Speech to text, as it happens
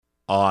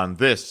On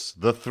this,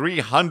 the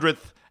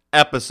 300th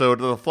episode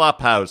of the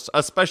Flophouse,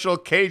 a special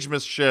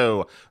Cagemas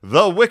show,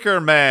 The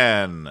Wicker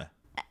Man.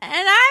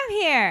 And I'm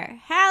here,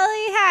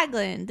 Hallie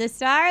Haglund, the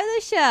star of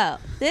the show.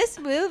 This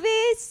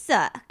movie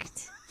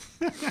sucked.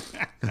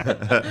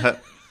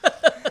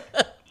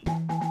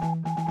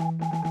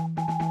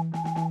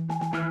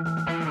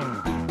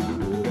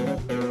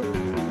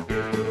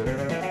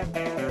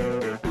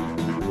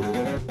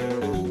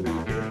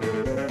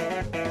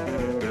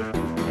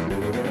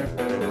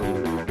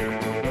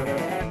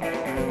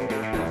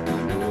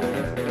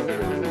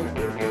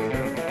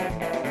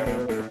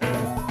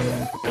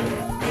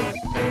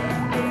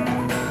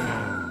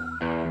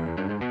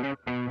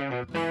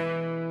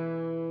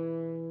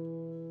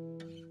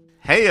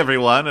 Hey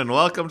everyone, and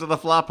welcome to the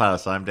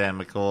Flophouse. I'm Dan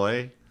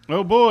McCoy.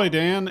 Oh boy,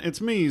 Dan,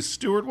 it's me,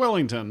 Stuart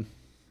Wellington.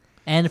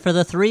 And for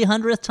the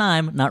 300th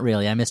time, not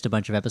really, I missed a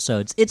bunch of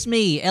episodes, it's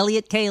me,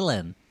 Elliot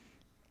Kalin.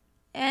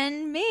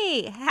 And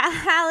me,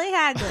 Hallie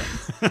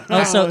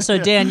Haglund. So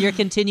Dan, you're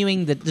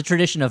continuing the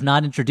tradition of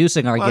not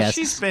introducing our guests.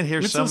 She's been here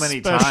It's so a many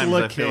special times,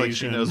 I feel like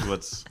she occasion.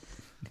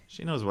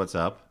 knows what's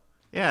up.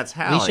 Yeah, it's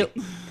Hallie.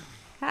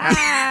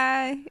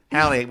 Hi.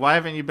 Hallie, why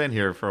haven't you been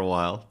here for a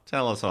while?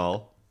 Tell us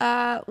all.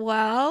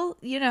 Well,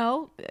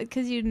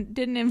 because you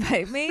didn't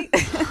invite me.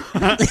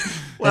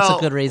 That's a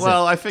good reason.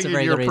 Well, I It's a figured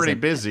very you were good pretty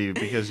reason. busy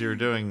because you were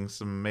doing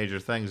some major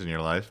things in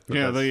your life. but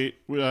Yeah,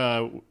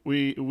 that's-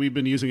 we've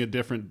been using a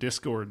different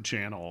Discord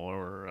channel,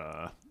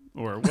 or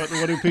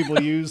what do people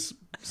use?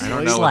 I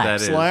don't know what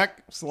that is.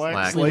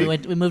 Slack.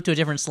 We moved to a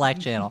different Slack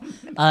channel.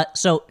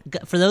 So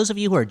for those of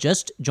you who are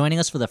just joining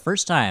us for the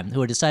first time, who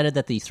have decided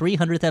that the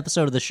 300th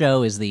episode of the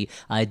show is the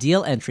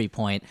ideal entry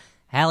point,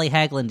 Hallie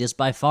Haglund is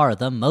by far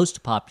the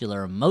most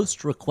popular,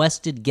 most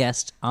requested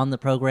guest on the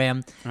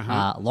program.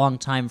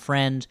 Longtime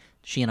friend.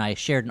 She and I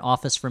shared an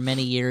office for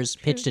many years,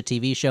 pitched a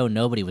TV show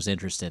nobody was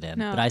interested in,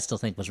 but I still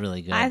think was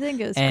really good. I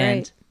think it was And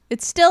great.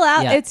 It's still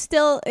out. Yeah. It's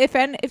still, if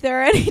there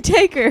are any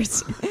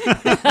takers.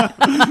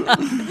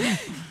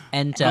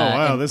 And Oh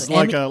wow, and this is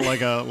Emmy-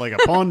 like a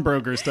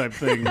pawnbrokers type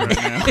thing right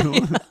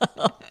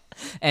now.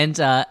 And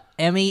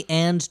Emmy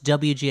and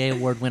WGA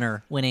award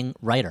winning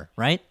writer,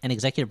 right? And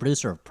executive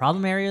producer of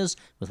Problem Areas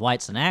with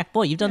White Snack.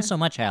 Boy, you've done so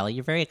much, Hallie.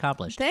 You're very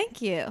accomplished.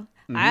 Thank you.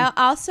 I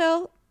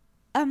also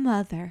a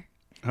mother.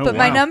 Oh, But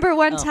my wow. number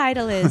one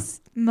title is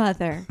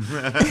mother.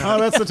 Oh,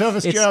 that's the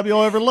toughest job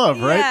you'll ever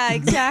love, right? Yeah,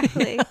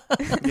 exactly.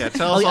 Yeah,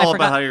 tell us I all forgot-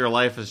 about how your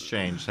life has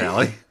changed,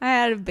 Hallie. I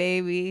had a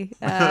baby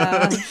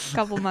a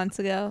couple months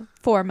ago,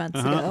 4 months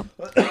ago.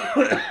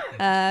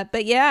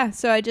 But yeah,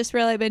 so I just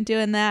really been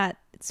doing that.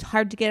 It's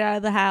hard to get out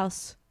of the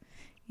house.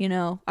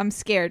 I'm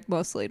scared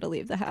mostly to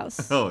leave the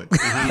house. Oh, you're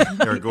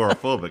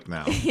agoraphobic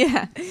now.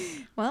 Yeah.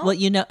 Well,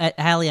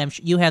 Hallie, I'm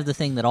sure you have the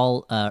thing that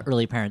all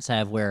early parents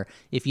have where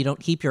if you don't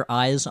keep your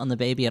eyes on the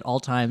baby at all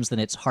times, then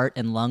its heart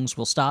and lungs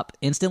will stop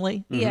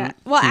instantly. yeah.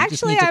 Well, So you just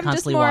actually, need to I'm just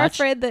constantly more watch.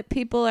 afraid that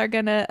people are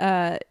going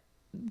to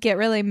get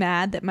really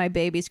mad that my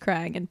baby's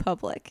crying in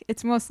public.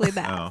 It's mostly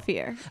that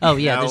fear. Oh,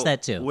 yeah, Now, there's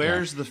that too.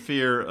 Where's the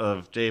fear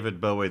of David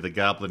Bowie, the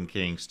Goblin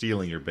King,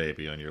 stealing your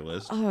baby on your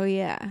list? Oh,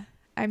 yeah.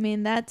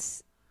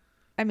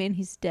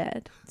 He's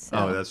dead. So.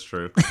 Oh, that's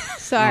true.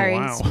 Sorry. Oh,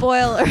 wow.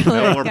 Spoiler alert,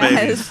 No more babies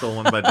guys.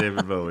 stolen by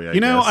David Bowie, I You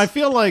know, guess.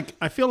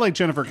 I feel like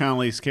Jennifer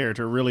Connelly's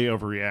character really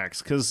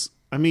overreacts because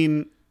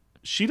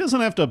she doesn't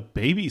have to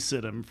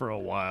babysit him for a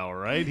while,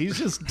 right? He's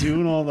just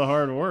doing all the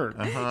hard work.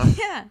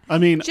 Yeah. I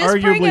mean, Just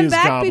arguably bring him his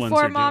back goblins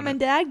before are mom doing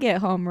and it. dad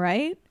get home,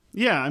 right?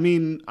 Yeah,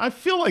 I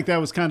feel like that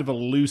was kind of a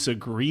loose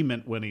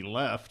agreement when he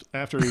left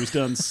after he was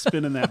done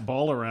spinning that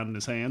ball around in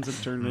his hands and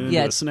turned it into a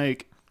it's-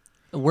 snake.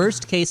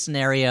 Worst case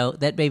scenario,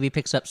 that baby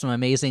picks up some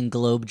amazing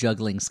globe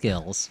juggling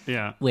skills.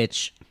 Yeah.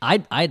 Which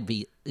I'd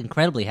be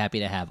incredibly happy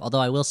to have. Although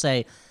I will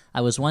say,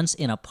 I was once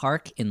in a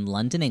park in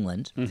London,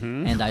 England,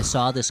 and I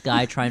saw this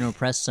guy trying to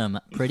impress some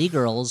pretty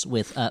girls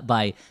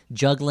by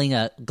juggling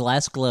a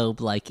glass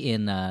globe like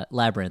in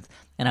Labyrinth,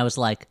 and I was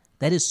like,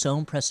 that is so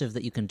impressive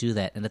that you can do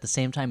that, and at the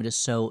same time, it is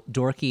so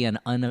dorky and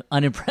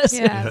unimpressive.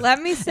 Yeah. Let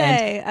me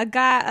say, a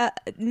guy,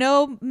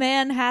 no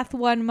man hath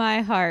won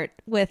my heart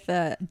with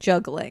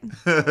juggling.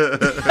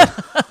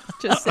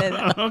 Just say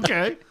that.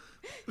 Okay.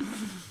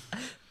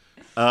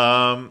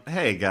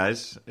 Hey,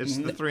 guys. It's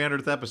the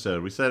 300th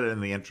episode. We said it in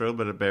the intro,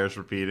 but it bears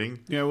repeating.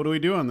 Yeah, what do we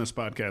do on this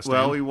podcast?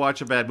 Well, Dan? we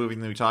watch a bad movie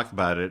and then we talk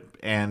about it.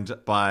 And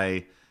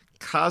by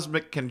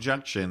cosmic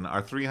conjunction,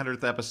 our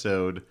 300th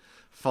episode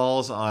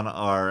falls on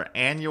our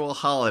annual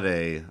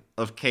holiday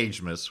of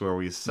Cagemas, where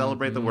we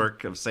celebrate the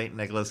work of St.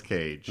 Nicholas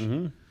Cage.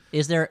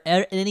 Is there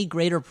any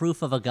greater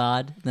proof of a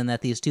god than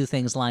that these two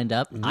things lined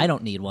up? I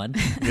don't need one.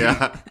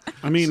 Yeah.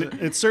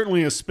 It's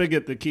certainly a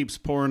spigot that keeps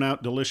pouring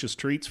out delicious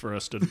treats for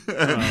us to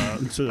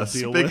deal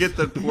Spigot with.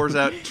 that pours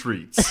out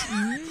treats.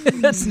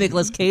 That's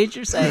Nicolas Cage,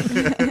 you're saying?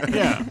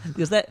 Yeah.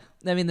 Because that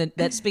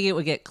spigot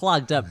would get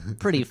clogged up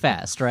pretty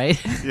fast, right?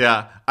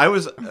 Yeah. I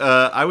was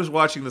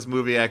watching this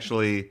movie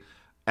actually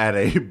at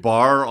a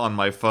bar on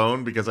my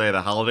phone because I had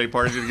a holiday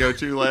party to go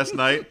to last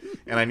night,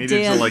 and I needed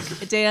Dan, to like.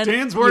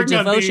 Dan's your working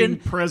on being devotion.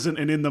 present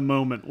and in the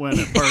moment when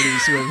at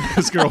parties with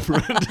his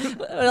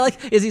girlfriend.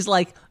 He's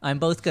like, I'm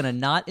both gonna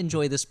not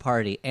enjoy this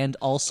party and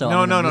also No,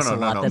 I'm no, gonna no, miss no, a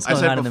lot no. that's I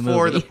going said on in the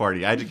before movie. the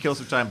party. I had to kill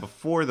some time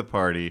before the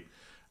party.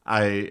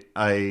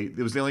 It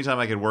was the only time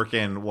I could work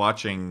in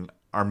watching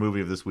our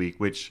movie of this week,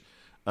 which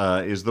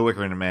is the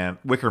Wicker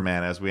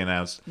Man, as we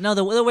announced. No,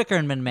 the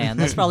Wicker Man.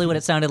 That's probably what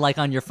it sounded like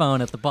on your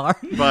phone at the bar.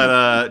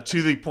 But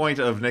to the point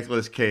of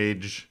Nicolas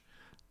Cage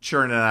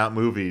churning out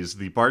movies,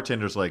 the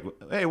bartender's like,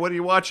 "Hey, what are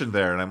you watching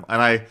there?" And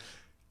I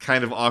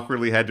kind of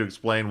awkwardly had to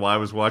explain why I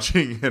was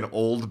watching an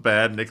old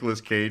bad Nicolas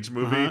Cage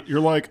movie.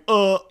 You're like,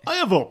 I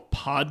have a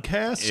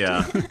podcast.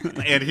 Yeah.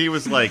 And he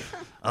was like,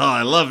 "Oh,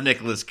 I love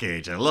Nicolas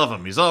Cage. I love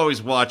him. He's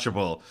always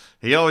watchable.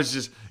 He always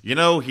just,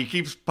 he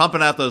keeps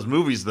pumping out those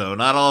movies, though.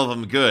 Not all of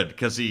them good,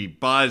 because he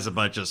buys a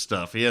bunch of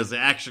stuff. He has the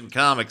Action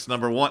Comics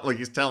 #1." Like,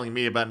 he's telling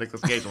me about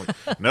Nicolas Cage. I'm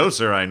like, "No,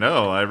 sir, I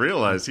know. I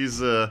realize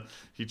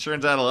he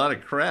churns out a lot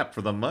of crap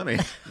for the money."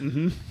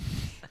 Mm-hmm.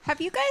 Have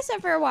you guys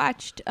ever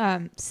watched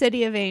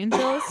City of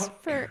Angels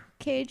for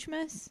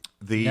Cagemas?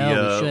 The No,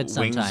 we should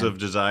Wings sometime. of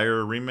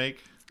Desire remake.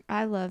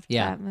 I loved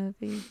Yeah. that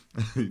movie.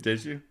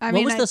 Did you? I What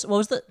mean, was this? What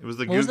was the? It was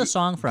the what was the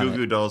song from Goo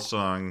Goo it? Dolls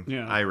song,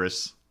 Yeah.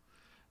 Iris.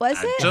 was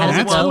I it? don't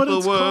That's want what the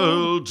it's called?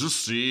 world to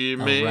see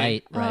Oh, me.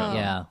 right, Oh.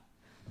 yeah.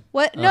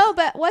 What? No,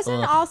 but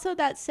wasn't Ugh. also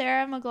that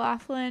Sarah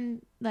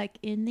McLachlan like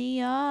in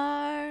the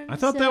arms? I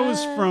thought that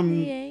was of from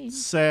the angel?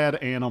 sad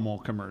animal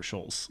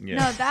commercials. Yeah.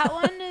 No, that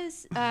one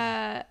is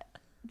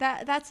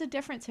that's a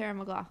different Sarah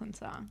McLachlan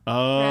song.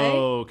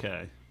 Oh,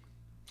 okay.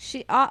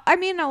 She, I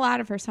mean, a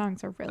lot of her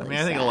songs are really. I mean,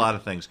 I think a sad. lot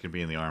of things could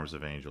be in the arms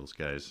of angels,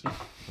 guys.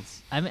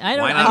 I mean, I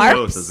don't. Why I not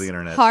don't- both, as the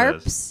internet says?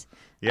 harps,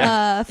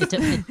 Yeah.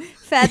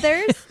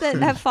 feathers that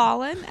have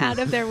fallen out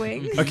of their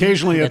wings.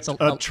 Occasionally That's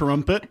a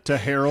trumpet to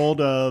herald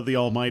the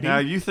Almighty. Now,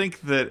 you think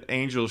that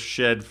angels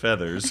shed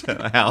feathers,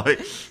 Allie?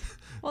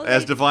 Well,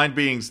 As they- divine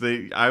beings,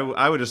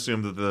 I would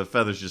assume that the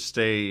feathers just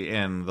stay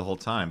in the whole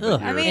time. But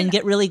Ugh, you're- mean- and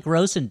get really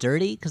gross and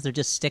dirty because they're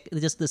just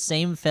just the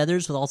same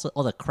feathers with also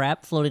all the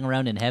crap floating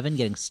around in heaven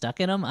getting stuck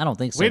in them. I don't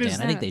think so, Wait, Dan. is-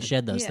 I think they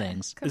shed those Yeah,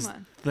 things. Come Is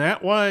on.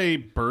 that why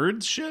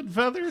birds shed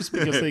feathers?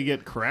 Because they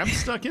get crap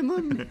stuck in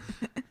them?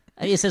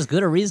 I mean, it's as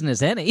good a reason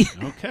as any.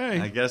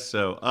 Okay. I guess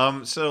so.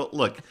 So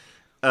look.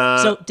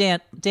 So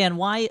Dan,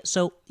 why?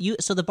 So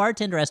the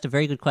bartender asked a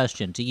very good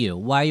question to you.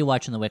 Why are you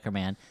watching The Wicker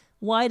Man?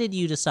 Why did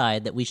you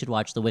decide that we should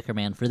watch The Wicker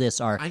Man for this,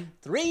 our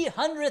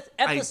 300th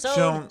episode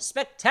don't-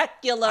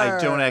 spectacular?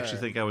 I don't actually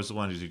think I was the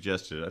one who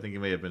suggested it. I think it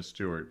may have been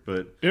Stuart,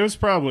 but It was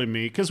probably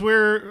me because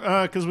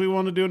we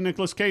want to do a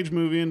Nicolas Cage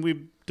movie and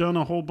we've done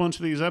a whole bunch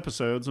of these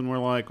episodes and we're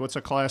like, what's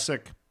a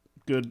classic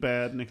good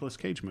bad Nicolas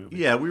Cage movie?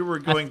 yeah, we were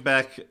going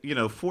back,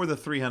 for the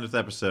 300th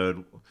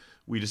episode,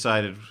 we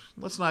decided,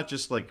 let's not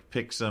just like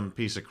pick some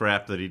piece of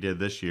crap that he did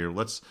this year.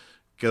 Let's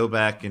go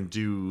back and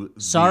do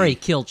Sorry,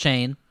 Kill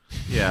Chain.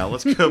 Yeah,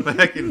 let's go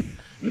back and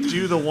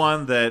do the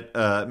one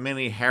that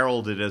many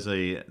heralded as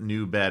a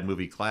new bad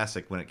movie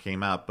classic when it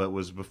came out, but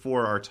was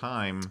before our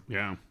time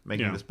Yeah.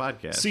 making Yeah. this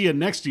podcast. See you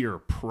next year,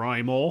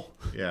 Primal.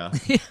 Yeah.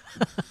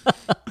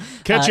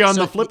 Catch you on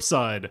so- the flip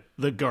side,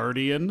 The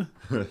Guardian.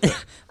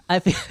 I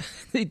feel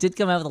they did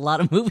come out with a lot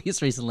of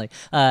movies recently.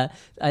 I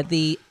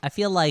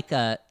feel like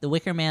The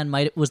Wicker Man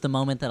was the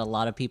moment that a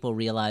lot of people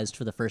realized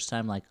for the first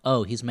time, like,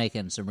 oh, he's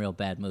making some real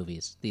bad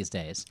movies these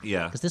days.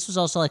 Yeah. Because this was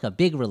also like a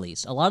big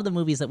release. A lot of the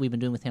movies that we've been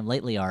doing with him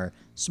lately are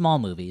small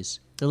movies.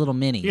 They're little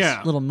minis,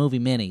 Yeah. little movie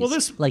minis. Well,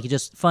 this- like you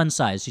just fun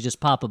size. You just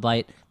pop a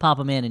bite, pop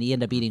them in, and you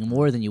end up eating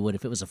more than you would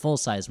if it was a full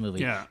size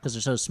movie. Yeah. Because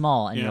they're so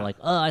small, and Yeah. you're like,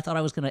 oh, I thought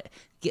I was gonna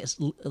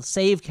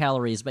save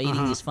calories by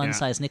eating these fun yeah.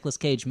 size Nicolas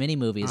Cage mini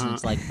movies, and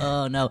it's like,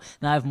 oh no,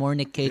 now I have more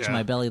Nick Cage in Yeah.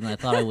 my belly than I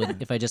thought I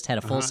would if I just had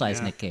a full size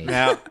yeah. Nick Cage.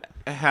 Now,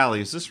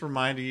 Hallie, is this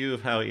reminding you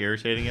of how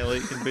irritating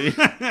Elliot can be?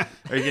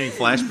 Are you getting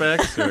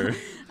flashbacks? Or?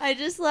 I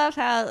just love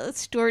how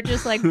Stuart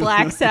just like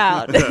blacks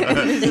out.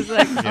 It's just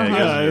like,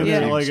 Yeah, he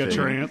Yeah, goes it's into a like a state.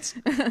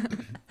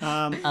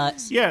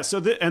 trance. Yeah, so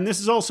this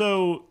is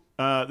also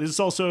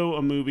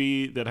a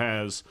movie that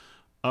has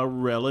a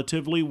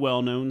relatively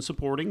well-known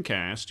supporting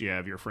cast. You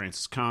have your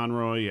Francis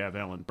Conroy, you have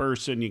Ellen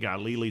Burstyn, you got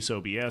Lily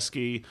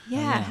Sobieski,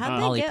 yeah, how'd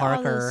they Holly get all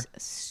Parker.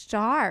 those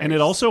stars? and it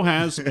also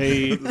has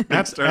a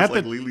at, Starts at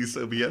like the Lily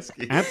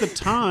Sobieski. at the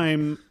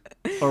time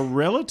a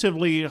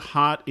relatively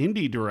hot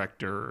indie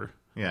director.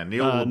 Yeah,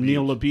 Neil LaBute.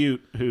 Neil LaBute,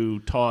 who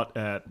taught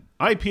at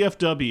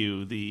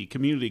IPFW, the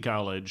community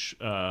college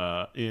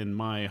in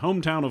my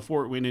hometown of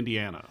Fort Wayne,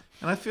 Indiana.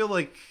 And I feel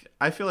like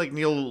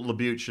Neil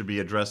LaBute should be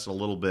addressed a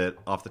little bit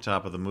off the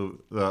top of the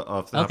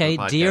Okay,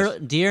 top of the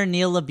podcast. dear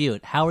Neil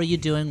LaBute, how are you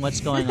doing?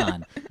 What's going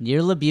on?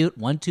 Neil LaBute,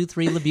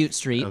 123 LaBute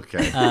Street,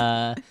 Okay.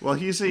 Well,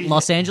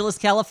 Los Angeles,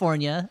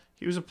 California.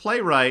 he was a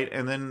playwright,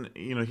 and then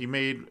he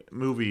made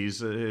movies.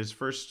 His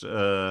first,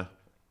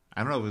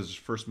 I don't know if it was his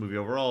first movie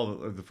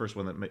overall, or the first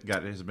one that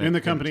got his In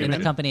the Company of In the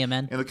Men. Company of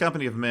Men. In the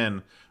Company of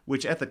Men,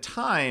 which at the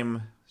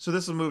time, so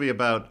this is a movie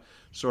about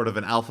sort of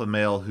an alpha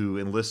male who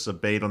enlists a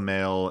beta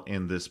male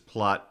in this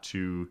plot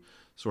to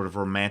sort of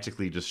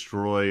romantically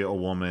destroy a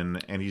woman,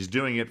 and he's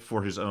doing it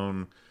for his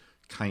own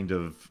kind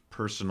of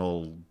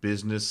personal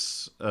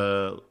business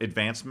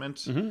advancement.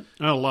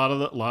 Mm-hmm. A lot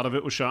of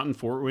it was shot in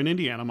Fort Wayne,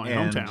 Indiana, my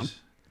hometown.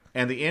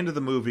 And the end of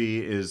the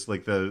movie is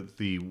like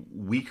the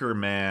weaker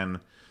man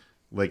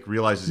like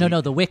realizes No,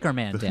 the Wicker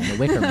Man, Dan. The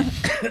Wicker Man.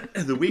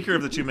 the weaker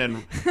of the two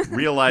men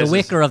realizes The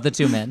Wicker of the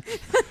two men.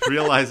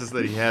 realizes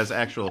that he has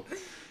actual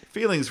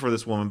feelings for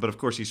this woman, but of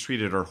course he's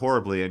treated her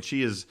horribly, and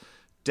she is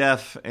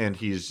deaf, and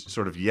he's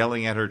sort of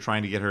yelling at her,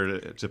 trying to get her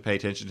to pay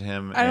attention to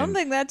him. I don't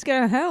think that's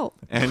gonna help.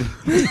 And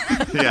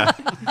yeah,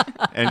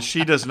 and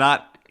she does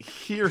not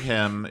hear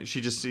him.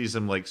 She just sees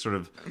him like sort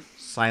of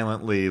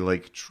silently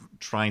like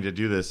trying to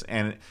do this,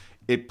 and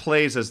it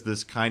plays as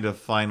this kind of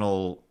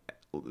final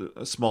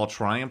small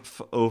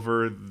triumph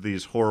over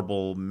these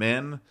horrible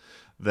men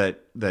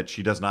that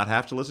she does not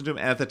have to listen to him.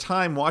 And at the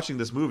time watching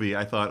this movie,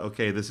 I thought,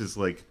 okay, this is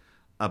like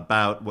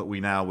about what we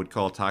now would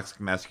call toxic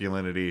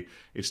masculinity.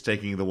 It's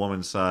taking the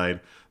woman's side.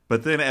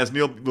 But then as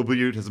Neil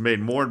LaBute has made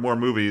more and more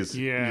movies,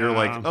 you're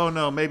like, oh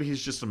no, maybe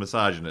he's just a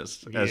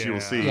misogynist, as you will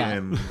see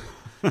in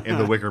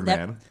The Wicker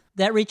Man.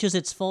 That reaches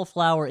its full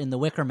flower in The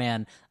Wicker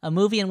Man, a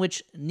movie in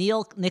which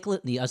Nicolas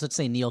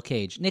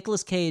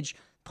Cage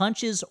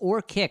punches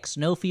or kicks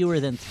no fewer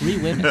than 3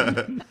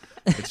 women.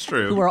 It's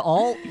true. Who are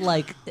all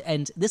like,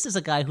 and this is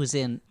a guy who's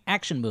in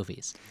action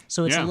movies.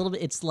 So it's a little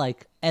bit, it's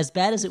like, as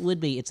bad as it would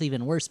be, it's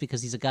even worse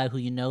because he's a guy who,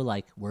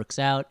 like, works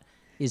out,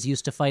 is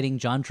used to fighting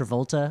John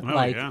Travolta.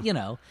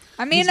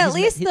 I mean, at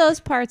least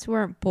those parts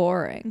weren't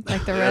boring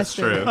like the rest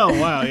of it. Oh,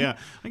 wow, yeah.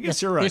 I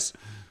guess you're right.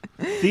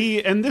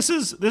 This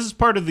is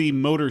part of the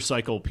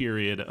motorcycle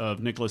period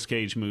of Nicolas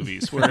Cage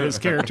movies, where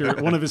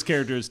one of his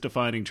character's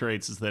defining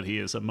traits is that he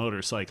is a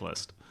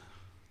motorcyclist.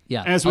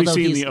 Yeah, as we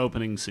see in the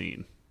opening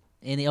scene.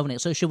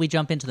 So should we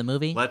jump into the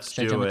movie?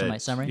 Should I jump into my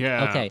summary?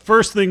 Yeah. Okay.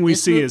 First thing we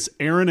see is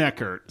Aaron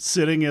Eckhart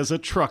sitting as a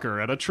trucker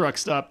at a truck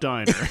stop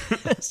diner.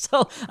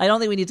 So I don't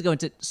think we need to go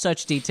into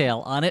such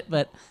detail on it,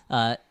 but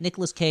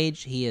Nicolas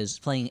Cage, he is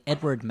playing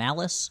Edward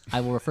Malice. I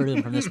will refer to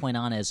him from this point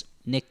on as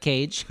Nick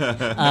Cage.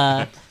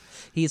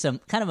 He's a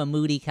kind of a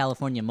moody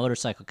California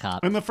motorcycle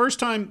cop. And the first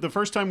time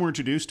we're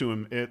introduced to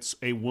him, it's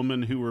a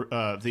woman who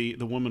the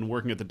woman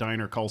working at the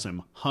diner calls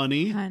him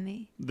Honey.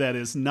 Honey. That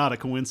is not a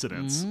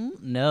coincidence.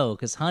 No,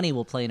 because Honey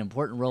will play an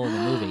important role in the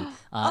movie.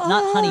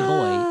 Not Honey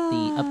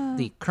Boy,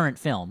 the current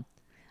film.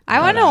 I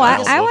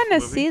want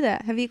to see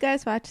that. Have you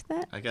guys watched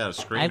that? I got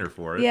a screener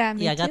for it. Yeah,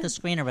 me I got too. the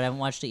screener, but I haven't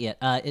watched it yet.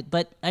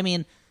 But I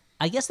mean,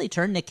 I guess they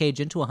turned Nick Cage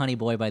into a Honey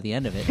Boy by the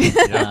end of it.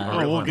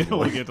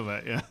 We'll get to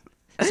that. Yeah.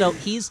 So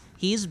he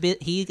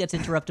gets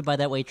interrupted by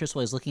that waitress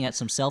while he's looking at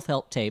some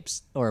self-help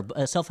tapes or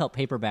a self-help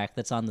paperback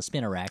that's on the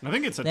spinner rack. I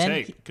think it's a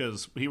tape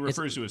because he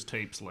refers to his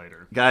tapes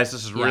later. Guys,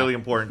 this is really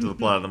important to the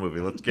plot of the movie.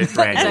 Let's get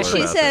granular And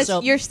she about says,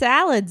 this. your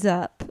salad's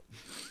up.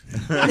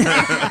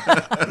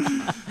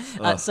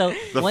 So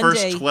the one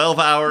first day,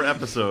 12-hour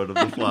episode of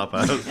the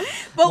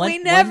Flophouse. But we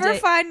never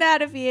find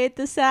out if he ate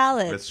the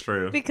salad. That's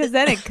true. Because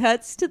then it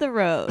cuts to the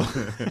road.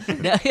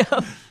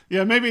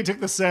 Yeah, maybe he took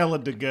the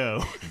salad to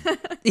go.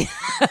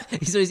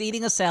 So he's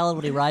eating a salad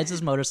when he rides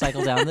his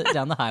motorcycle down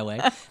the highway.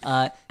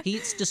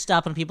 He's just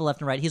stopping people left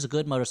and right. He's a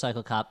good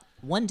motorcycle cop.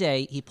 One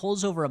day, he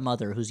pulls over a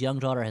mother whose young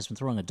daughter has been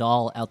throwing a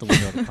doll out the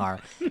window of the car.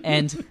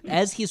 And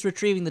as he's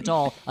retrieving the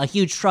doll, a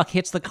huge truck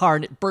hits the car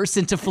and it bursts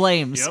into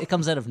flames. Yep. It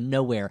comes out of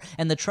nowhere.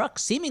 And the truck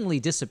seemingly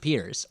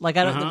disappears. Like,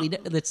 I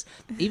don't it's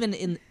even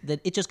in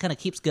that it just kind of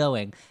keeps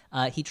going.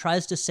 He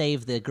tries to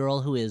save the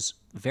girl who is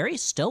very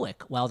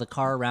stoic while the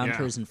car around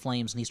her is in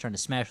flames and he's trying to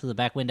smash through the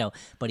back window.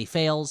 But he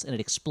fails and it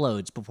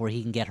explodes before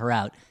he can get her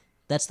out.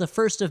 That's the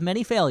first of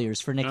many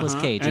failures for Nicolas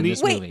Cage in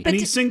this movie. And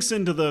he sinks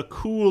into the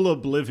cool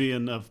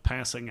oblivion of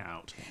passing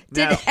out.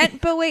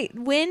 But wait,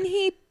 when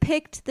he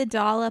picked the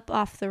doll up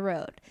off the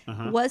road,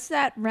 was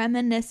that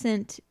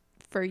reminiscent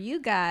for you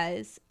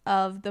guys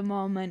of the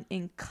moment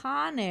in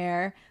Con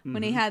Air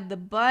when he had the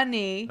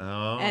bunny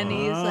and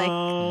he's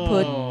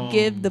like,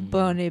 give the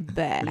bunny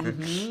back?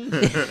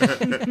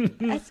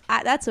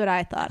 That's what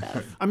I thought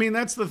of. I mean,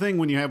 that's the thing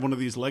when you have one of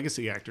these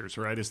legacy actors,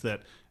 right, is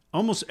that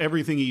almost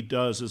everything he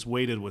does is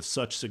weighted with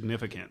such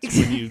significance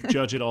when you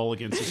judge it all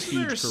against his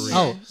huge career.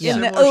 Oh, yeah.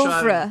 In the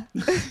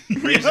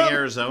Oprah. Raising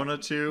Arizona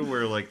too,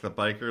 where like the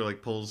biker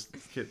like pulls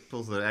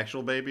the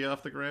actual baby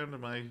off the ground.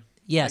 Am I?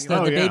 Yes,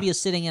 the baby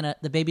is sitting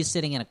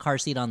in a car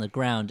seat on the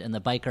ground, and the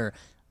biker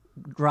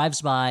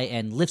drives by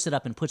and lifts it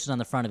up and puts it on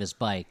the front of his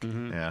bike.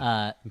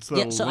 Yeah, it's the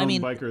lone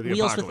biker of the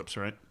apocalypse,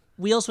 right?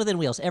 Wheels within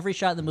wheels. Every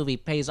shot in the movie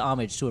pays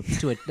homage to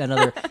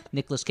another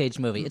Nicolas Cage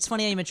movie. It's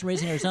funny how you mentioned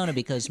Raising Arizona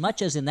because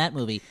much as in that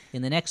movie,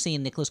 in the next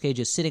scene, Nicolas Cage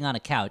is sitting on a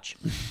couch.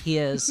 He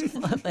is,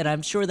 and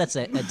I'm sure that's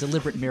a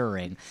deliberate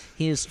mirroring.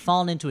 He has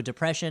fallen into a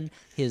depression.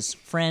 His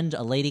friend,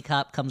 a lady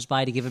cop, comes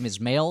by to give him his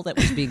mail that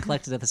was being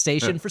collected at the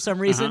station for some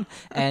reason,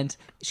 and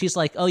she's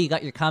like, "Oh, you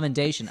got your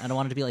commendation." And I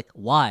wanted to be like,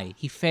 "Why?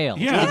 He failed."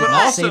 Yeah, He did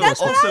not save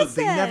us. also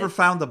they never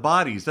found the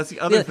bodies. That's the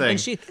other thing.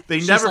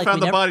 They never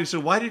found the bodies. So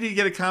why did he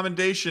get a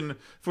commendation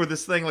for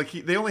this thing, like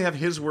they only have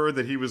his word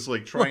that he was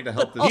like trying to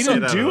help this He shit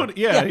didn't out do of it.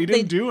 Yeah, he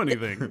didn't they- do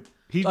anything.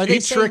 He Are they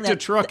tricked saying a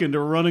truck into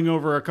running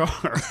over a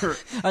car.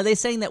 Are they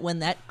saying that when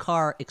that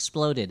car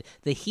exploded,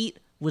 the heat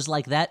was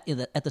like that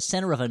at the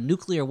center of a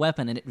nuclear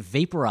weapon, and it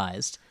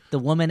vaporized the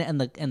woman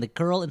and the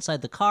girl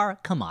inside the car?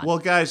 Come on. Well,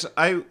 guys,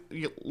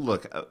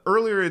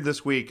 earlier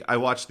this week I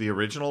watched the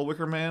original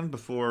Wicker Man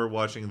before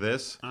watching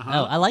this. Oh,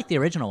 I like the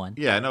original one.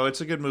 Yeah, no,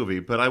 it's a good movie,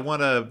 but I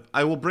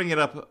will bring it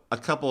up a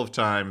couple of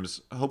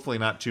times, hopefully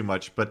not too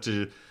much, but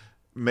to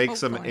make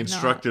some Hopefully not.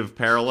 instructive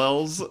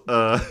parallels.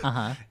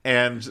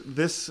 And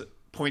this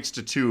points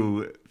to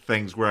two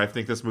things where I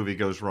think this movie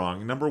goes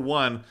wrong. Number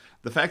one,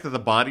 the fact that the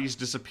bodies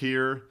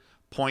disappear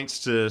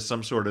points to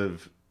some sort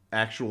of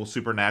actual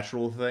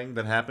supernatural thing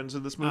that happens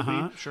in this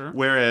movie. Sure.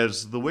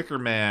 Whereas the Wicker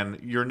Man,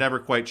 you're never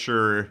quite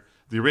sure,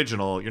 the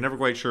original, you're never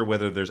quite sure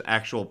whether there's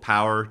actual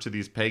power to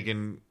these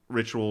pagan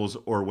rituals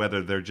or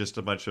whether they're just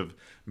a bunch of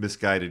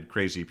misguided,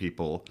 crazy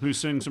people. Who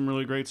sing some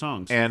really great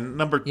songs. And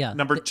number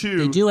two...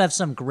 They do have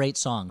some great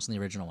songs in the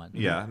original one.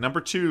 Yeah.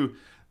 Number two,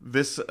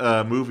 this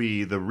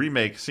movie, the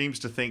remake, seems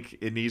to think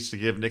it needs to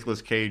give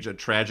Nicolas Cage a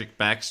tragic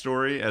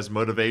backstory as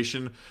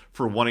motivation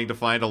for wanting to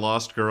find a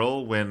lost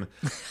girl when...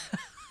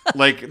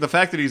 like, the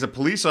fact that he's a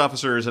police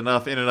officer is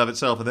enough in and of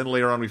itself, and then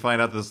later on we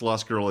find out that this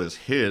lost girl is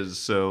his,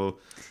 so...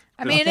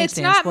 I mean, thanks, it's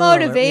Dan. not Spoiler alert,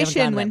 we haven't motivation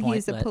gotten to when that point,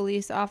 he's a but-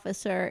 police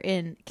officer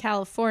in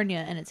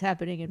California and it's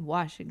happening in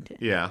Washington.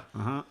 Yeah.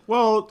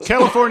 Well,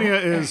 California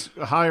is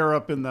higher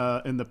up in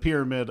the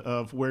pyramid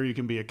of where you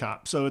can be a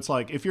cop. So it's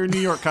like if you're a New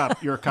York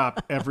cop, you're a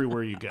cop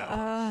everywhere you go.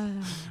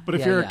 But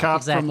if Yeah, you're a yeah, cop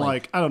exactly. from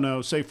like I don't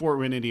know, say Fort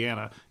Wayne,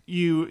 Indiana,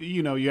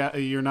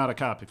 you're not a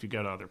cop if you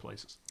go to other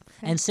places.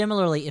 And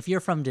similarly, if you're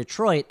from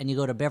Detroit and you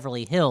go to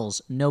Beverly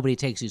Hills, nobody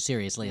takes you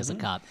seriously as a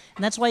cop.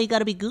 And that's why you got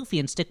to be goofy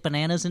and stick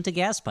bananas into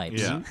gas pipes.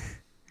 Yeah.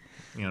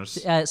 You know,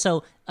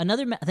 So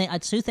another thing,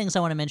 two things I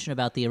want to mention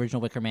about the original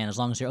Wicker Man, as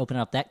long as you're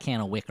opening up that can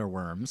of wicker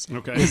worms,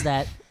 Okay. is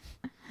that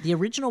the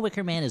original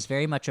Wicker Man is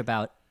very much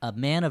about a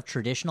man of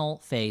traditional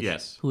faith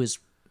Yes. who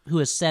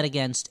is set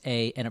against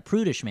a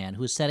prudish man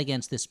who is set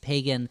against this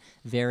pagan,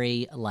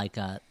 very like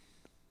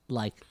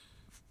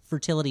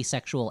fertility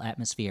sexual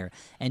atmosphere,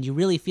 and you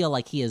really feel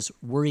like he is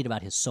worried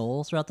about his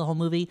soul throughout the whole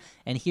movie.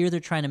 And here they're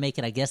trying to make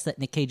it, I guess, that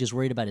Nick Cage is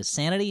worried about his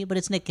sanity, but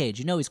it's Nick Cage.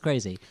 You know he's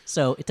crazy,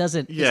 so it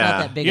doesn't. It's Yeah. not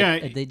that big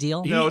a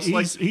deal. No, it's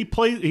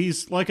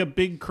He's like a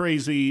big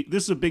crazy.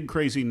 This is a big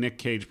crazy Nick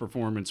Cage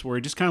performance where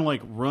he just kind of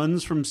like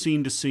runs from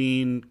scene to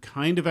scene,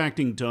 kind of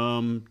acting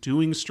dumb,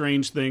 doing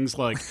strange things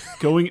like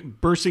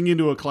bursting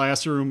into a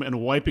classroom and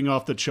wiping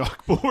off the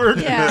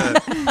chalkboard. Yeah.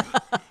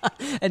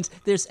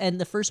 And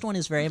the first one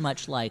is very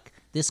much like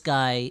this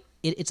guy.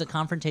 It's a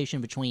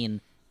confrontation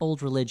between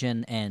old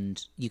religion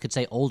and you could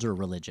say older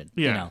religion.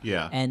 Yeah, you know?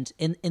 yeah. And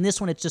in this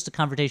one, it's just a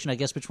confrontation, I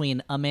guess,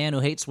 between a man who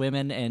hates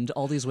women and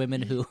all these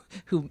women who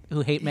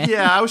hate men.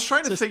 yeah, I was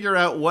trying to figure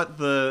out what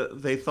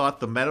they thought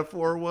the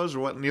metaphor was, or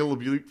what Neil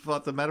LaBute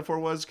thought the metaphor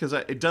was, because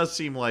it does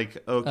seem like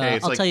it's I'll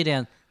like tell you,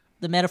 Dan.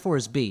 The metaphor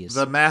is bees.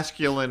 the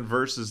masculine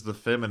versus the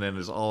feminine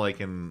is all I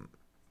can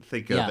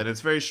think of, Yeah. and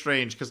it's very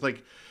strange because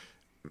like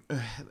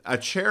a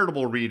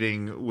charitable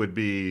reading would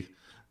be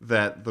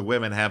that the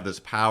women have this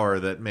power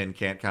that men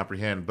can't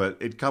comprehend, but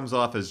it comes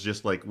off as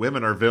just like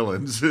women are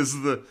villains. Is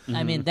the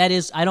I mean, that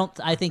is.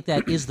 I think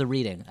that is the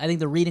reading. I think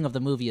the reading of the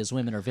movie is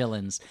women are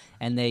villains,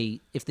 and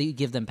if they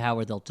give them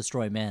power, they'll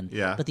destroy men.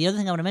 Yeah. But the other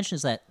thing I want to mention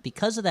is that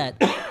because of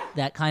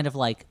that kind of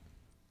like,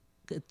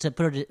 to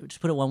put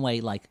it one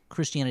way, like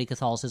Christianity,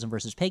 Catholicism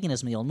versus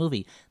paganism in the old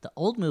movie. The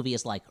old movie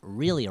is like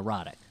really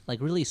erotic,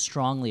 like really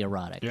strongly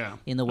erotic. Yeah.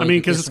 In the way, I mean,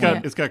 that because this it's got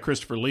one- it's got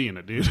Christopher Lee in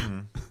it, dude.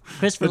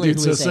 Christopher that Lee,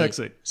 dude's who so is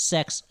sexy.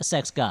 a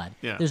sex god.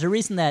 Yeah. There's a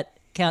reason that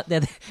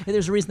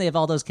there's a reason they have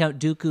all those Count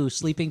Dooku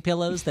sleeping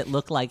pillows that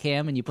look like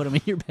him, and you put them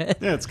in your bed.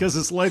 Yeah, it's because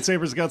his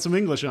lightsaber's got some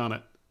English on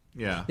it.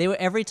 yeah.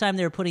 Every time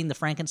they were putting the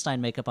Frankenstein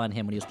makeup on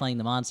him when he was playing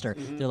the monster,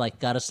 they're like,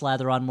 "Gotta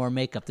slather on more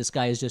makeup. This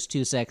guy is just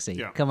too sexy.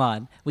 Yeah. Come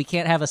on, we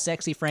can't have a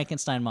sexy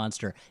Frankenstein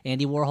monster."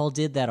 Andy Warhol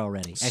did that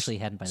already. Actually, he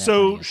hadn't by that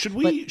So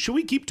point yet. should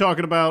we keep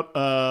talking about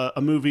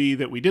a movie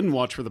that we didn't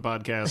watch for the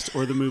podcast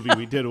or the movie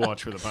we did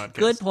watch for the podcast?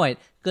 Good point.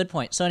 Good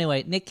point. So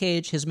anyway, Nick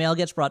Cage, his mail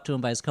gets brought to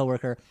him by his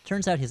coworker.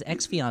 Turns out his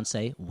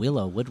ex-fiancée,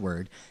 Willow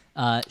Woodward,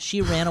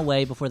 she ran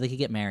away before they could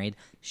get married.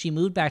 She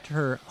moved back to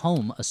her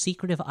home, a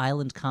secretive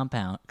island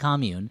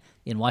commune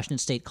in Washington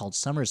State called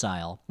Summers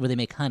Isle, where they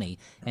make honey.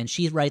 And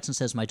she writes and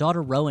says, "My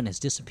daughter Rowan has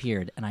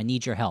disappeared, and I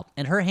need your help."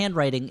 And her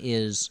handwriting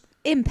is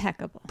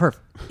Impeccable.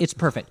 perfect. It's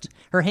perfect.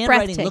 Her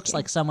handwriting looks Breathtaking.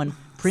 like someone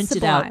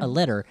printed out Sublime. a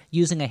letter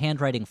using a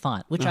handwriting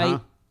font, which I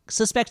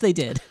suspect they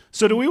did.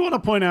 So do we want to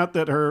point out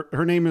that her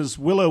name is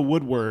Willow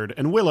Woodward,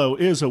 and Willow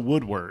is a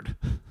woodword.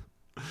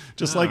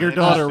 Just like her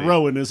daughter interesting.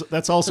 Rowan is.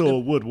 That's also a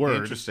wood word.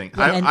 Interesting.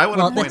 Yeah, I want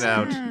to well, point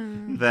that's-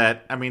 out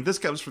that I mean this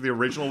comes from the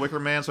original Wicker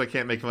Man, so I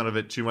can't make fun of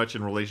it too much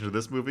in relation to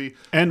this movie.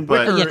 And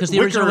but, Wicker- Yeah, because the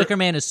original Wicker- Wicker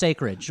Man is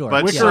sacred. Sure.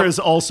 But- Wicker Yeah. is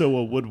also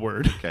a wood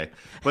word. Okay,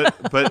 but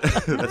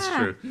that's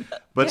true.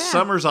 But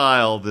Summers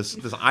Isle, this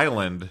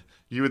island,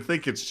 You would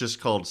think it's just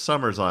called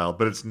Summers Isle,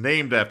 but it's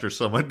named after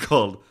someone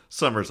called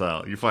Summers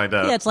Isle. You find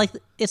out. Yeah, it's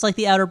like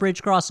the Outer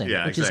Bridge Crossing,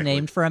 Yeah, which is exactly.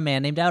 named for a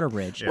man named Outer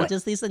Bridge. Yeah.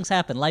 These things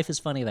happen. Life is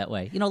funny that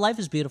way. Life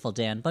is beautiful,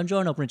 Dan.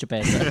 Buongiorno,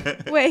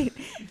 Principessa. Wait,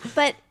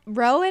 but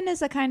rowan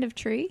is a kind of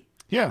tree?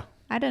 Yeah.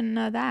 I didn't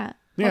know that.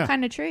 Yeah. What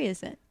kind of tree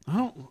is it?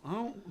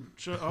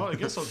 I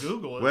guess I'll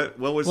Google it.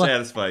 What would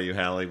satisfy you,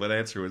 Hallie? What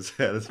answer would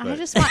satisfy? I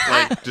just want.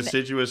 Like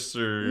deciduous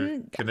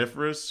or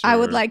coniferous? I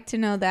would or- like to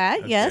know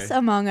that. Yes,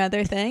 among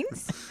other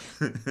things.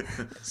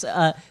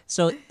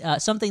 So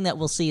something that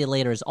we'll see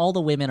later is all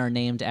the women are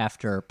named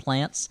after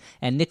plants,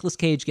 and Nicolas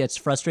Cage gets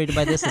frustrated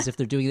by this as if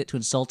they're doing it to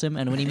insult him.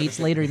 And when he meets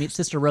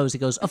Sister Rose, he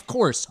goes, "Of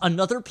course,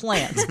 another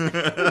plant,"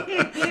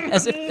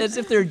 as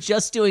if they're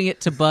just doing it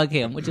to bug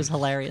him, which is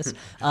hilarious.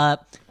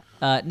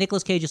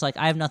 Nicolas Cage is like,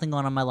 I have nothing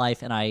going on in my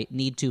life, and I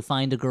need to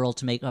find a girl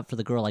to make up for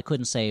the girl I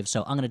couldn't save,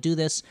 so I'm going to do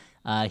this.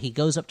 He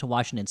goes up to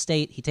Washington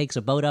State. He takes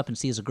a boat up and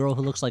sees a girl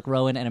who looks like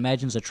Rowan and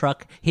imagines a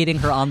truck hitting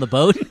her on the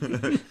boat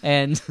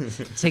and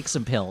takes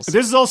some pills.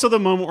 This is also the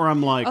moment where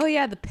I'm like, Oh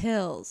yeah, the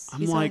pills. I'm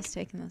He's like, always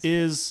taking those.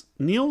 is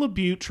Neil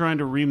LaBute trying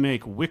to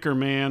remake Wicker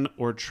Man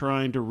or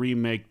trying to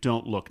remake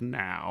Don't Look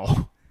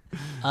Now?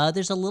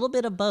 There's a little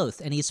bit of both,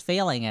 and he's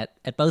failing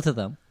at both of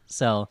them.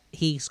 So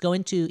he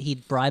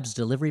bribes a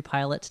delivery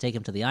pilot to take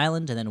him to the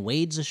island and then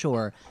wades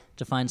ashore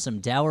to find some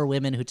dour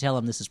women who tell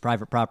him this is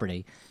private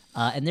property.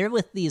 And they're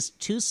with these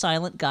two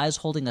silent guys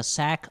holding a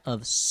sack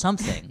of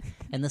something.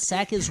 And the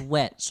sack is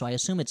wet, so I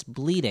assume it's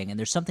bleeding, and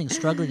there's something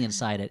struggling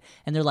inside it.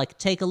 And they're like,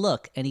 take a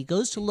look. And he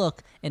goes to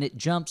look, and it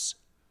jumps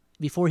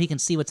before he can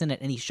see what's in it.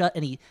 And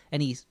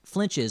he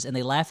flinches, and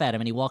they laugh at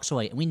him, and he walks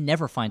away. And we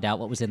never find out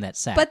what was in that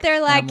sack. But they're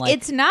And like, I'm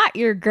it's not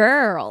your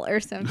girl or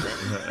something.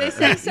 They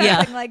say something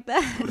Yeah. like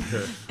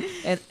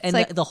that. And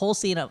like- the whole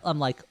scene, I'm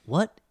like,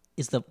 what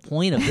is the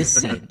point of this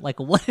scene? Like,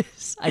 what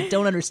is... I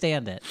don't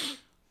understand it.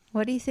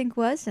 What do you think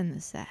was in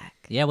the sack?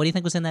 Yeah, what do you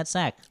think was in that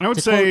sack? I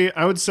would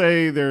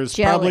say there's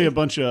Jelly. probably a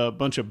bunch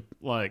of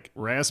like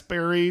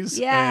raspberries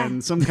Yeah.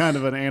 and some kind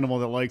of an animal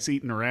that likes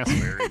eating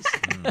raspberries,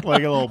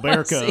 like a little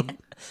bear cub.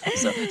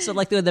 So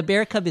like the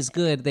bear cub is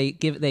good.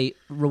 They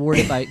reward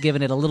it by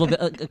giving it a little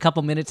bit, a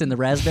couple minutes in the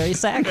raspberry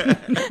sack.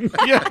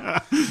 Yeah,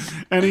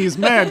 and he's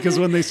mad because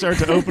when they start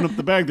to open up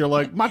the bag, they're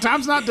like, "My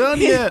time's not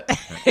done yet."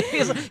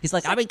 He's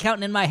like, I've been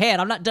counting in my head.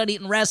 I'm not done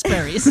eating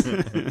raspberries.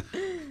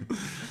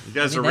 You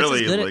guys I mean, are that's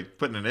really as good at- like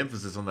putting an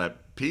emphasis on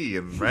that P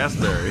and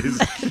raspberries.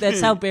 That's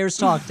how bears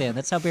talk, Dan.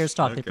 That's how bears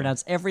talk. They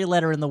pronounce every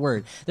letter in the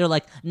word. They're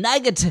like,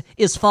 Nugget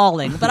is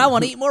falling, but I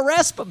want to eat more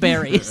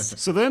raspberries.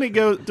 So then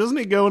doesn't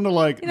he go into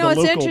like You know, the it's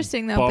local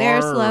interesting, though. bar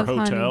Bears or love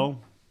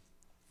hotel?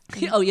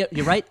 Oh, yeah,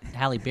 you're right,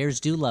 Hallie. Bears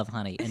do love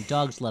honey, and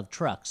dogs love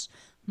trucks.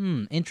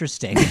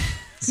 Interesting.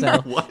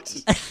 So, What?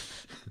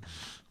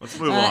 Let's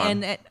move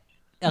on.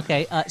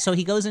 so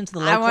he goes into the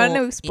I local. want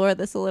to explore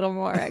this a little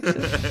more,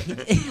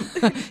 actually.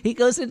 He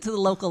goes into the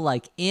local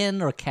like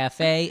inn or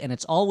cafe, and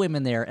it's all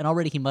women there. And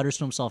already he mutters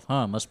to himself,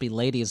 "Huh, must be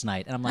ladies'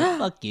 night." And I'm like,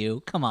 "Fuck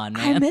you, come on,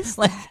 man." I missed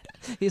Like,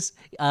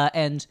 that.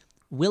 and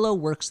Willow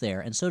works there,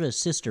 and so does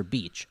Sister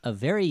Beach, a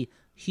very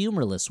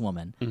humorless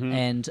woman,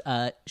 and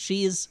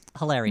she is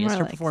hilarious. More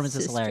Her like performance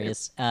is sister.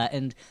 hilarious,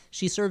 and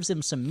she serves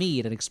him some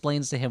mead and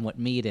explains to him what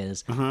mead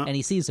is. And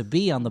he sees a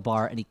bee on the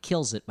bar, and he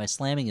kills it by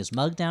slamming his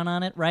mug down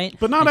on it. Right,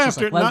 But not And she's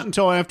after, like, "Why not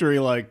until after he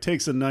like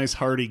takes a nice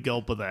hearty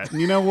gulp of that. And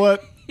you know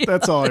what?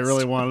 That's all I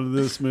really wanted in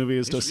this movie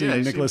is to see Yeah,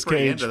 he Nicolas seems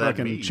pretty Cage into that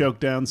fucking mead. choke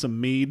down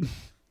some mead.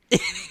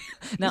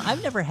 Now,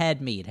 I've never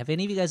had mead. Have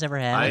any of you guys ever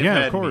had I've it? Yeah,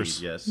 of had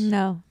course. mead, yes.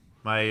 No.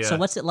 My So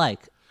what's it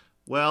like?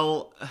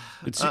 well,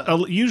 It's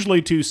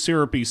usually too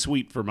syrupy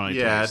sweet for my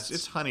yeah, taste.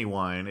 it's honey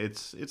wine.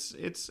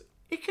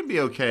 It can be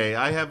okay.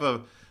 I have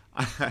a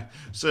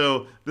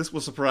so this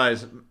will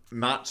surprise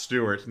not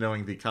Stuart,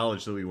 knowing the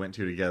college that we went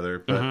to together,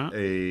 but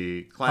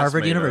a classmate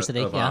Harvard University,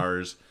 of yeah.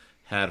 ours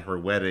had her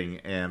wedding,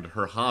 and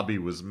her hobby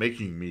was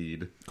making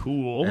mead.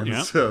 Cool. And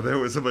Yeah. so there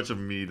was a bunch of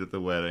mead at the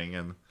wedding,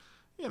 and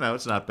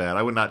it's not bad.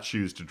 I would not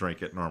choose to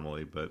drink it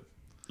normally, but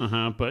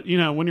But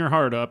when you're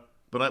hard up,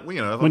 if I'm when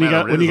at you a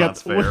got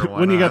Renaissance fair, why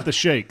when you not? got the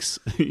shakes,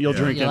 you'll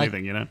drink You're like-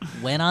 anything.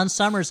 When on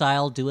Summers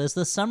Isle, do as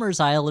the Summers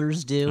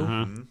Islers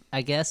do,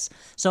 I guess.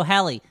 So,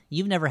 Hallie,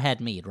 you've never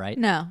had mead, right?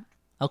 No.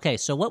 Okay,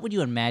 so what would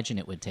you imagine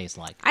it would taste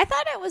like? I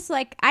thought it was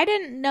like, I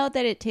didn't know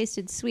that it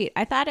tasted sweet.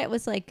 I thought it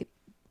was like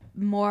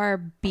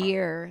more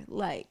beer,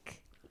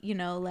 like,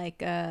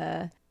 like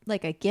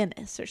a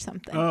Guinness or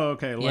something. Oh,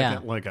 okay. Yeah.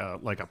 Like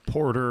a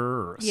porter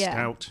or a Yeah.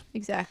 stout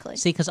Exactly.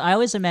 See, because I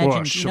always or a imagine,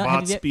 have you-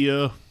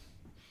 Schwarzbier.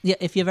 yeah,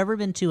 if you've ever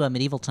been to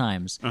medieval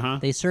times,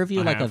 they serve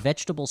you I like a have.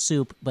 vegetable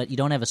soup, but you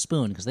don't have a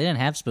spoon because they didn't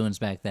have spoons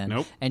back then.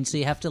 Nope. And so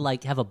you have to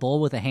like have a bowl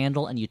with a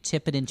handle and you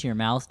tip it into your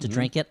mouth to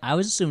drink it. I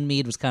always assumed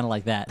mead was kind of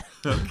like that.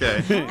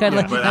 Okay. Kind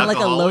of But not like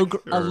a alcoholic,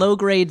 or- low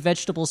grade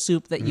vegetable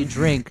soup that you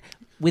drink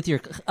with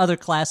your other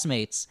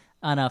classmates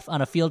on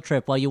a field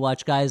trip while you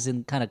watch guys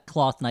in kind of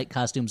cloth night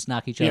costumes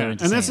knock each other Yeah,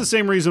 into and that's the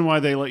sand. same reason why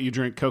they let you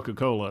drink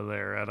Coca-Cola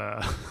there at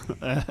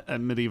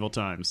at medieval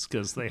times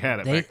because they had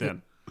it back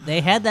then.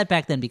 They had that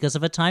back then because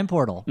of a time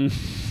portal.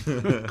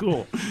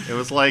 Cool. It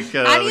was like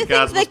How do you the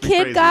gods think the must be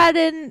kid crazy. got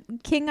in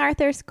King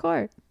Arthur's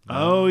court?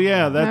 Oh,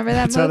 yeah. Remember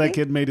that That's how that movie?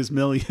 kid made his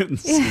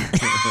millions.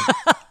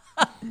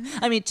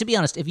 I mean, to be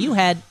honest, if you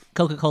had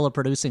Coca-Cola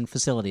producing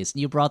facilities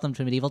and you brought them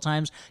to medieval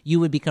times, you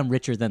would become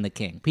richer than the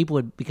king. People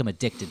would become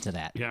addicted to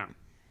that. Yeah.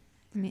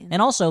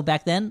 And also,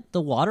 back then,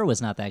 the water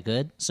was not that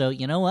good. So,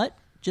 you know what?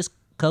 Just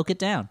Coke it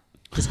down.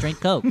 Just drink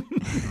Coke.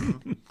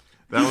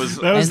 That was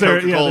their-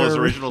 yeah, Coca-Cola's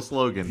their- original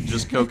slogan.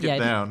 Just Coke Yeah, it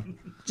down.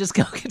 Just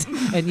Coke it.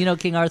 And,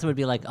 King Arthur would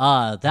be like,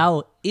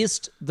 thou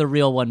ist the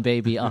real one,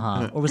 baby.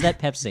 Or was that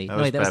Pepsi? That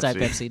was Wait, that was Diet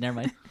Pepsi. Pepsi. Never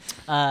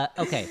mind.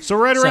 Okay. So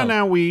right around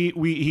now,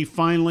 he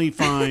finally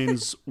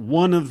finds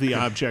one of the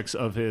objects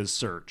of his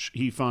search.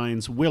 He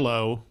finds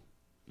Willow,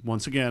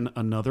 once again,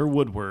 another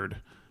Woodward.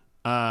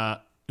 I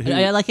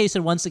like how you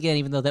said once again,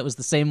 even though that was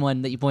the same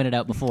one that you pointed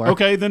out before.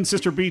 Okay, then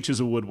Sister Beach is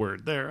a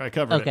Woodward. There, I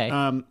covered Okay.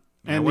 it.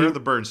 And we're the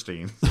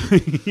Bernstein.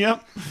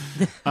 Yep.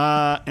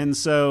 And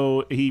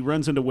so he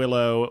runs into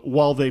Willow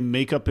while they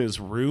make up his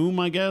room,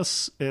 I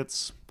guess.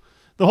 The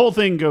whole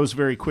thing goes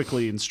very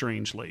quickly and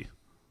strangely.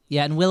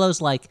 Yeah, and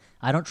Willow's like,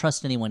 I don't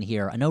trust anyone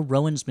here. I know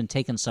Rowan's been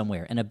taken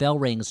somewhere. And a bell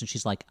rings, and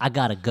she's like, I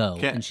gotta go.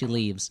 And she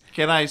leaves.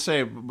 Can I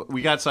say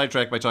we got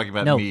sidetracked by talking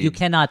about No, mead? you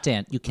cannot,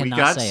 Dan. You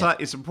cannot say it.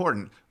 It's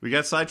important. We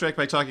got sidetracked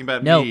by talking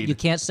about No, mead. you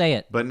can't say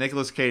it. But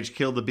Nicolas Cage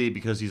killed the bee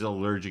because he's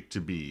allergic to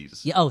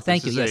bees. Yeah,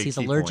 thank This you. is Yes, a he's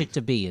key allergic point.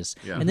 to bees.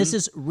 Yeah. And this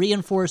is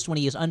reinforced when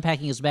he is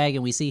unpacking his bag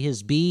and we see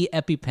his bee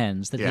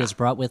EpiPens that he Yeah. has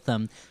brought with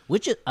him,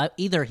 which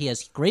either he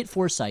has great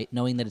foresight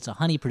knowing that it's a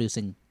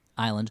honey-producing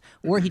island,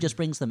 or he just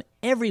brings them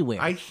everywhere.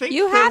 I think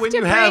You that have when to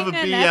you have a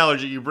bring bee an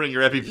allergy, you bring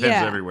your EpiPens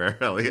Yeah. everywhere,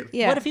 Elliot.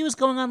 Yeah. What if he was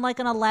going on like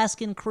an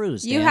Alaskan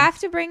cruise, You Dan? have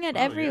to bring it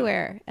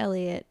everywhere,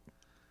 Elliot.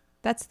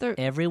 That's the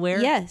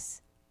Everywhere?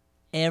 Yes.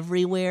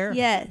 Everywhere?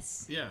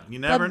 Yes. Yeah. You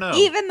never know.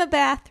 Even the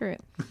bathroom.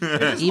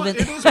 Even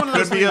It was one of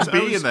those Could be a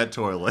things. bee in that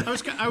toilet.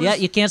 yeah,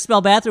 you can't spell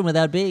bathroom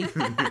without bee.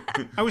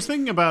 I was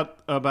thinking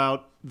about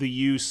the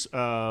use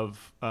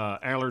of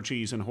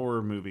allergies in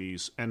horror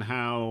movies and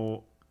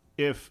how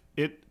if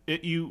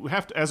you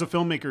have to, as a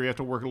filmmaker, you have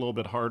to work a little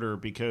bit harder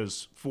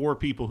because for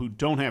people who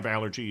don't have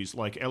allergies,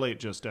 like Elliot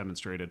just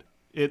demonstrated,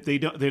 they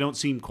don't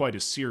seem quite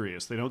as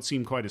serious. They don't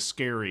seem quite as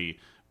scary.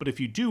 But if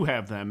you do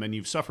have them and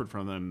you've suffered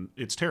from them,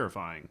 it's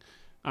terrifying.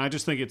 I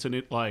just think it's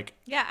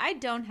Yeah, I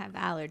don't have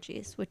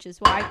allergies, which is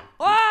why.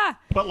 Ah!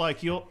 but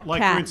for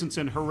Cat. instance,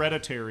 in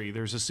Hereditary,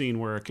 there's a scene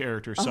where a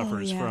character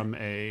suffers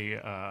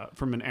yeah.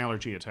 from an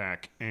allergy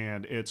attack,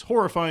 and it's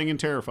horrifying and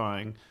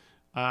terrifying.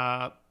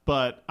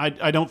 But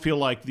I don't feel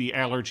like the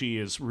allergy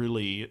is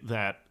really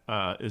that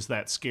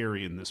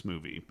scary in this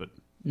movie. But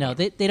No,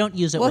 they don't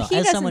use it Well, well. he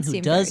As doesn't someone who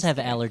seem does very have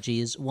scary.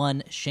 allergies,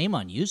 one, shame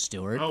on you,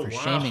 Stuart, for wow.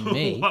 shaming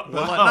me. Well,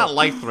 not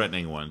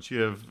life-threatening ones. You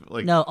have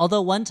No,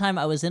 although one time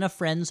I was in a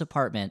friend's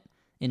apartment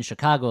in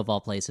Chicago, of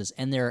all places,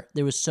 and there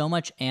was so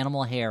much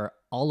animal hair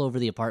all over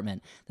the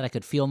apartment that I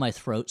could feel my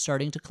throat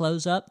starting to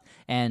close up,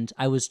 and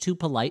I was too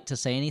polite to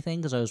say anything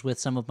because I was with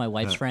some of my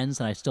wife's friends,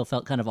 and I still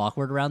felt kind of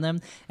awkward around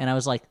them, and I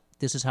was like,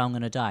 this is how I'm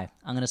going to die.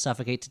 I'm going to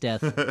suffocate to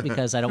death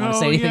because I don't want to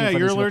say anything. yeah, in front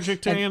you're of this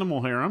allergic to and-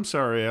 animal hair. I'm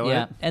sorry,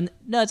 Elliot. Yeah, and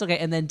no, it's okay.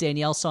 And then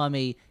Danielle saw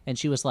me, and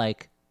she was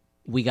like,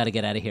 "We got to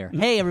get out of here.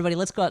 Hey, everybody,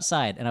 let's go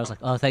outside." And I was like,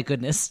 "Oh, thank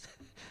goodness."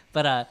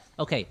 But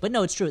okay, but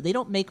no, it's true. They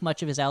don't make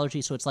much of his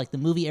allergy, so it's like the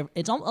movie.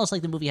 It's almost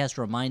like the movie has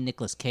to remind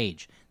Nicolas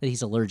Cage that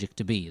he's allergic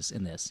to bees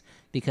in this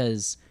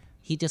because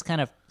he just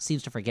kind of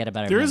seems to forget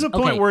about it. There is a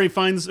point where he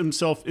finds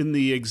himself in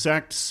the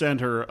exact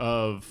center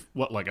of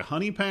like a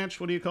honey patch.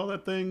 What do you call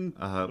that thing?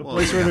 A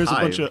place where like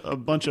a there's hive. a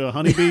bunch of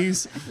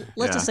honeybees.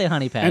 let's just Yeah. say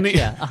honey patch. And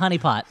A honey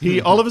pot.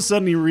 He all of a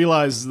sudden he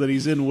realizes that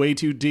he's in way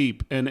too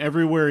deep, and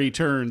everywhere he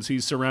turns,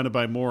 he's surrounded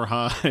by more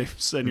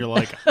hives. And you're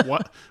like,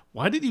 "What?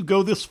 Why did you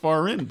go this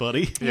far in,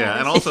 buddy?" Yeah,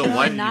 and this also, is really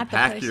why did you not the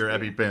pack place your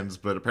for you. EpiPens,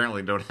 but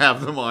apparently don't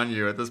have them on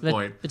you at this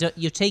point? But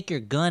you take your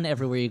gun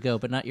everywhere you go,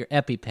 but not your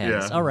EpiPens.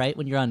 Yeah. All right,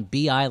 when you're on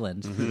Bee Island.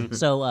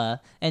 So,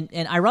 and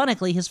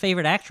ironically, his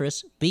favorite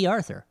actress, Bea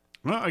Arthur.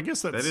 Well, I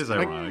guess That is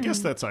ironic. I guess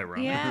that's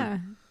ironic. Yeah.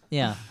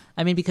 Yeah,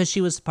 I mean because she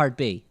was part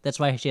B. That's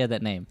why she had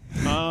that name.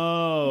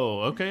 Oh,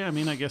 okay. I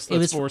mean, I guess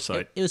that's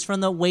foresight. It was from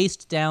the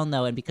waist down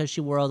though, and because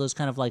she wore all those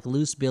kind of like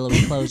loose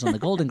billowy clothes on the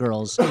Golden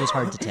Girls, it was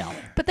hard to tell.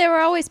 But they were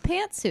always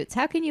pantsuits.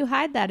 How can you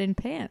hide that in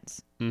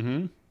pants?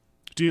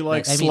 Do you I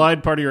mean-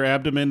 slide part of your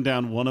abdomen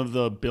down one of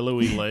the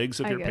billowy legs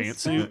of I your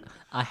guess pantsuit?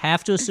 I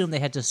have to assume they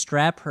had to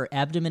strap her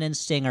abdomen and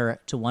stinger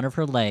to one of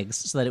her legs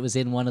so that it was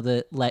in one of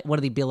the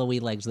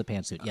billowy legs of the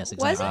pantsuit. Yes,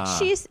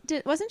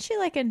 exactly. Wasn't she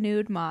like a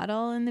nude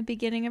model in the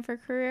beginning of her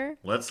career?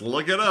 Let's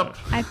look it up.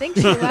 I think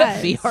she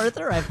was. Bea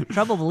Arthur? I have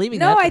trouble believing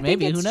No, that, but I think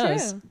maybe it's who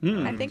knows?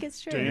 true. I think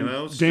it's true. You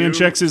know, Dan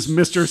checks his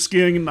Mr.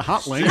 Skiing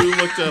hot link. Stu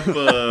looked up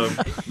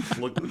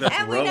that's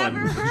And we Rowan,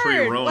 never tree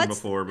heard. Rowan What's-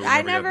 before, but we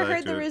I never never got back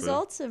heard to the it, but-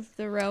 results of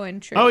the Rowan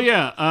tree. Oh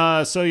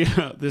yeah. So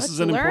yeah, this is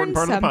an Let's important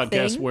part learn of the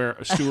podcast something. where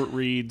Stuart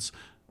reads,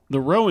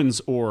 "The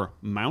rowans or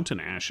mountain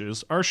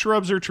ashes are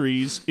shrubs or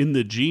trees in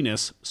the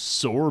genus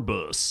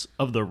Sorbus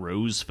of the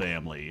rose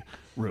family,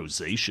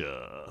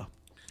 Rosacea."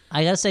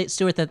 I gotta say,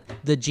 Stuart, that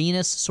the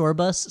genus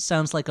Sorbus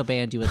sounds like a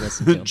band you would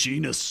listen to.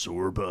 Genus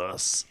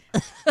Sorbus.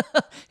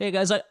 Hey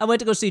guys, I went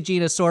to go see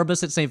Genus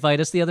Sorbus at St.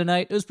 Vitus the other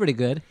night. It was pretty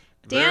good.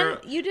 Dan,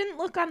 you didn't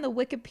look on the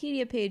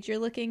Wikipedia page. You're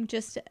looking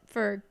just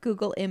for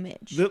Google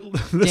image. This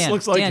Dan,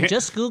 looks like Dan,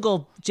 just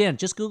Google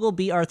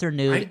B. Arthur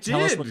nude. I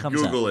Tell us did what comes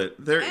Google up.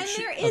 it. There And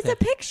there is a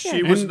picture.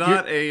 She was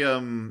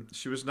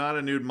not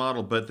a nude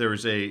model, but there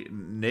was a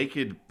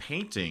naked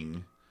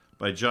painting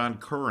by John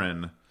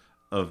Curran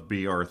of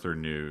B. Arthur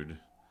nude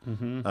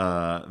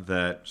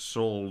that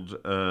sold.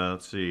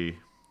 Let's see,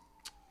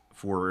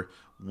 for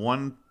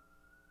one.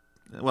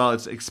 Well,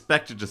 it's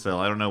expected to sell.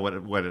 I don't know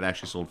what it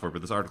actually sold for, but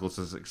this article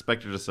says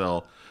expected to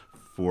sell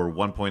for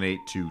 1.8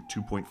 to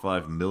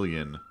 2.5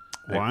 million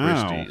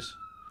at Christie's.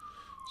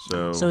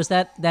 So is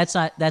that's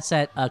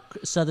at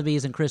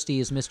Sotheby's and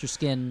Christie's Mr.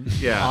 Skin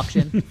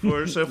auction?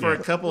 For a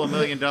couple of $1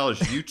 million,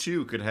 you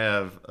too could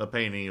have a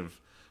painting of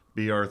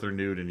B. Arthur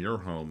nude in your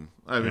home.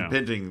 I mean,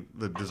 pending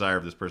the desire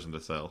of this person to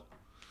sell.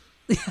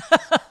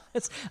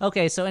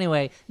 Okay, so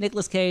anyway,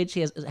 Nicolas Cage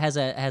has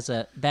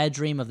a bad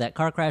dream of that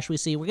car crash we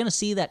see. We're going to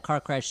see that car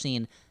crash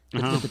scene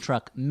with the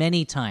truck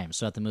many times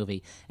throughout the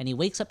movie, and he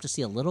wakes up to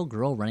see a little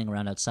girl running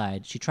around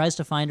outside. He tries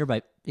to find her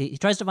by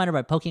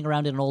poking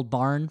around in an old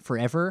barn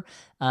forever.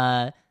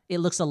 It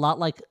looks a lot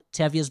like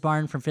Tevye's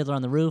barn from Fiddler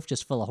on the Roof,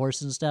 just full of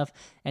horses and stuff.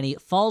 And he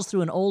falls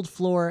through an old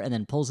floor and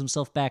then pulls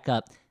himself back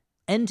up,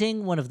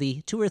 ending one of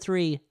the 2 or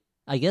 3,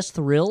 I guess,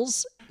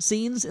 thrills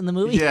scenes in the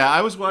movie. Yeah,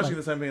 I was watching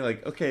this and being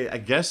like, okay, I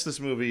guess this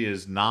movie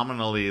is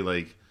nominally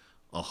like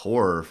a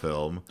horror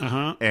film,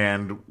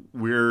 and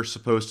we're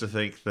supposed to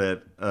think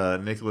that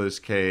Nicolas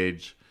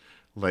Cage,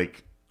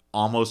 like,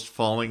 almost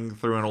falling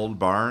through an old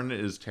barn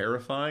is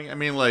terrifying. I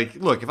mean, like,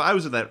 look, if I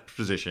was in that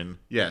position,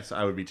 yes,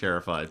 I would be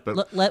terrified.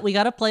 But we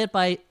got to play it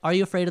by Are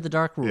You Afraid of the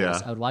Dark rules.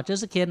 Yeah. I would watch it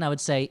as a kid, and I would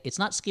say, it's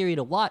not scary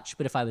to watch,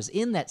 but if I was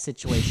in that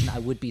situation, I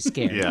would be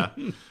scared. yeah,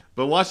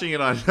 but watching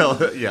it on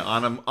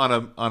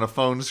a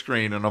phone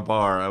screen in a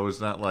bar, I was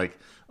not like,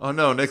 oh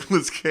no,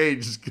 Nicolas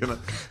Cage is gonna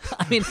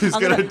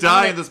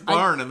die in this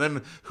barn, and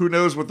then who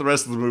knows what the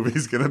rest of the movie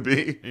is gonna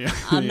be. Yeah.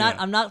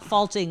 I'm not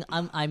faulting.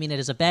 I mean, it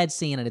is a bad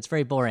scene and it's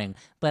very boring,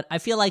 but I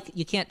feel like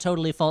you can't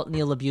totally fault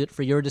Neil LaBute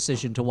for your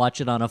decision to watch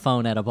it on a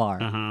phone at a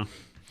bar.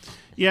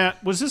 Yeah,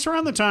 was this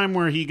around the time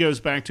where he goes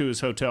back to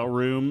his hotel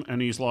room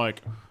and he's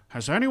like,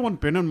 has anyone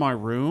been in my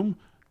room?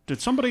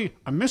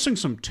 I'm missing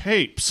some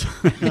tapes.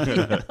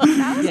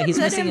 Yeah, he's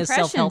missing his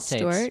self-help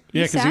tapes.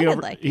 Yeah,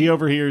 because he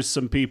overhears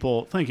some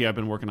people. Thank you, I've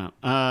been working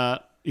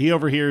out. He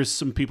overhears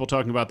some people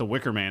talking about the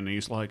Wicker Man, and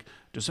he's like,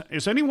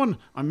 is anyone...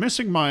 I'm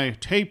missing my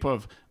tape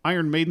of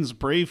Iron Maiden's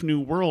Brave New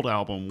World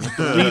album with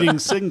the leading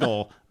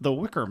single, The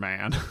Wicker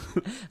Man.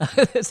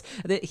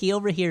 He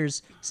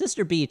overhears...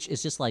 Sister Beach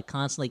is just like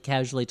constantly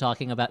casually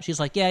talking about... She's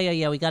like,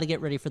 yeah, we got to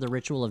get ready for the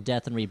ritual of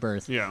death and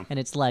rebirth. Yeah. And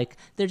it's like,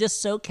 they're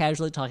just so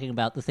casually talking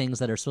about the things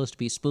that are supposed to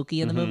be spooky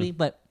in the movie,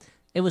 but...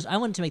 I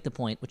wanted to make the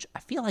point, which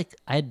I feel like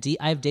I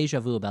have deja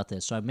vu about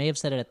this, so I may have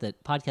said it at the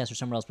podcast or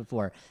somewhere else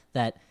before,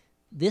 that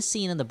this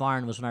scene in the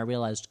barn was when I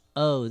realized,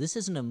 oh, this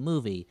isn't a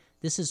movie.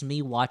 This is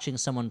me watching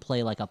someone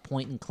play like a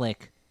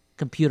point-and-click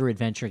computer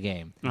adventure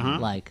game,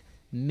 like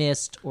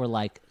Myst or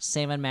like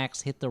Sam &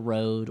 Max Hit the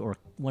Road or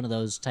one of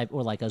those type,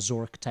 or like a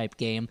Zork type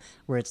game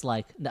where it's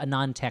like a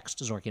non-text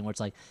Zork game where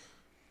it's like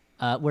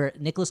where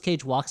Nicolas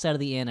Cage walks out of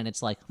the inn and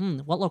it's like,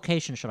 what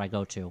location should I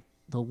go to?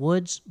 The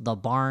woods, the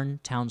barn,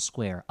 town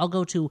square. I'll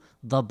go to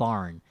the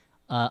barn.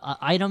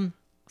 Item,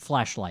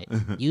 flashlight.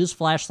 Use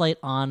flashlight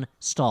on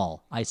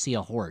stall. I see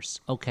a horse.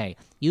 Okay.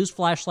 Use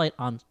flashlight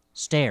on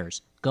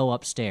stairs. Go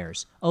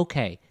upstairs.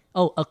 Okay.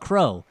 Oh, a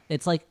crow.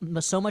 It's like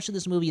so much of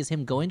this movie is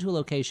him going to a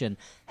location,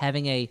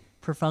 having a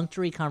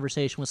perfunctory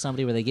conversation with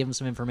somebody where they give him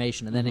some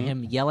information, and then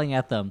him yelling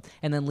at them,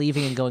 and then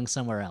leaving and going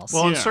somewhere else.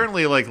 Well, and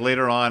certainly like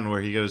later on where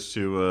he goes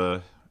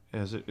to...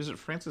 Is it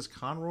Frances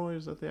Conroy?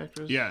 Is that the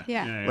actress?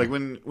 Yeah. Like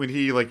when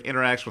he like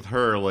interacts with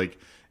her, like,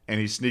 and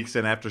he sneaks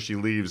in after she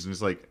leaves, and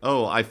he's like,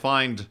 "Oh, I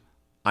find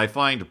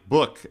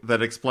book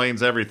that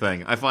explains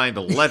everything. I find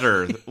a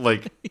letter,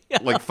 like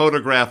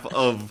photograph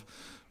of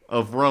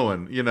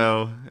Rowan." You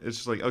know, it's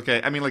just like,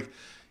 okay. I mean, like,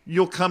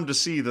 you'll come to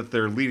see that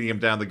they're leading him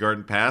down the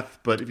garden path,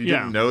 but if you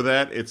didn't know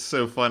that, it's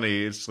so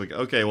funny. It's like,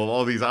 okay, well,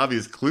 all these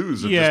obvious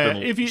clues have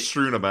just been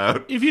strewn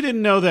about. If you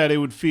didn't know that, it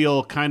would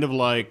feel kind of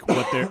like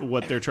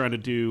what they're trying to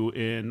do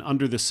in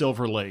Under the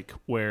Silver Lake,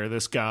 where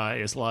this guy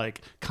is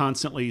like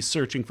constantly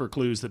searching for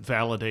clues that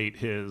validate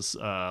his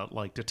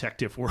like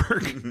detective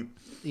work.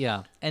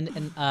 Yeah,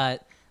 and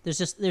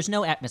there's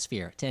no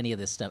atmosphere to any of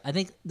this stuff. I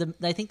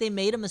think they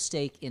made a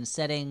mistake in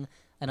setting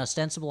an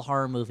ostensible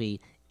horror movie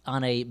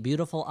on a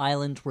beautiful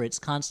island where it's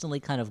constantly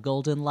kind of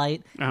golden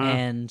light,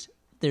 and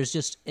it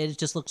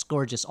just looks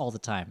gorgeous all the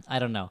time. I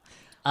don't know.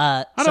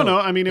 I don't know.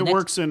 I mean, it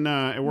works in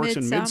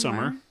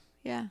Midsummer.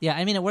 Yeah. Yeah,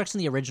 I mean, it works in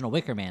the original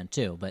Wicker Man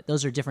too, but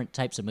those are different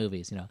types of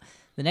movies, you know.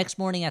 The next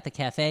morning at the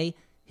cafe,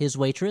 his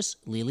waitress,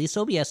 Lily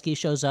Sobieski,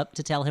 shows up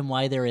to tell him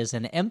why there is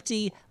an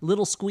empty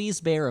little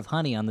squeeze bear of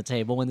honey on the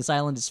table when this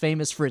island is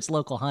famous for its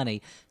local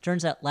honey.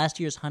 Turns out last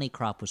year's honey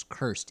crop was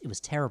cursed. It was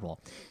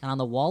terrible. And on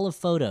the wall of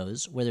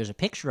photos, where there's a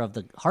picture of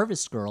the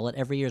harvest girl at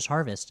every year's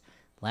harvest,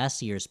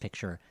 last year's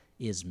picture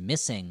is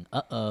missing.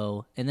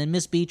 Uh-oh. And then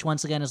Miss Beach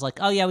once again is like,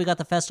 oh yeah, we got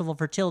the Festival of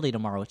Fertility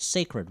tomorrow. It's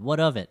sacred. What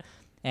of it?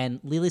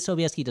 And Lily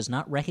Sobieski does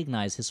not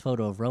recognize his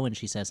photo of Rowan,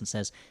 she says, and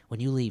says, when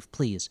you leave,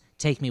 please,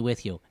 take me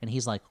with you. And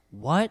he's like,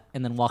 what?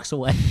 And then walks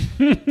away.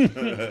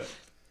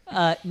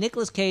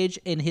 Nicolas Cage,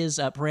 in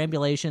his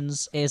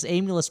perambulations, his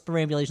aimless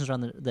perambulations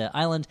around the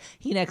island,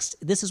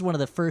 this is one of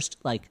the first,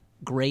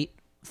 great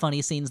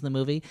funny scenes in the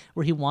movie,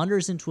 where he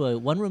wanders into a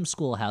one-room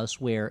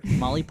schoolhouse where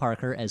Molly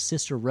Parker, as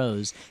Sister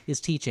Rose,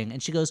 is teaching,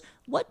 and she goes,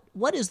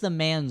 what is the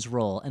man's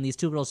role? And these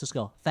two girls just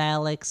go,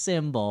 phallic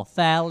symbol.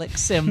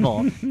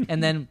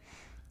 And then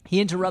he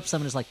interrupts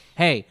them and is like,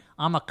 hey,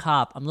 I'm a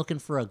cop. I'm looking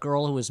for a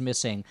girl who is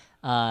missing.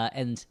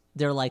 And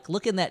they're like,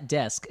 look in that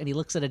desk. And he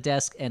looks at a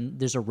desk and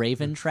there's a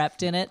raven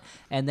trapped in it.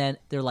 And then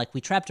they're like, we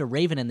trapped a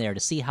raven in there to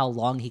see how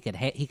long he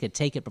could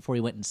take it before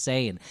he went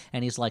insane.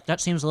 And he's like,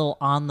 that seems a little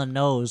on the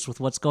nose with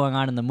what's going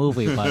on in the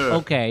movie, but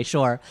okay,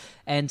 sure.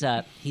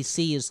 And he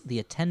sees the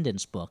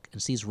attendance book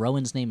and sees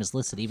Rowan's name is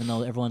listed, even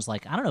though everyone's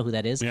like, I don't know who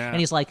that is. Yeah. And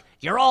he's like,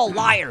 you're all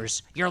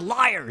liars. You're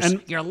liars.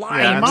 You're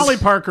liars. And Molly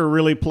Parker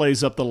really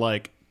plays up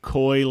the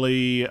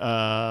coyly,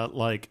 I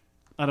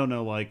don't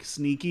know,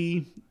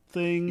 sneaky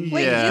thing.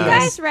 Wait, you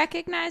guys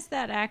recognize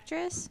that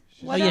actress?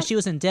 She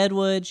was in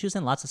Deadwood. She was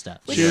in lots of stuff.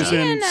 She was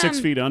in 6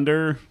 Feet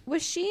Under.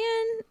 Was she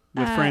in...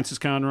 with Frances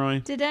Conroy.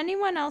 Did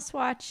anyone else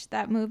watch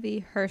that movie,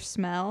 Her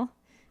Smell?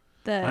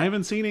 I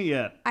haven't seen it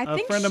yet. A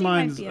friend of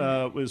mine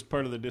was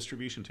part of the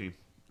distribution team.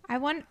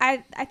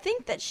 I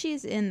think that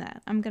she's in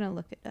that. I'm going to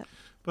look it up.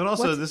 But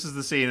also, this is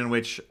the scene in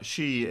which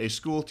she, a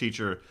school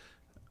teacher,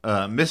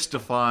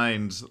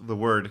 misdefines the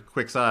word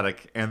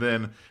quixotic, and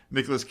then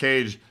Nicolas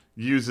Cage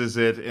uses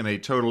it in a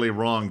totally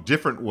wrong,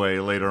 different way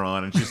later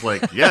on, and she's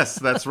like, "Yes,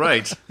 that's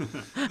right."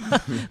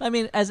 I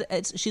mean,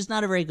 she's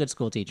not a very good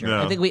school teacher.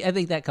 No. I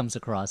think that comes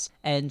across,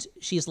 and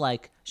she's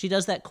like, she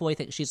does that coy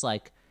thing. She's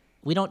like,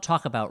 "We don't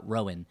talk about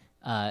Rowan.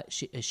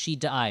 She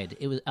died.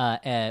 It was,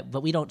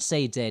 but we don't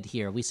say dead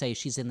here. We say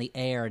she's in the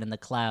air and in the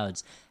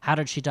clouds. How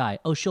did she die?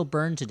 Oh, she'll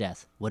burn to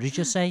death. What did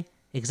you say?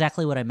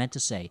 Exactly what I meant to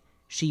say."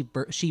 She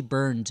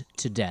burned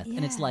to death,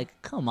 and it's like,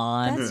 come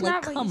on, that's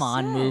not what come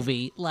on, said.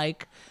 Movie,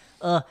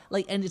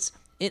 and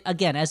it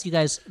again, as you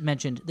guys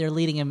mentioned, they're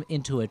leading him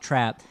into a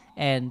trap,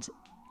 and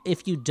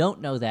if you don't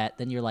know that,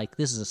 then you're like,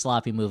 this is a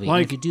sloppy movie.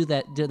 And if you do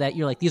that,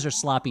 you're like, these are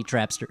sloppy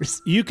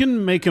trapsters. You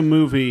can make a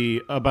movie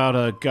about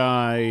a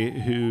guy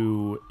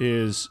who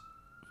is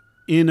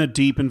in a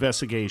deep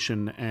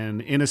investigation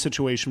and in a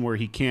situation where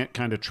he can't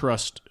kind of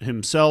trust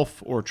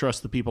himself or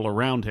trust the people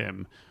around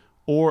him,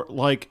 or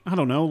I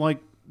don't know,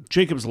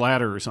 Jacob's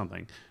Ladder or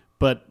something,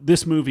 but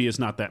this movie is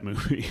not that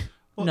movie.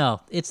 No,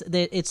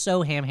 it's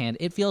so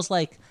ham-handed. It feels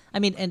like,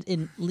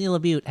 and Lila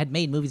Butte had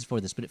made movies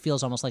before this, but it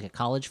feels almost like a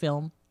college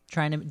film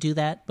trying to do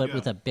that, but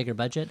with a bigger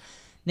budget.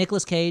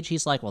 Nicolas Cage,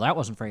 he's like, well, that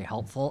wasn't very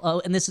helpful.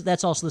 Oh, and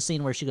that's also the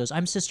scene where she goes,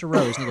 I'm Sister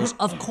Rose, and he goes,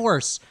 of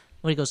course.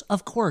 When he goes,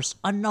 of course,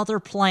 another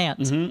plant.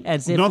 Mm-hmm.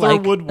 As if, another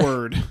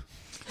Woodward.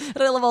 And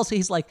I love also,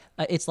 he's like,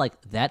 it's like,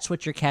 that's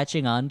what you're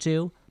catching on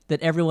to?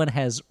 That everyone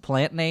has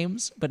plant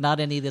names, but not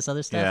any of this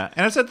other stuff. Yeah,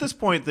 and it's at this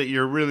point that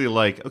you're really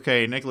like,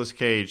 okay, Nicolas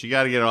Cage, you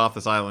got to get off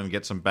this island and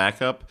get some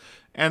backup.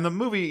 And the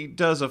movie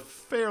does a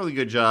fairly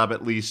good job,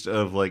 at least,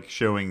 of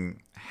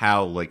showing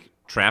how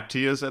trapped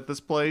he is at this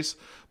place.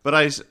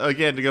 But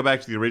again, to go back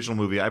to the original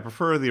movie, I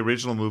prefer the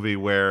original movie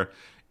where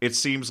it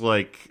seems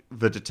like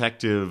the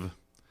detective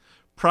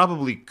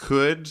probably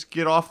could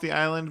get off the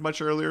island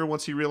much earlier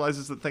once he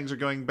realizes that things are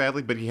going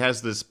badly, but he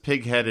has this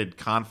pig-headed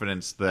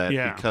confidence that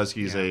because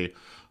he's a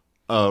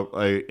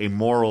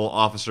moral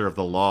officer of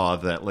the law,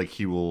 that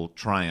he will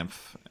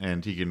triumph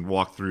and he can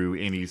walk through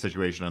any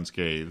situation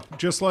unscathed.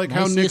 Just like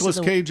how Nicolas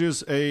Cage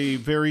is a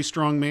very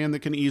strong man that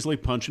can easily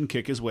punch and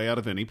kick his way out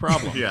of any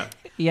problem.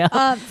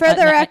 Yeah. For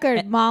the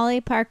record,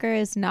 Molly Parker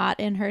is not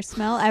in Her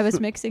Smell. I was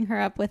mixing her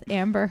up with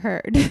Amber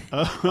Heard.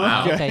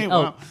 Wow. Okay.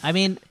 Wow.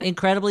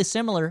 Incredibly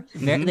similar.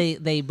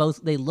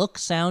 Mm-hmm. They look,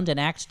 sound, and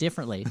act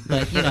differently,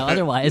 but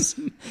otherwise.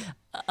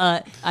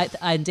 Dan,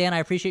 I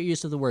appreciate your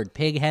use of the word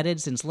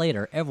pig-headed, since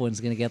later everyone's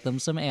going to get them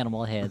some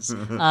animal heads.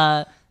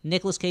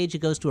 Nicolas Cage, who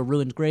goes to a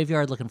ruined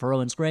graveyard looking for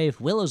Rowan's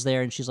grave. Willow's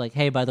there, and she's like,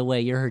 hey, by the way,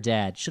 you're her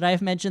dad. Should I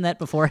have mentioned that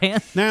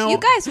beforehand? Now, you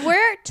guys,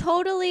 we're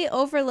totally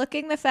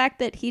overlooking the fact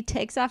that he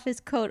takes off his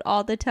coat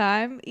all the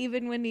time,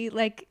 even when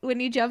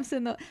he jumps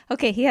in the...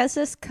 Okay, he has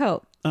this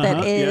coat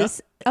that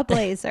is a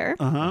blazer.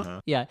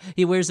 Yeah,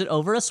 he wears it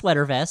over a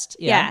sweater vest.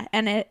 Yeah,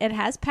 and it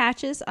has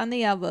patches on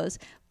the elbows.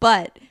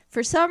 But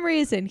for some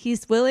reason,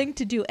 he's willing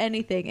to do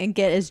anything and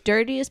get as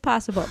dirty as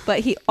possible.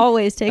 But he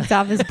always takes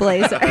off his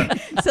blazer.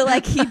 So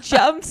he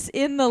jumps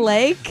in the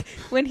lake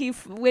when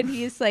he's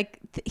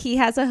he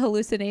has a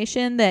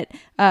hallucination that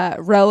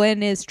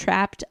Rowan is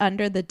trapped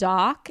under the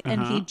dock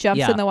and he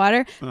jumps in the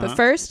water. But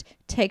first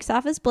takes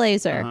off his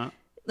blazer.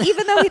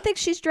 even though he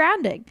thinks she's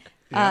drowning.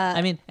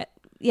 I mean,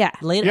 Yeah.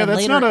 later. Yeah, and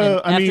that's later, not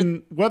a. and I after-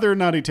 mean, whether or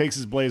not he takes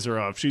his blazer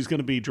off, she's going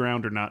to be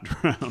drowned or not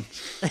drowned.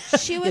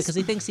 She was because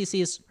he thinks he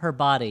sees her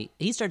body.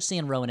 He starts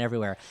seeing Rowan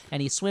everywhere,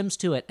 and he swims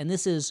to it. And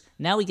this is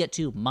now we get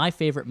to my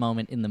favorite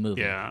moment in the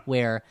movie, Yeah.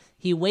 where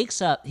he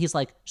wakes up. He's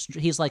like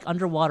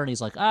underwater, and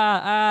he's like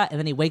and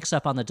then he wakes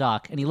up on the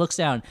dock, and he looks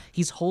down.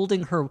 He's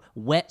holding her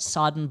wet,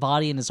 sodden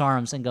body in his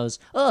arms, and goes,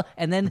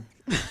 and then.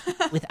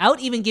 Without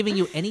even giving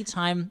you any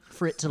time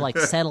for it to like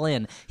settle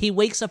in, he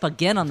wakes up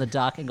again on the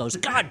dock and goes,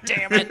 "God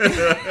damn it!"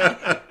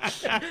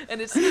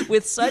 And it's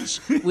with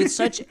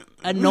such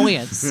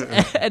annoyance,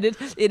 and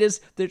it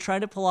is they're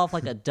trying to pull off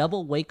like a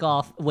double wake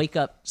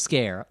up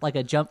scare, like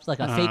a jump, like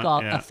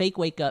a fake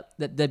wake up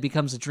that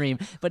becomes a dream.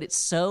 But it's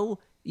so.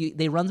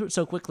 They run through it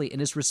so quickly, and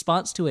his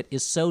response to it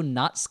is so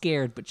not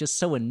scared, but just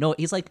so annoyed.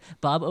 He's like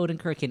Bob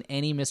Odenkirk in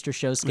any Mr.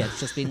 Show sketch,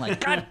 just being like,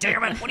 "God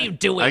damn it, what are you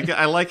doing?"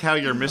 I like how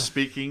your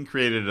misspeaking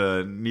created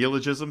a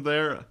neologism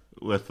there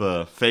with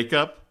a fake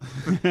up.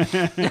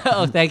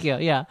 Oh, thank you.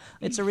 Yeah,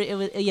 it's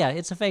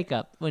a fake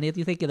up when you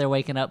think they're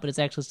waking up, but it's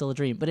actually still a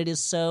dream. But it is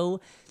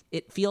so.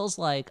 It feels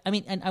like. I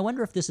mean, and I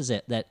wonder if this is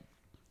it that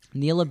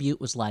Neil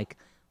Butte was like,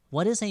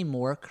 what is a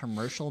more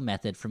commercial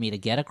method for me to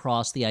get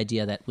across the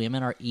idea that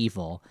women are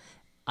evil?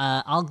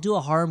 I'll do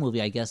a horror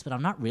movie, I guess, but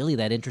I'm not really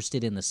that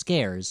interested in the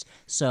scares.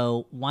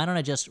 So why don't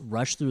I just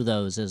rush through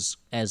those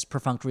as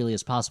perfunctorily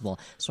as possible,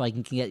 so I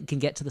can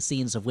get to the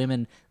scenes of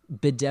women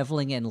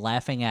bedeviling and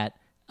laughing at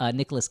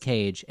Nicolas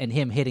Cage and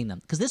him hitting them?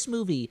 Because this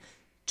movie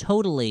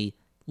totally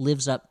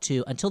lives up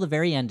to, until the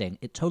very ending,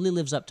 it totally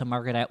lives up to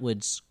Margaret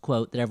Atwood's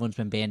quote that everyone's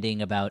been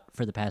bandying about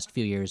for the past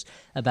few years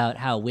about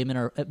how men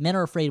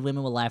are afraid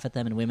women will laugh at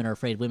them and women are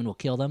afraid women will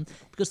kill them.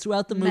 Because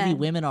throughout the movie,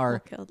 women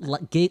are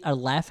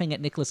laughing at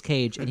Nicolas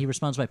Cage, and he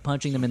responds by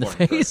punching them in the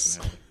face.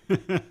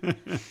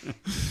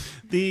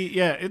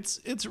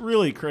 It's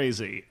really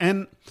crazy.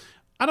 And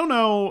I don't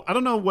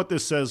know what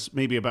this says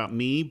maybe about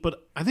me,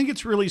 but I think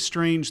it's really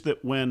strange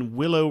that when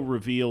Willow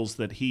reveals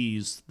that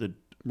he's the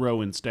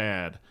Rowan's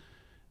dad,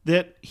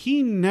 that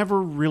he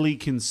never really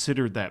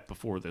considered that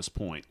before this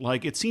point.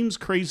 Like, it seems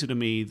crazy to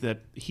me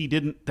that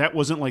that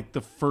wasn't like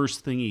the first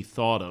thing he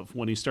thought of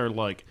when he started,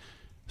 like,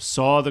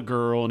 saw the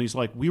girl and he's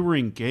like, we were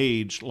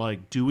engaged,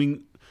 like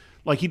doing,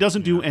 like, he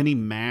doesn't do any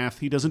math.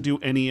 He doesn't do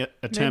any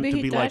attempt to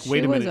be like,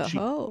 wait a minute.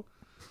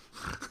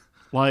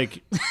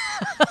 Like,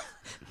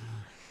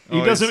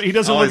 he doesn't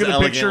look at the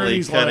picture and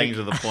he's cutting like,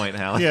 to the point,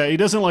 Hallie. yeah, he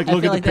doesn't like look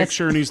at the like that's-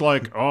 picture and he's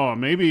like, oh,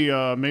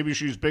 maybe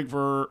she's big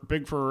for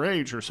her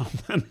age or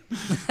something.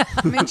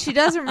 I mean, she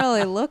doesn't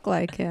really look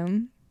like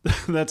him.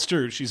 That's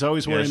true. She's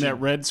always wearing that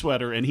red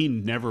sweater, and he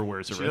never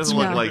wears a She red doesn't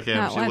sweater. look like him.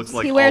 Not She once. looks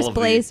like he wears all of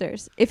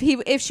blazers.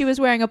 If she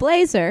was wearing a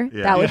blazer,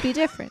 that would be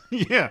different.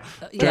 Yeah,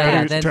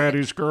 then-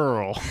 Daddy's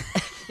girl.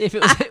 If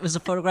it was a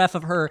photograph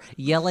of her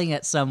yelling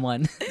at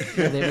someone,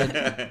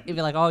 it'd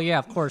be like, "Oh yeah,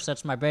 of course,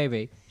 that's my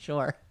baby."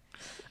 Sure.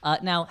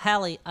 Now,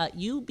 Hallie,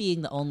 you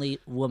being the only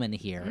woman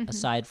here,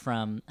 aside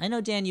from, I know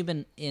Dan, you've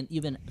been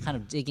kind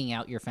of digging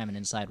out your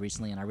feminine side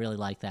recently, and I really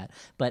like that.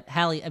 But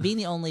Hallie, being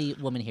the only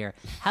woman here,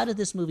 how did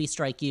this movie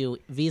strike you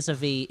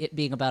vis-a-vis it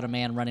being about a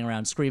man running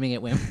around screaming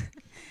at women?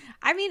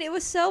 I mean, it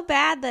was so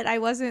bad that I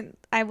wasn't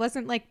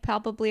like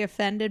palpably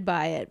offended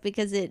by it,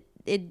 because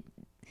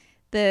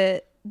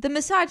the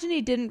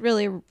misogyny didn't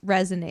really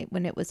resonate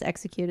when it was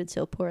executed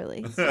so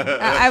poorly. So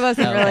I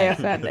wasn't really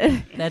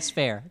offended. That's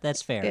fair.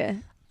 Yeah.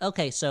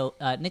 Okay, so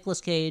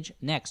Nicolas Cage,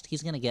 next,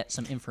 he's going to get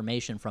some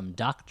information from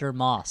Dr.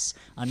 Moss,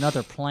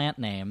 another plant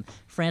name,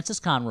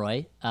 Frances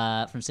Conroy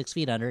from 6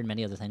 Feet Under and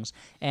many other things.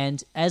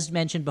 And as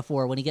mentioned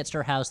before, when he gets to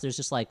her house, there's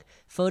just like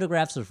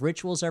photographs of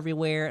rituals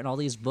everywhere and all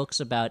these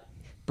books about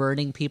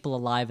burning people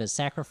alive as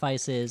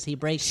sacrifices. He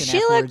breaks in She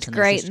F-words. looked And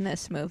great in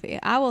this movie,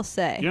 I will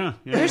say. Yeah.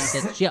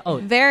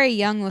 Very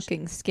young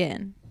looking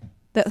skin.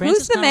 Who's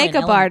Frances the Conroy and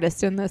makeup Ellen-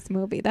 artist in this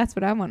movie? That's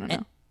what I want to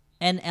know.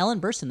 And Ellen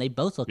Burstyn, they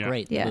both look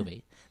great in the Yeah.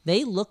 movie.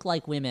 They look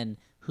like women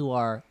who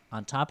are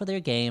on top of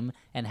their game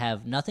and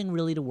have nothing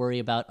really to worry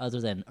about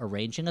other than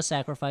arranging a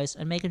sacrifice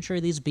and making sure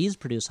these bees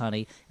produce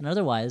honey. And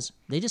otherwise,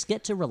 they just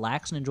get to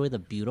relax and enjoy the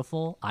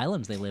beautiful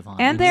islands they live on.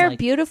 And It's their like-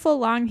 beautiful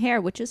long hair,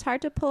 which is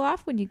hard to pull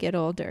off when you get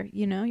older.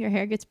 You know, your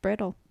hair gets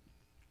brittle.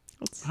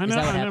 I Is know.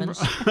 that what I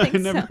happens?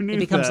 never so. knew It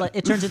becomes that. like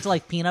it turns into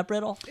like peanut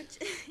brittle.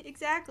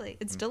 Exactly.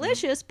 It's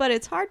delicious, but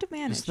it's hard to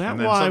manage. Is that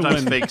And then why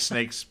sometimes when? fake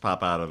snakes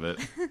pop out of it.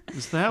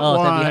 Is that Oh,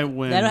 why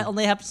when? that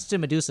only happens to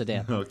Medusa,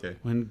 Dan. Okay.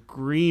 When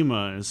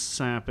Grima is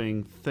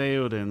sapping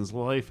Theoden's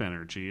life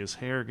energy, his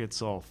hair gets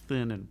all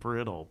thin and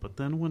brittle. But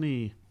then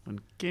when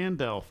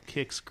Gandalf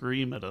kicks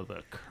Grima to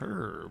the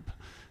curb,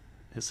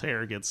 his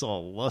hair gets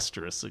all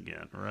lustrous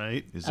again,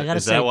 right? Is I gotta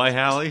that say- why,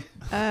 Hallie?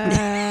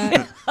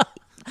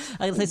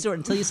 I can say, Stuart,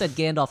 until you said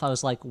Gandalf, I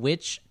was like,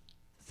 which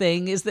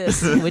thing is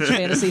this? Which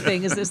fantasy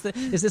thing is this?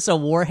 Is this a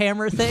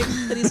Warhammer thing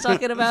that he's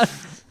talking about?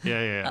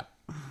 Yeah.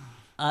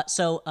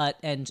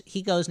 And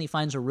he goes and he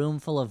finds a room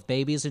full of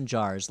babies in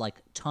jars, like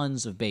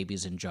tons of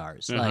babies in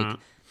jars. Like,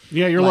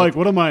 Yeah, you're Like- like,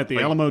 what am I at the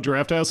Alamo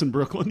Draft House in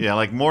Brooklyn? Yeah,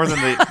 like more than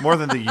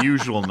the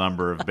usual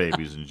number of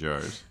babies in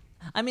jars.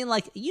 I mean,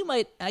 like, you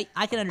might...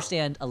 I can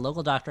understand a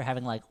local doctor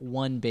having, like,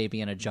 one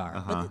baby in a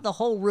jar. But the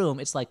whole room,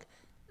 it's like,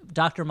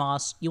 Dr.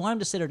 Moss, you want him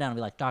to sit her down and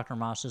be like, Dr.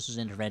 Moss, this is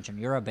intervention.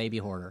 You're a baby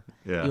hoarder.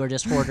 Yeah. You are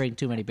just hoarding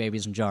too many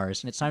babies in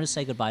jars, and it's time to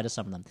say goodbye to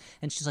some of them.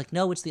 And she's like,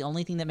 no, it's the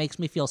only thing that makes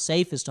me feel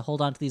safe is to hold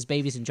on to these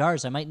babies in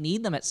jars. I might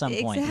need them at some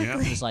point.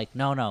 Exactly. He's like,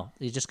 no,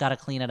 you just got to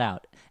clean it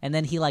out. And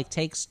then he, like,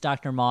 takes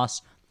Dr.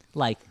 Moss...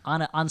 Like,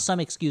 on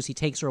some excuse, he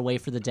takes her away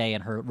for the day,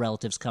 and her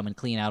relatives come and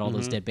clean out all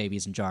those dead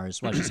babies in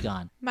jars while she's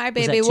gone. My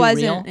Was that baby too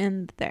wasn't real?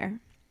 in there.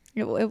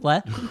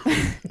 What?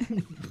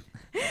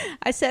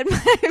 I said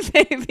my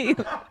baby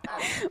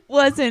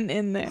wasn't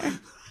in there.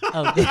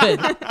 Oh, good.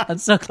 I'm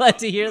so glad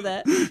to hear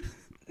that.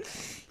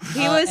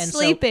 He was and so-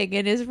 sleeping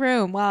in his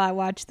room while I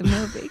watched the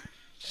movie.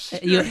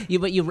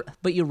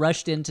 But you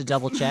rushed in to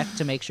double check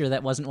to make sure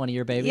that wasn't one of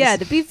your babies. Yeah,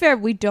 to be fair,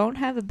 we don't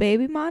have a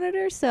baby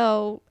monitor,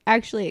 so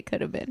actually it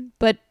could have been.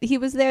 But he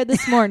was there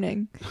this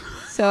morning,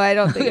 so I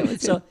don't think it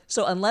was him.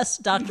 So unless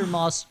Dr.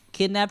 Moss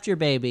kidnapped your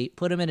baby,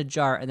 put him in a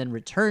jar, and then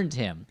returned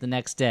him the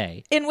next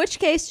day. In which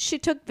case, she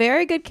took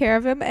very good care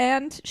of him,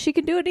 and she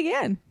can do it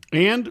again.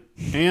 And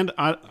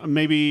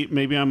maybe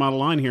I'm out of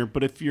line here,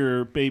 but if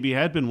your baby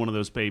had been one of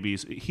those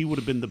babies, he would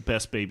have been the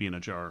best baby in a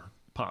jar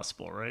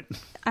possible, right?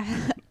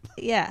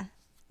 Yeah.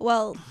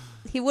 Well,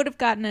 he would have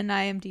gotten an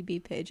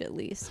IMDb page at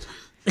least.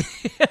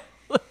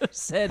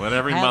 Said, What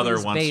every "Have mother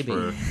his wants baby."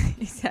 for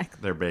Exactly.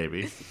 their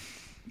baby.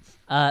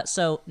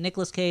 So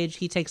Nicolas Cage,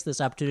 he takes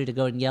this opportunity to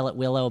go and yell at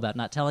Willow about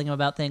not telling him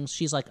about things.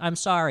 She's like, "I'm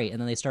sorry," and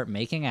then they start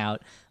making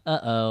out.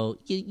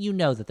 You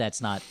know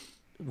that's not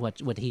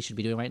what he should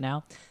be doing right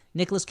now.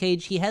 Nicolas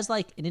Cage, he has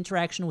like an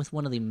interaction with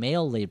one of the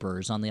male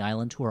laborers on the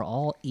island who are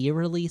all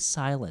eerily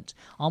silent,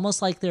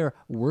 almost like they're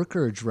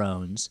worker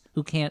drones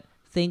who can't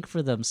think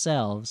for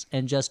themselves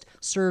and just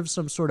serve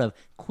some sort of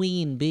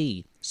queen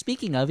bee.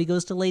 Speaking of, he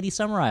goes to Lady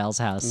Summerisle's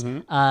house.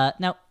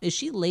 Now, is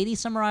she Lady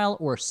Summerisle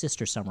or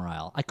Sister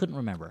Summerisle? I couldn't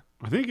remember.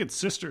 I think it's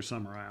Sister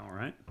Summerisle,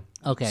 right?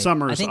 Okay,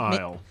 Summer's I think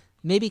Isle.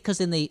 Maybe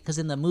because in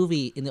the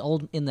movie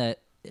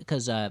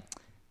because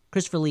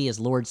Christopher Lee is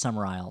Lord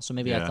Summerisle, so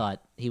maybe I Yeah.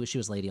 thought she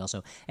was Lady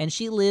also. And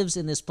she lives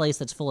in this place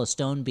that's full of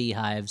stone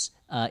beehives.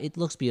 It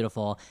looks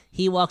beautiful.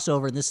 He walks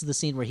over, and this is the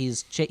scene where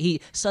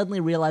he suddenly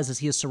realizes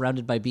he is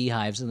surrounded by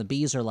beehives, and the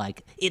bees are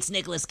like, "It's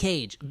Nicolas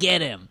Cage, get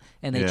him!"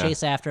 And they Yeah.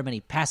 chase after him, and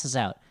he passes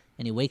out.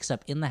 And he wakes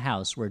up in the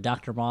house where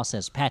Dr. Moss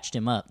has patched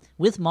him up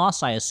with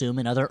moss, I assume,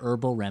 and other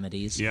herbal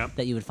remedies Yep.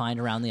 that you would find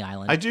around the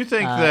island. I do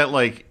think that,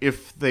 like,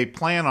 if they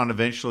plan on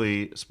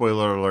eventually,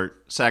 spoiler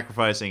alert,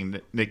 sacrificing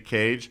Nick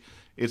Cage,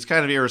 it's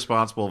kind of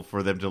irresponsible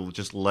for them to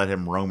just let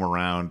him roam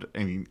around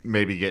and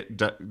maybe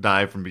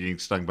die from being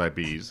stung by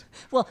bees.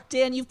 Well,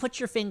 Dan, you've put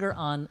your finger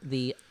on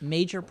the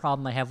major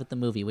problem I have with the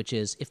movie, which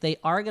is if they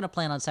are going to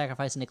plan on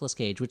sacrificing Nicolas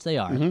Cage, which they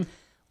are,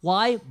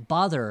 why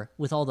bother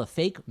with all the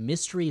fake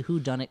mystery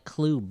whodunit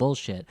clue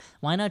bullshit?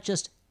 Why not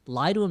just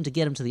lie to him to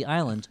get him to the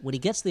island? When he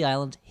gets to the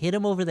island, hit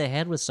him over the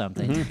head with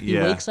something. He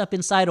Yeah. wakes up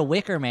inside a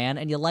Wicker Man,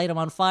 and you light him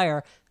on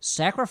fire.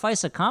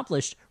 Sacrifice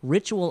accomplished,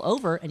 ritual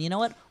over, and you know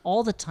what?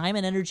 All the time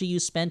and energy you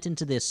spent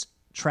into this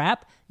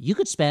trap, you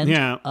could spend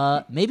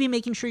maybe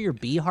making sure your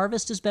bee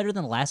harvest is better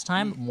than last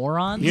time,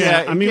 morons.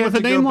 Yeah, I you mean, have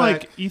with a to go name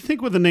back- you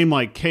think with a name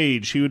like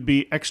Cage, he would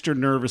be extra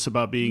nervous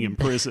about being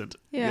imprisoned.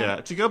 Yeah,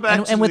 to go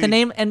back to And with the... a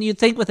name, and you'd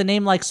think with a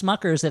name like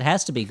Smuckers, it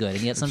has to be good,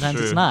 and yet sometimes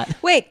it's True. not.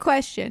 Wait,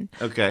 question.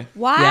 Okay.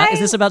 Why? Yeah, is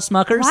this about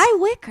Smuckers? Why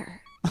Wicker?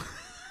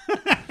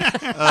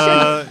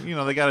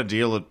 They got a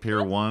deal at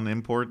Pier 1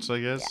 Imports, I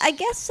guess. I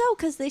guess so,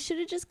 because they should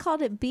have just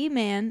called it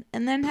B-Man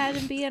and then had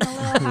him be in a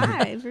little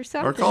hive or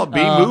something. Or call it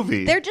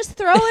B-Movie. They're just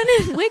throwing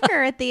in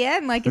Wicker at the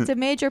end like it's a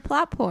major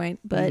plot point,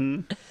 but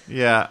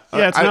Yeah.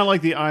 Yeah, it's not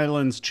like the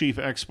island's chief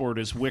export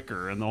is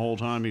wicker, and the whole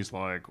time he's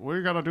like,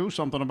 "We got to do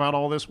something about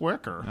all this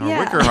wicker." Our Yeah.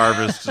 Wicker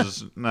Harvest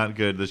is not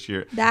good this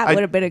year. that would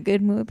have been a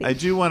good movie. I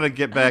do want to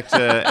get back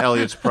to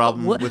Elliot's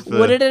problem with the...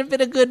 Would it have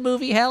been a good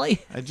movie, Hallie?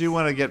 I do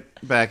want to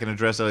get back and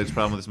address Elliot's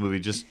problem with this movie,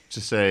 just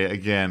to say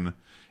again,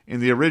 in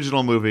the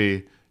original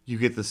movie, you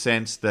get the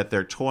sense that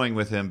they're toying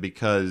with him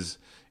because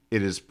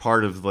it is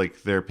part of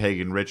like their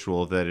pagan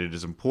ritual, that it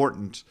is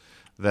important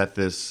that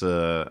this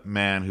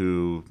man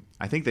who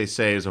I think they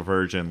say is a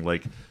virgin,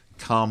 like,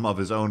 come of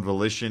his own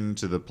volition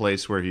to the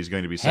place where he's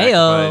going to be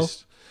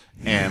sacrificed.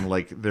 And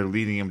like they're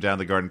leading him down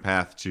the garden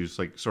path to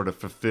like sort of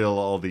fulfill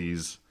all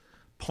these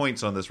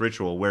points on this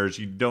ritual, whereas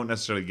you don't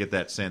necessarily get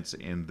that sense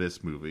in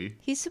this movie.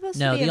 He's supposed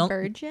No, to be the a on-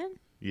 virgin?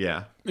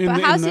 Yeah.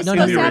 But how's he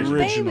supposed to have a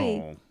baby?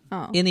 original.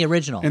 Oh. In the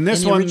original. In this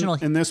in the one, original,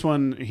 in this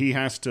one, he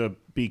has to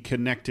be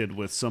connected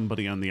with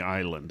somebody on the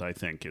island. I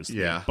think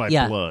by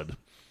Yeah. blood.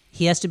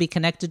 he has to be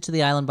connected to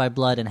the island by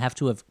blood and have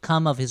to have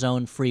come of his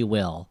own free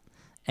will.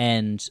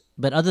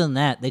 But other than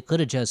that, they could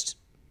have just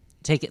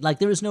take it. Like,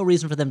 there is no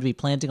reason for them to be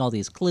planting all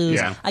these clues.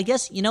 Yeah. I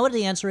guess, you know what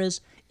the answer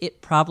is?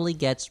 It probably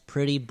gets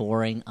pretty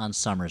boring on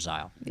Summer's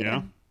Isle.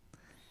 Yeah.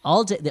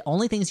 The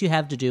only things you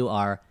have to do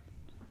are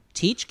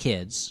teach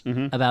kids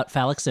about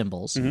phallic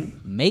symbols,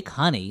 make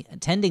honey.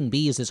 Tending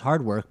bees is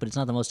hard work, but it's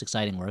not the most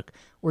exciting work.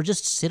 Or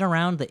just sit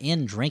around the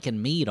inn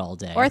drinking mead all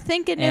day. Or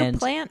thinking new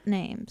plant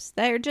names.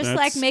 They're just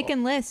like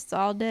making lists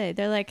all day.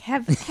 They're like,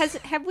 have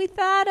we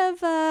thought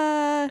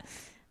of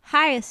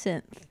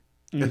hyacinth?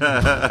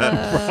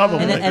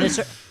 Probably.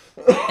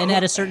 And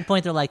at a certain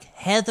point, they're like,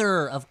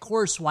 Heather, of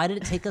course. Why did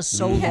it take us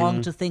so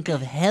long to think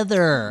of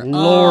Heather?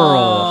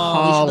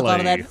 Laurel, we should have thought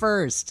of Holly. that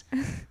first.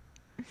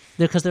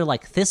 Because they're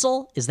like,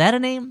 Thistle? Is that a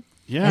name?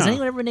 Yeah. Has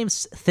anyone ever named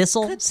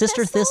Thistle? Could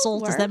Sister Thistle Thistle?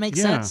 Does that work? make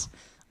Yeah. sense?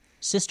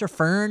 Sister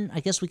Fern? I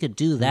guess we could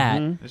do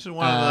that. This is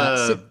one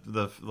of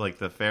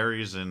the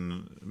fairies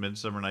in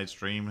Midsummer Night's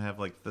Dream have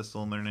like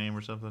Thistle in their name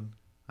or something.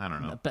 I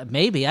don't know. But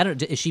maybe. I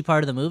don't. Is she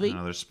part of the movie?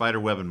 There's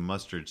Spiderweb and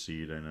Mustard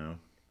Seed. I know.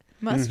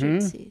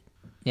 Mustard seed.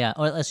 Yeah.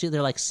 Or let's see.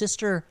 They're like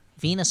Sister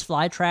Venus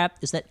Flytrap.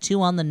 Is that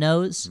too on the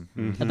nose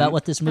about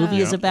what this movie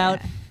is about?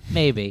 Yeah.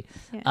 Maybe.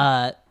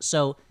 Yeah.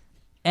 So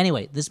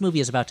anyway, this movie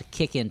is about to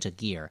kick into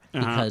gear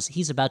because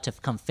he's about to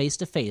come face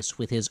to face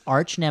with his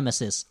arch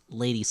nemesis,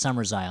 Lady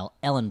Summersisle,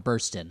 Ellen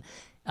Burstyn.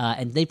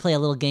 And they play a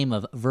little game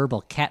of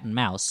verbal cat and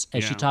mouse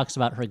as she Yeah. talks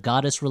about her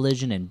goddess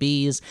religion and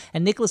bees.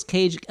 And Nicolas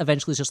Cage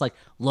eventually is just like,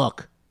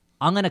 look,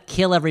 I'm gonna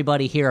kill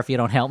everybody here if you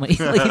don't help me.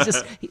 Like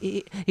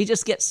he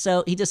just gets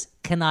so he just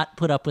cannot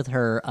put up with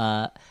her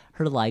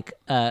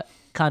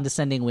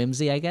condescending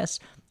whimsy, I guess.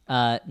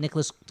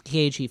 Nicolas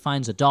Cage, he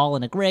finds a doll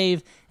in a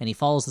grave, and he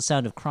follows the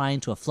sound of crying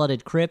to a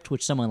flooded crypt,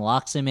 which someone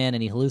locks him in,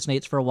 and he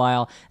hallucinates for a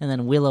while, and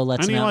then Willow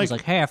lets And him he, out. like- He's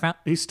like, hey, I found...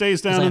 He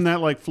stays down like- in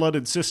that like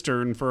flooded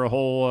cistern for a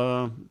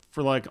whole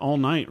for like all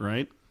night,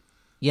 right?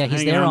 Yeah, he's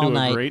Hanging there onto all a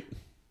night. grate.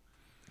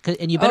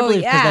 And you better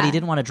believe because that he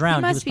didn't want to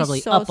drown. He was must be probably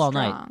so up all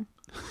strong.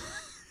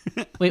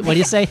 night. Wait, what do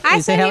you say? What do I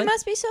you say, said he Hallie?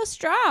 must be so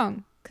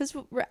strong because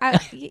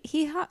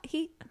he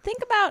think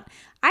about.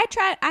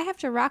 I have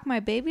to rock my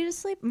baby to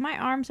sleep. My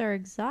arms are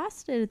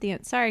exhausted at the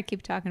end. Sorry, I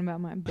keep talking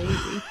about my baby,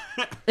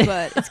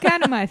 but it's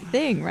kind of my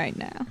thing right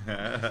now.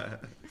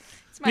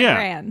 It's my Yeah.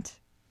 brand.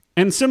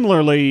 And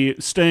similarly,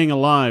 staying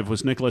alive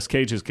was Nicolas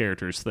Cage's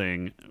character's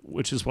thing,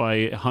 which is why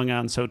he hung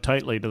on so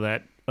tightly to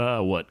that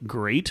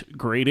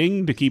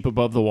grating to keep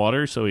above the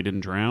water so he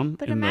didn't drown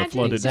But in the imagine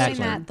flooded doing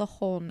cistern. that the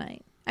whole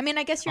night. I mean,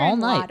 I guess you're All in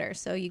night. water,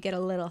 so you get a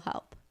little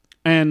help.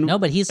 And No,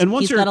 but and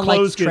once he's your gotta, like,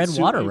 clothes tread get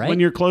water, right? When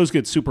your clothes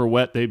get super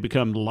wet, they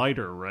become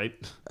lighter, right?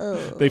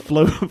 They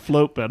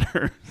float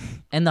better.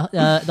 And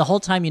the whole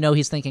time,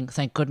 he's thinking,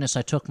 thank goodness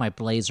I took my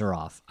blazer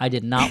off. I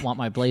did not want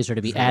my blazer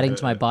to be adding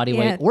to my body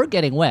weight Yeah. or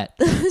getting wet.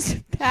 Those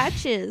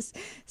patches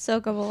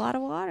soak up a lot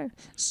of water.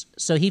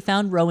 So he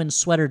found Rowan's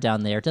sweater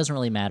down there. It doesn't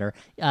really matter.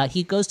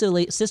 He goes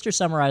to Sister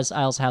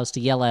Summerisle's house to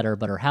yell at her,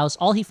 but her house,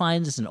 all he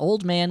finds is an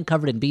old man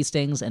covered in bee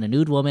stings and a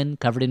nude woman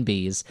covered in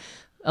bees.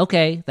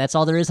 Okay, that's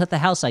all there is at the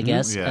house, I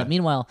guess. yeah.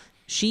 Meanwhile,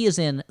 she is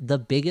in the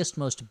biggest,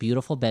 most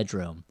beautiful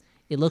bedroom.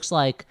 It looks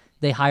like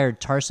they hired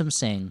Tarsum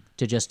Singh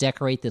to just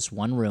decorate this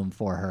one room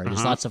for her.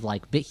 There's lots of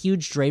like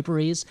huge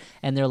draperies,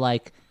 and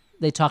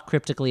they talk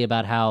cryptically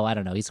about how, I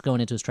don't know, he's going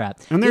into his trap.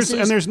 And This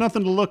is- there's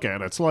nothing to look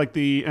at. It's like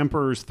the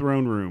Emperor's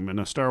throne room in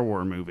a Star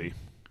Wars movie.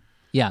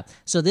 Yeah.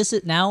 So this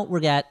is now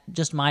we're at,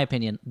 just my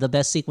opinion, the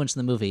best sequence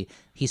in the movie.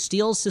 He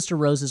steals Sister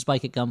Rose's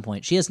bike at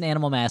gunpoint. She has an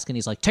animal mask, and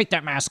he's like, "Take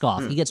that mask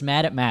off." He gets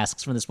mad at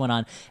masks from this point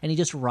on, and he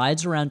just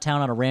rides around town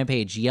on a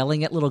rampage,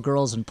 yelling at little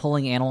girls and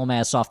pulling animal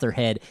masks off their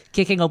head,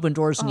 kicking open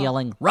doors and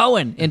yelling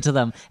 "Rowan" into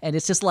them. And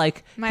it's just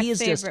like My he is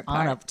just favorite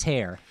on a part.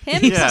 tear.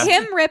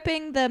 Him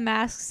ripping the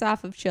masks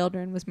off of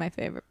children was my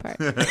favorite part.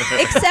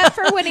 Except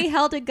for when he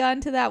held a gun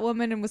to that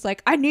woman and was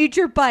like, "I need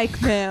your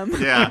bike, ma'am."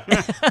 Yeah.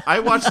 I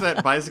watched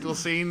that bicycle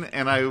scene,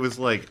 and I was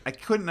like, I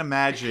couldn't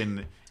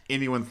imagine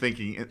anyone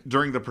thinking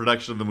during the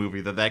production of the movie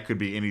that could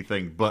be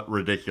anything but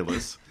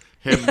ridiculous.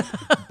 Him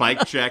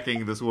bike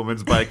jacking this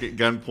woman's bike at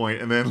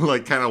gunpoint and then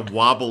like kind of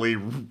wobbly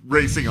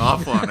racing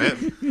off on it.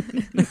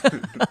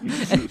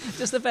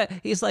 Just the fact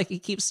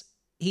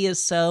he is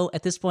so,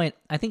 at this point,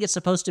 I think it's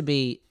supposed to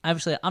be,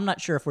 obviously, I'm not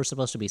sure if we're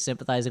supposed to be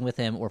sympathizing with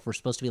him or if we're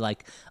supposed to be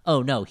like,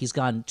 oh no, he's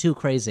gone too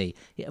crazy.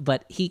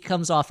 But he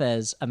comes off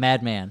as a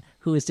madman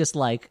who is just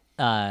like,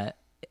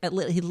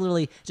 he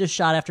literally just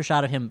shot after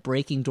shot of him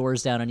breaking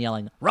doors down and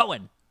yelling,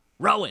 "Rowan!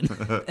 Rowan!"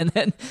 And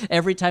then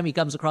every time he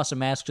comes across a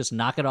mask, just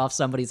knock it off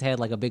somebody's head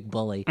like a big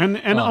bully. And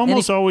Oh,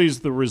 almost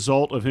always the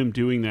result of him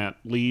doing that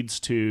leads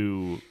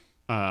to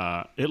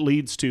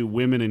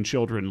women and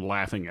children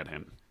laughing at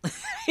him.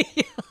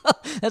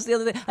 That's the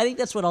other thing. I think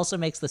that's what also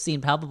makes the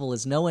scene palpable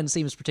is no one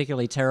seems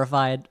particularly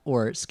terrified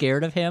or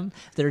scared of him.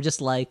 They're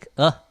just like,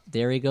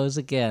 there he goes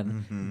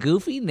again.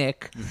 Goofy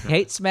Nick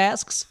hates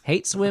masks,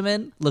 hates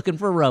women, looking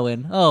for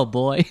Rowan. Oh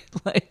boy.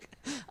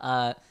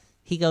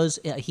 He goes,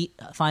 he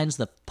finds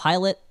the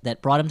pilot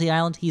that brought him to the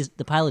island.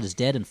 The pilot is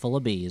dead and full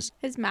of bees.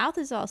 His mouth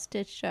is all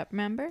stitched up,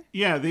 remember?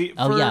 Yeah,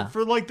 yeah.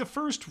 For like the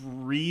first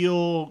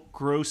real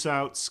gross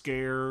out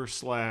scare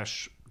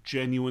 /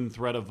 genuine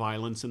threat of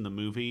violence in the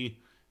movie,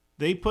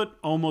 they put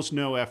almost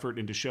no effort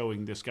into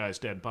showing this guy's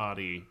dead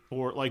body.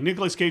 Or, like,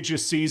 Nicolas Cage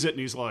just sees it and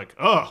he's like,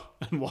 oh,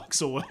 and walks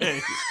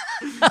away.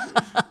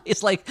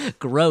 It's like,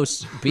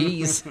 gross,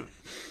 bees.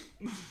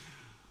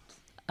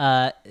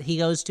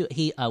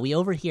 We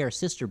overhear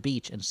Sister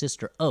Beach and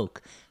Sister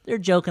Oak. They're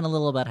joking a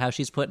little about how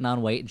she's putting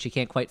on weight and she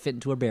can't quite fit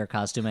into her bear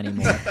costume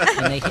anymore.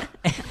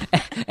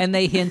 and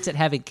they hint at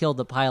having killed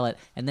the pilot.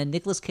 And then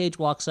Nicolas Cage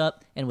walks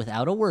up and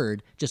without a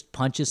word just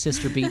punches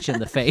Sister Beach in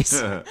the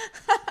face.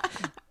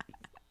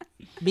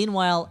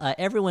 Meanwhile,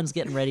 everyone's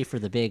getting ready for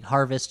the big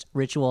harvest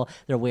ritual.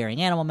 They're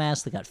wearing animal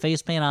masks. They got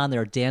face paint on.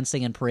 They're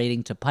dancing and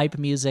parading to pipe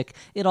music.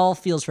 It all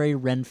feels very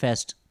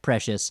Renfest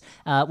precious.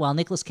 While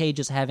Nicolas Cage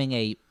is having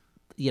a,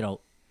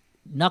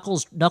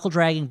 knuckle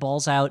dragging,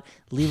 balls out,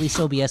 Lily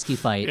Sobieski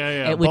fight,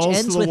 which balls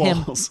ends to with the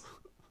him. walls.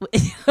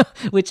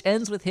 Which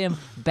ends with him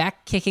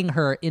back kicking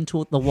her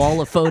into the wall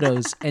of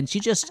photos, and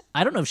she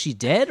I don't know if she's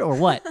dead or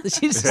what.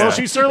 Well,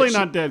 she's certainly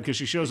not dead because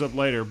she shows up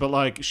later, but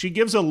like she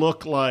gives a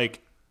look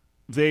like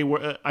they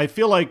were. I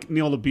feel like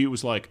Neil LaBute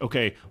was like,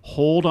 okay,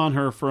 hold on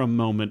her for a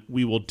moment.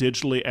 We will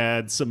digitally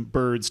add some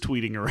birds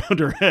tweeting around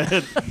her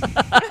head.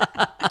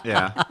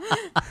 Yeah.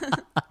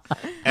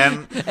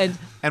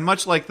 And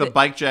much like the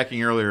bike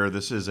jacking earlier,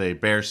 this is a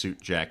bear suit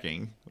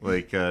jacking.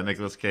 Like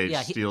Nicolas Cage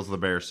steals the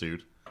bear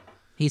suit.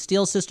 He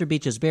steals Sister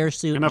Beach's bear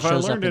suit And if I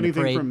shows learned up in the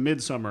anything parade. from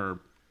Midsummer,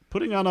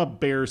 putting on a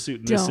bear suit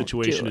in this Don't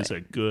situation do is a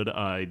good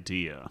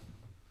idea.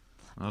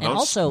 Oh, And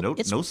also, no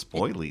it's-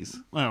 spoilies.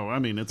 Oh, I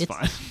mean, it's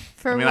fine.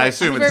 For I mean, I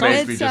assume it's for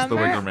supposed to be just the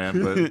Midsummer?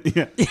 Wicker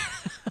Man,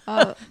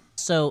 but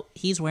So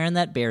he's wearing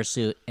that bear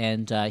suit,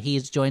 and he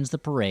joins the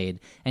parade,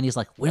 and he's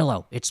like,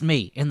 Willow, it's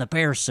me in the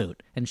bear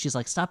suit. And she's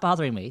like, stop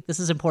bothering me. This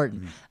is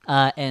important.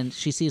 And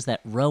she sees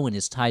that Rowan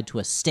is tied to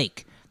a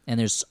stake, and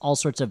there's all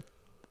sorts of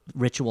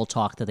ritual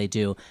talk that they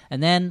do.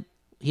 And then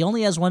he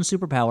only has one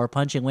superpower,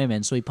 punching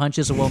women, so he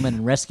punches a woman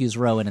and rescues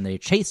Rowan, and they're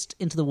chased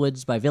into the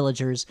woods by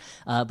villagers.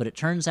 But it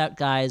turns out,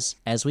 guys,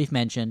 as we've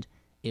mentioned,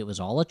 it was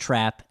all a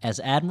trap, as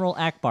Admiral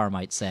Akbar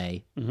might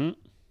say. Mm-hmm.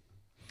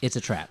 It's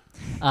a trap.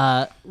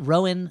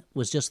 Rowan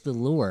was just the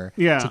lure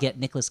to get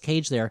Nicolas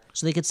Cage there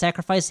so they could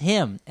sacrifice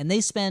him. And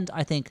they spend,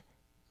 I think,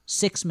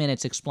 6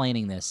 minutes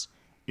explaining this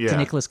to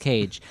Nicolas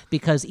Cage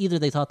because either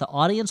they thought the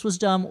audience was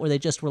dumb or they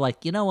just were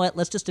like, you know what,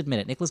 let's just admit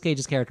it. Nicolas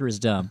Cage's character is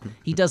dumb.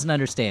 He doesn't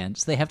understand.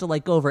 So they have to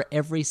go over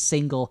every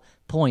single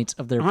point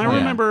of their plan. I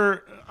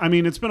remember, I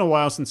mean, it's been a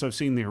while since I've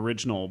seen the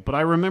original, but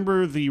I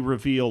remember the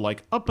reveal,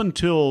 up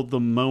until the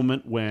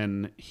moment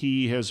when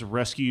he has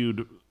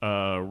rescued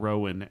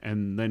Rowan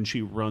and then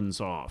she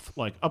runs off.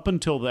 Up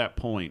until that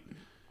point,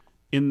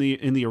 in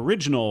the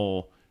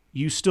original,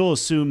 you still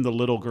assume the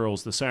little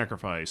girl's the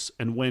sacrifice,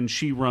 and when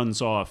she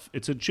runs off,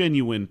 it's a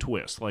genuine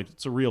twist.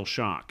 It's a real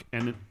shock.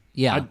 And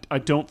I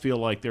don't feel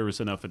like there was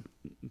enough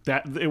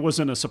that it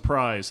wasn't a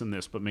surprise in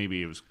this, but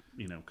maybe it was,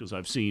 because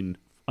I've seen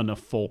enough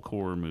folk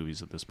horror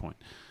movies at this point.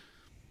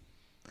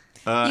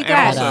 And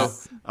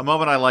also, a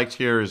moment I liked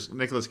here is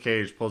Nicolas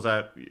Cage pulls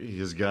out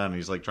his gun.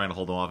 He's trying to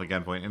hold them off at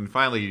gunpoint, and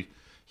finally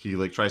he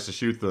tries to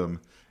shoot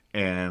them,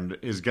 and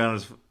his gun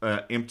is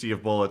empty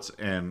of bullets.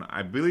 And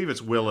I believe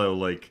it's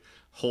Willow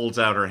holds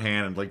out her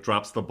hand and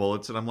drops the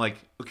bullets, and I'm like,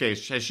 okay,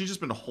 has she just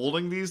been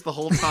holding these the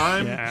whole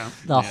time?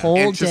 The whole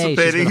day she's been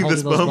anticipating holding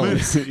this those moment.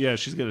 bullets. Yeah,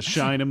 she's gonna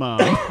shine him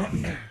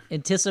on.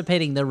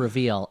 Anticipating the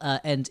reveal.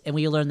 And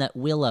we learn that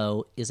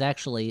Willow is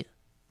actually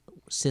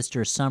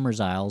Sister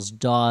Summersile's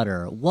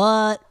daughter.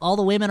 What? All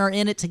the women are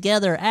in it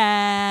together.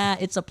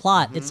 It's a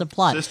plot. It's a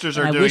plot. Sisters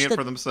And are I doing wish it that-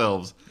 for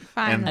themselves.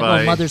 Finally. And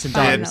by mothers and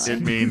daughters.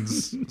 it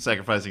means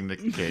sacrificing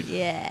Nick Cage.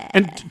 Yeah.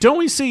 And don't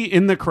we see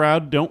in the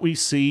crowd? Don't we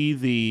see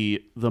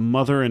the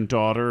mother and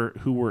daughter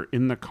who were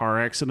in the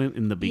car accident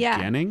in the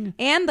beginning?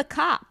 And the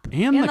cop.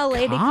 And the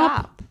lady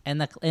cop?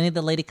 And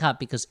the lady cop,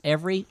 because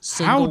every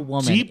single How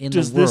woman deep in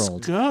does the this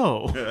world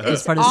go?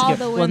 is part of All the the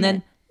security. Well, and then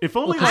women. If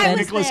only Well, 'cause then-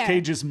 Nicolas there.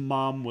 Cage's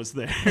mom was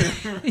there.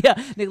 yeah,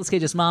 Nicolas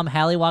Cage's mom,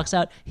 Hallie, walks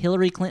out.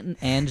 Hillary Clinton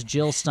and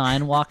Jill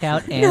Stein walk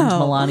out, and No.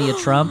 Melania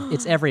Trump.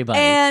 It's everybody.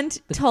 And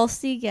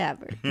Tulsi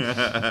Gabbard.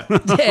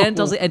 and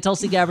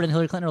Tulsi Gabbard and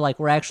Hillary Clinton are like,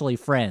 we're actually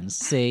friends,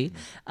 see?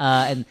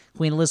 And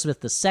Queen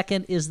Elizabeth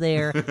II is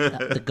there.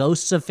 The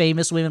ghosts of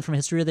famous women from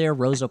history are there.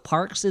 Rosa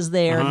Parks is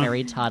there.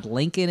 Mary Todd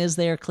Lincoln is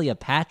there.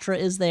 Cleopatra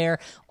is there.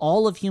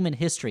 All of human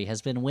history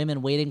has been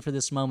women waiting for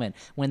this moment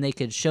when they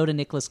could show to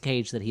Nicolas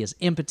Cage that he is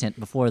impotent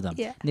before them.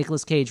 Yeah.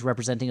 Nicolas Cage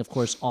representing, of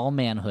course, all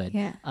manhood,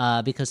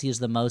 Yeah. because he is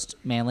the most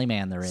manly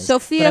man there is.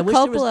 Sophia But I wish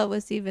there was- Coppola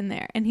was even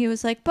there. And he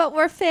was like, but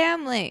we're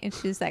family. And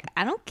she's like,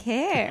 I don't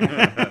care.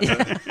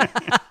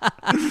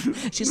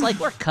 She's like,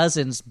 we're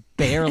cousins,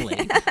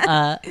 barely.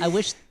 I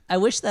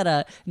wish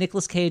that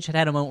Nicolas Cage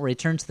had a moment where he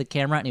turned to the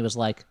camera and he was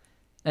like,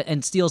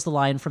 and steals the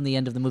line from the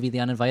end of the movie The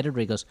Uninvited,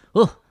 where he goes,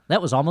 "Oh,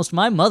 that was almost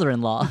my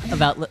mother-in-law,"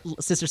 about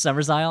Sister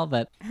Summersile.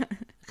 But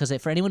because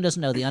for anyone who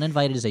doesn't know, The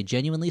Uninvited is a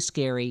genuinely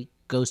scary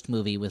ghost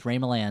movie with Ray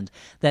Milland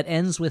that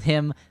ends with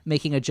him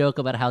making a joke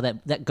about how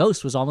that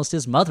ghost was almost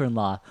his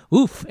mother-in-law.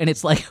 Oof. And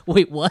it's like,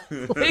 wait, what?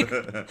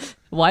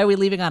 Why are we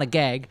leaving on a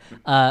gag?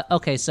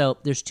 Okay, so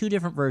there's two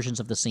different versions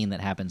of the scene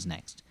that happens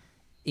next.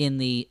 In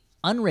the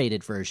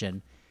unrated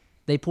version,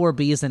 they pour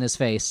bees in his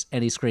face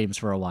and he screams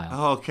for a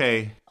while.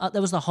 Okay.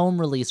 That was the home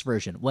release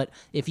version. What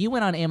if you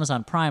went on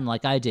Amazon Prime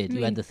like I did?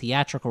 You had the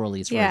theatrical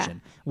release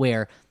version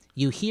where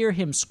you hear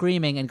him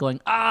screaming and going,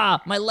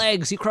 "Ah, my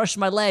legs! He crushed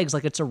my legs!"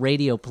 Like it's a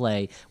radio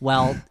play.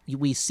 While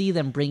we see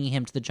them bringing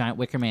him to the giant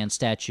Wicker Man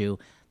statue,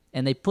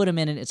 and they put him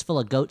in, and it's full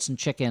of goats and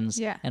chickens.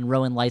 Yeah. And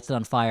Rowan lights it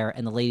on fire,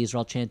 and the ladies are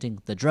all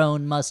chanting, "The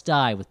drone must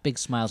die," with big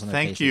smiles on their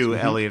faces. Thank you,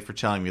 Elliot, for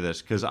telling me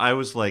this, because I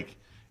was like,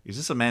 is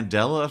this a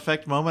Mandela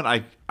effect moment?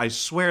 I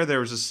swear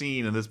there was a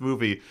scene in this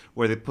movie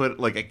where they put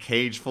like a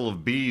cage full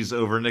of bees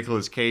over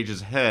Nicolas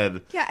Cage's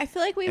head. Yeah, I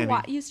feel like we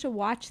used to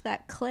watch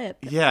that clip.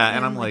 Yeah, and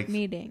in, I'm like,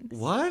 meetings.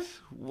 What?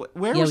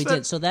 Where Yeah, was we that?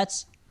 did. So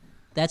that's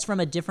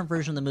from a different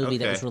version of the movie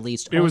that Okay. was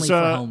released It only was for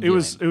home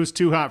viewing. it was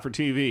too hot for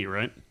TV,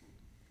 right?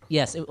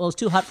 Yes, it was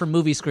too hot for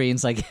movie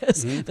screens, I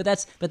guess. Mm-hmm.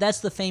 But that's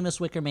the famous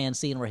Wicker Man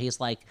scene where he's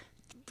like,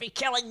 "Be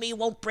killing me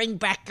won't bring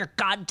back your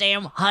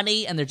goddamn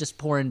honey," and they're just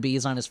pouring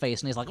bees on his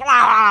face, and he's like,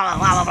 "Blah,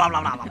 blah, blah,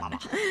 blah, blah, blah, blah, blah."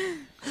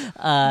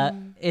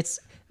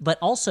 But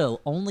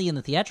also only in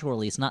the theatrical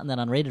release, not in that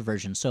unrated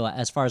version. So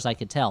as far as I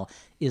could tell,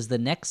 is the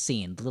next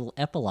scene, the little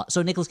epilogue.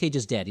 So Nicolas Cage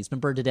is dead. He's been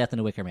burned to death in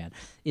a Wicker Man.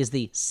 Is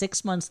the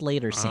 6 months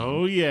later scene.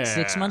 Oh, yeah.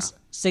 6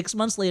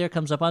 months later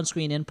comes up on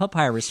screen in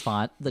papyrus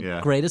font, the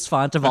Yeah. greatest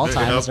font of all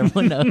time, as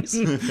everyone knows.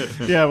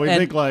 Yeah, we And-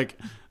 think like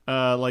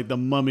the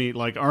mummy,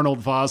 like Arnold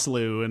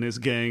Vosloo and his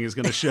gang is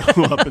going to show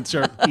up and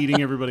start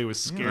eating everybody with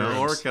scarabs.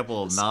 Or a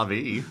couple of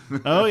Navi.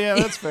 Oh yeah,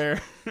 that's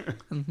fair.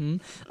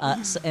 And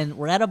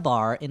we're at a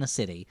bar in a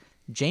city.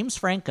 James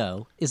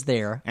Franco is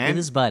there And with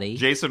his buddy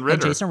Jason and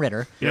Ritter. Jason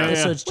Ritter. Yeah,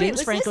 So yeah. it's Wait, James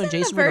was Franco this and in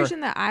Jason the Ritter. version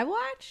that I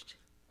watched?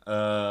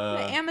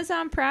 The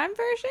Amazon Prime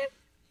version?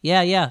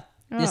 Yeah.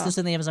 This Oh. is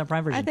in the Amazon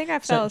Prime version. I think I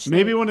fell asleep.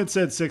 Maybe when it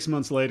said 6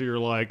 months later, you're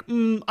like,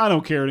 I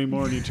don't care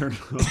anymore, and you turn it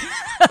off.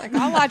 Like,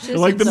 I'll watch this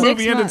Like in the 6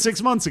 movie ended months.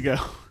 6 months ago.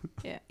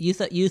 Yeah.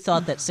 You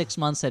thought that 6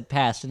 months had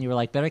passed, and you were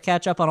like, "Better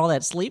catch up on all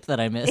that sleep that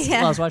I missed Yeah.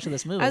 while I was watching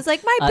this movie." I was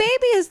like, my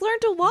baby has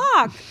learned to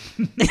walk.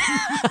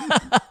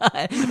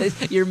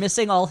 "You're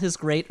missing all his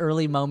great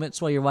early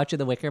moments while you're watching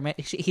The Wicker Man."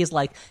 He's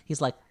like,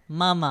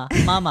 "Mama."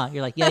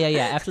 You're like, yeah.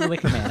 After The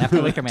Wicker Man,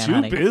 Too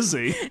honey.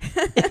 busy.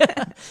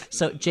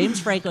 So James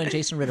Franco and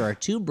Jason Ritter are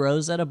two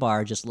bros at a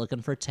bar just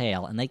looking for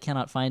tail, and they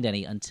cannot find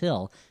any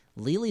until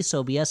Lily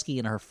Sobieski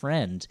and her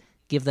friend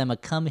give them a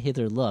come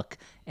hither look,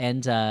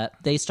 and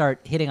they start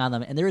hitting on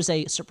them. And there is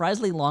a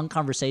surprisingly long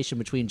conversation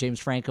between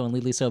James Franco and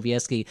Lily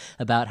Sobieski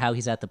about how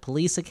he's at the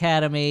police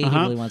academy. He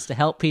really wants to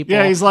help people.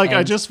 Yeah, he's like, I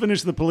and- just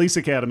finished the police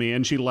academy,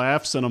 and she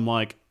laughs, and I'm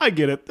like, I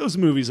get it. Those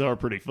movies are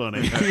pretty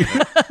funny.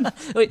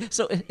 Wait,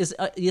 so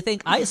you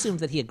think I assumed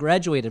that he had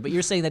graduated, but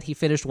you're saying that he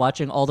finished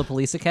watching all the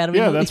police academy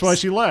Yeah, movies? that's why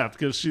she laughed,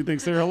 because she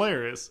thinks they're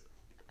hilarious.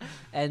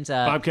 And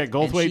Bobcat and she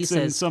Goldthwait's in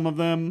says- some of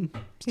them.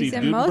 Steve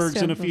in most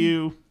Gutenberg's in a of them.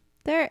 few.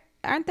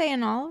 Aren't they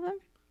in all of them?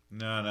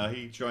 No,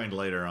 he joined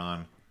later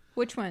on.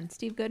 Which one?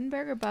 Steve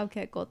Gutenberg or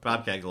Bobcat Goldthwait?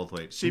 Bobcat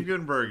Goldthwait. Steve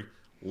Gutenberg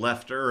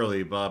left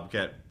early.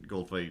 Bobcat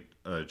Goldthwait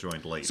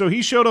joined late. So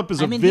he showed up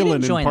as a he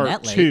villain didn't in join part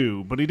that late.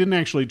 2, but he didn't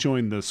actually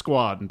join the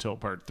squad until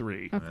part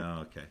 3. Oh,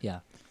 okay. Yeah.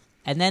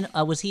 And then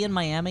was he in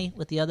Miami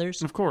with the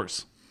others? Of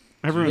course.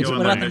 You Everyone's go in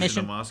on about that the mission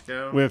mission? to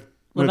Moscow? with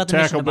What about the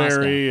mission to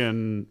Tackleberry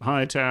and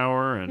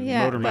Hightower and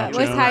Yeah, Motorman but Joe.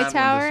 was That when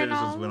Hightower the and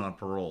citizens all? went on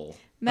parole.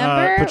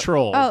 Remember?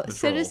 Patrol. Oh, Patrol.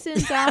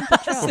 Citizens on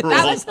Patrol.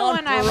 That was the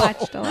one I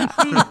watched a lot.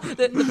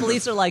 The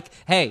police are like,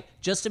 "Hey,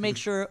 just to make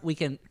sure we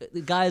can,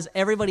 guys,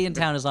 everybody in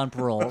town is on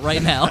parole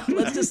right now.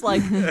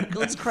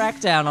 Let's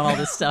crack down on all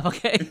this stuff,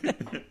 okay?"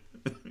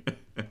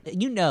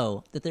 You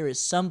know that there's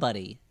some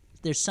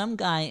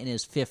guy in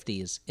his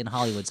 50s in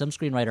Hollywood, some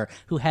screenwriter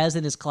who has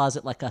in his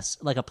closet like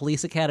a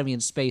Police Academy in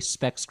Space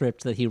spec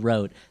script that he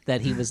wrote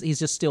that he's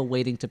just still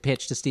waiting to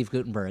pitch to Steve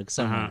Gutenberg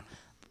somewhere.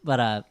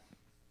 But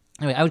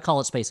anyway, I would call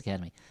it Space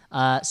Academy.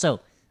 So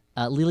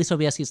Lily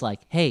Sobieski's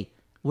like, "Hey,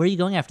 where are you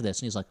going after this?"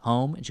 And he's like,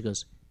 "Home." And she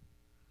goes,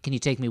 "Can you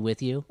take me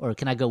with you? Or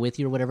can I go with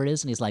you?" Or whatever it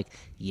is. And he's like,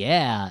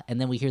 "Yeah." And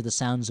then we hear the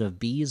sounds of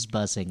bees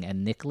buzzing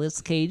and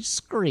Nicolas Cage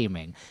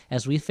screaming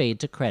as we fade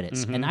to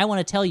credits. And I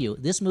want to tell you,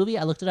 this movie,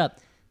 I looked it up,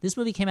 this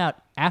movie came out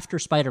after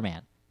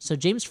Spider-Man. So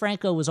James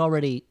Franco was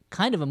already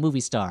kind of a movie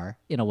star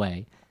in a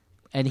way.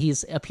 And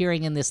he's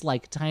appearing in this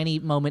like tiny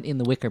moment in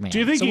The Wicker Man. Do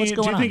you think so what's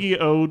going on? he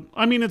owed?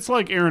 I mean, it's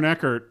like Aaron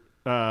Eckhart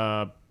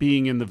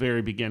being in the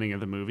very beginning of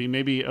the movie.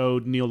 Maybe he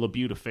owed Neil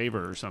LaBute a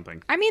favor or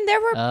something. I mean, there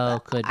were.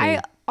 Oh, could be.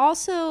 I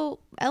also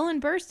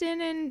Ellen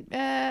Burstyn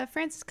and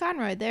Francis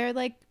Conroy.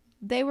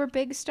 They were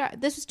big stars.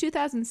 This was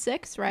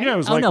 2006, right? Yeah, it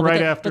was Oh, like no, but right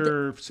the-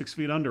 after 6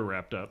 Feet Under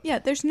wrapped up. Yeah,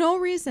 there's no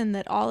reason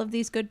that all of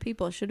these good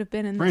people should have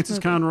been in Francis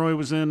this movie. Conroy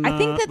was in. I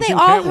think that was they in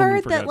all Catwoman,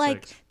 heard for that, God's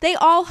sakes. they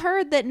all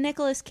heard that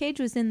Nicolas Cage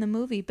was in the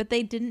movie, but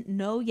they didn't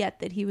know yet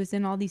that he was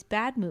in all these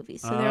bad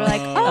movies. So they were like,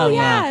 Oh, "Oh yeah.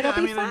 yeah, it'll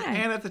be and fine."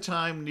 at the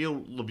time,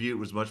 Neil LaBute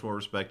was much more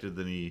respected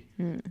than he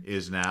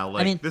is now.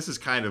 Like, I mean- this is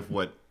kind of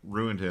what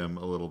ruined him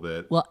a little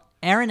bit. Well,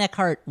 Aaron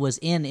Eckhart was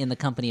in The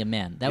Company of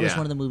Men. That was Yeah.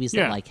 one of the movies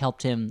that Yeah. like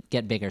helped him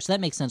get bigger. So that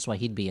makes sense why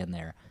he'd be in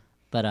there.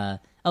 But and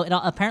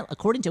apparently,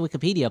 according to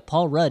Wikipedia,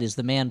 Paul Rudd is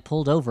the man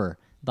pulled over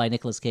by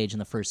Nicolas Cage in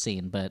the first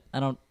scene, but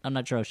I'm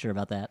not sure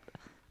about that.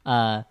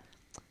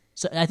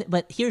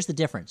 But here's the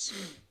difference.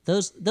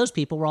 Those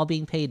people were all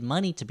being paid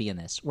money to be in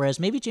this, whereas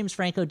maybe James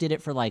Franco did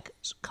it for like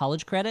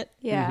college credit.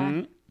 Yeah.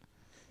 Mm-hmm.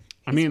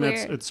 I mean,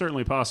 weird. it's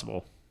certainly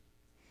possible.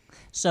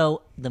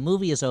 So the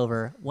movie is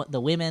over.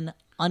 The women,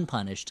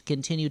 unpunished,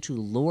 continue to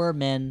lure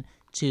men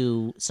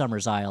to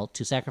Summer's Isle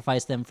to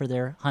sacrifice them for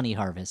their honey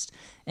harvest.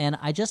 And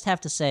I just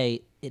have to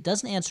say, it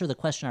doesn't answer the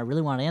question I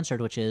really want answered,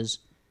 which is,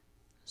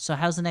 so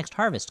how's the next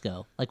harvest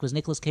go? Like, was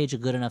Nicolas Cage a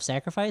good enough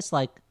sacrifice?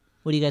 Like,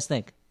 what do you guys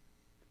think?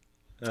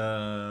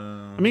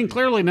 I mean,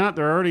 clearly not.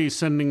 They're already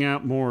sending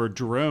out more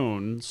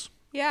drones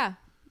Yeah.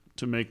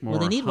 to make more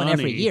Well, they need honey. one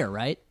every year,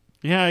 right?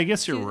 Yeah, I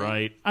guess you're Do they?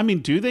 right. I mean,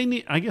 do they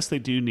need... I guess they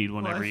do need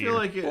one Well, every I feel year.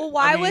 like it, Well,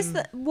 why I was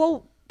mean,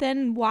 the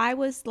then why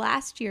was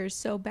last year's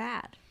so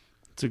bad?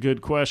 It's a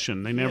good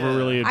question. They never Yeah.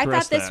 really I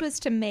addressed thought this that. was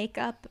to make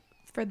up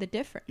for the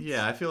difference.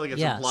 Yeah, I feel like it's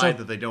Yeah, implied so-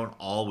 that they don't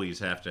always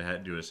have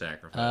to do a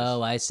sacrifice.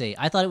 Oh, I see.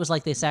 I thought it was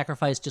like they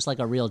sacrificed just like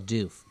a real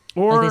doof.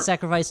 Or- like they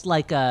sacrificed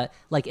like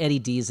Eddie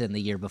Deason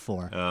the year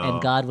before. Oh.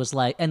 And God was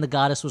like, and the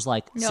goddess was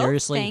like, No,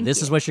 seriously, thank this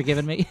you. is what you're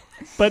giving me?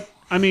 But,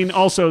 I mean,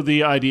 also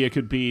the idea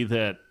could be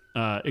that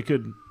it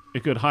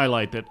could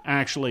highlight that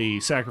actually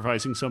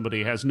sacrificing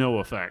somebody has no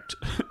effect,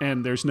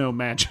 and there's no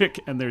magic,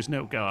 and there's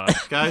no god.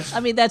 Guys, I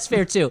mean, that's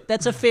fair too.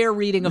 That's a fair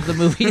reading of the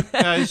movie.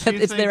 Guys, do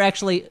you it's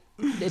think-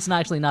 it's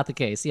actually not the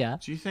case. Yeah.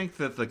 do you think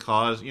that the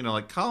cause,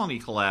 like colony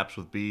collapse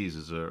with bees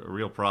is a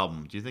real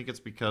problem? Do you think it's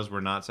because we're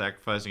not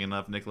sacrificing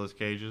enough Nicolas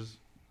Cages?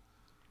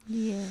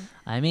 Yeah.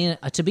 I mean,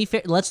 to be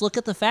fair, let's look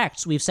at the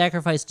facts. We've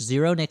sacrificed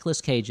 0 Nicolas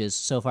Cages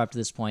so far up to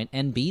this point,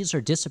 and bees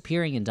are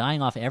disappearing and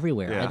dying off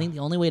everywhere. Yeah. I think the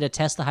only way to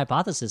test the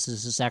hypothesis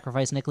is to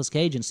sacrifice Nicolas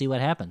Cage and see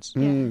what happens.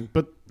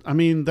 But, I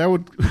mean, that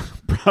would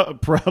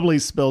probably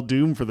spell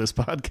doom for this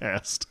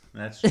podcast.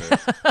 That's true.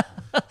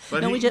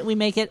 But No, he, we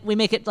make it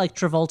like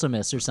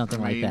Travoltamus or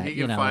something I mean, like that. he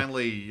can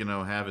finally,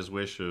 have his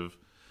wish of,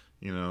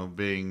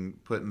 being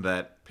put in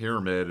that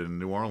pyramid in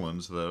New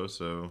Orleans, though.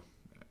 So,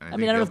 I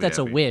mean, I don't know if that's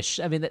a wish.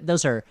 I mean,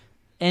 those are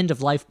end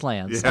of life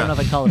plans. I Yeah. don't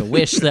know if I call it a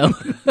wish though.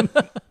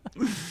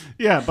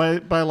 Yeah,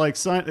 by like,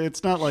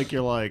 it's not like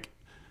you're like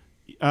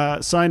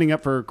signing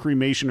up for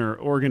cremation or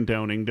organ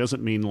donating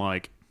doesn't mean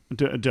like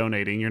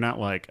donating. You're not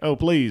like, oh,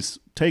 please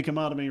take him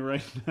out of me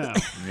right now.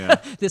 Yeah.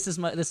 This is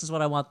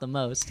what I want the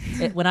most.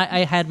 When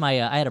I had I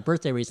had a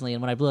birthday recently,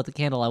 and when I blew out the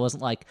candle, I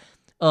wasn't like,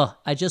 oh,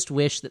 I just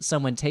wish that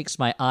someone takes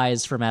my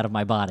eyes from out of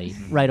my body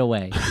right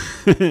away.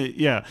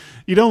 Yeah,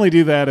 you'd only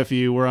do that if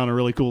you were on a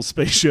really cool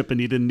spaceship and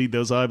you didn't need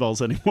those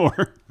eyeballs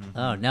anymore.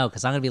 Oh no,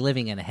 because I'm gonna be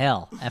living in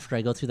hell after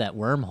I go through that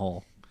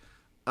wormhole.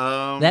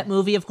 Um, That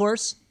movie, of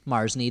course,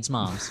 Mars Needs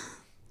Moms.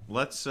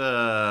 Let's put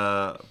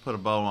a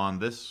bow on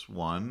this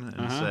one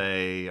and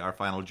say our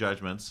final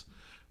judgments.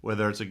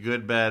 Whether it's a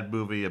good, bad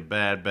movie, a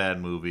bad,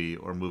 bad movie,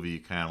 or a movie you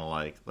kind of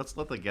like. Let's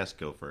let the guest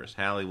go first.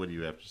 Hallie, what do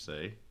you have to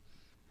say?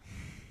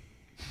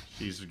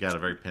 She's got a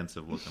very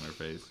pensive look on her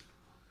face.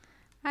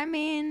 I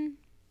mean,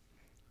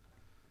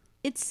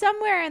 it's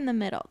somewhere in the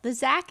middle. The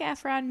Zac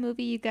Efron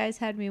movie you guys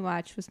had me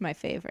watch was my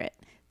favorite.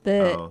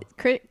 The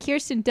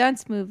Kirsten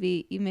Dunst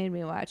movie you made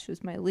me watch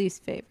was my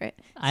least favorite.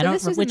 I So don't.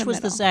 this was in Which the was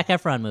the middle. Zac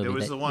Efron movie? It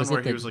was the one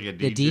where he was like a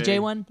The DJ? DJ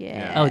one.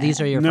 Yeah. Oh,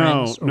 these are your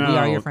friends. Or no. We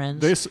Are Your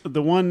Friends.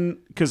 The one,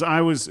 because I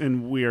was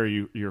in We Are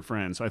Your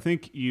Friends. I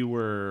think you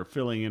were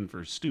filling in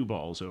for Stu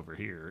Balls over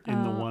here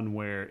in the one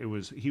where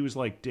he was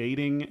like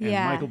dating, and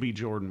Yeah. Michael B.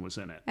 Jordan was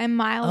in it. And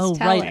Miles Oh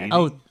Teller. right.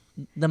 Oh,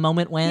 the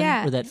moment when,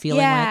 Yeah. or that feeling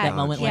Yeah. when, that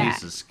moment when. Yeah.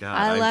 Jesus God,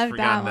 I I've loved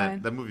forgotten that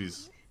one. That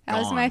movie's That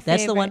was gone. my That's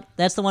favorite. the one.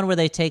 That's the one where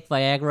they take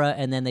Viagra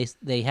and then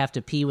they have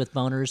to pee with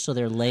boners, so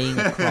they're laying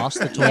across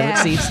the toilet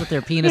Yeah. seats with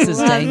their penises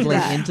Love dangling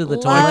that. into the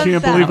Love toilet. I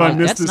can't that believe I one.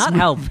 missed That's this not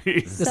how.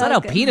 movie. That's So not how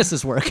good.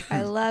 penises work.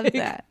 I love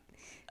that.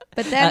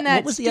 But then that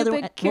what was the other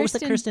one? stupid What was the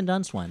Kirsten Kirsten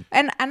Dunst one?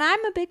 and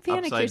I'm a big fan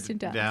of Upside Kirsten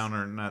Dunst. down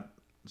or not,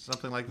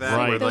 something like that.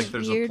 Right. Where Those like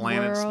there's weird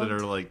planets that world. are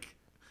like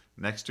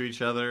next to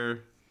each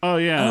other. Oh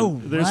yeah.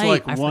 Oh, There's right.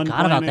 like I one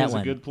forgot about planet that is a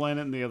one. good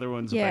planet and the other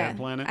one's a Yeah, bad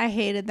planet. I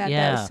hated that. That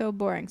Yeah. was so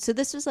boring. So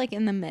this was like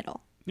in the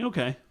middle.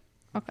 Okay.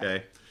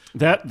 Okay.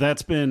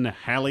 That's been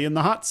Hallie in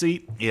the hot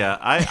seat. Yeah,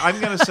 I'm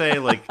gonna say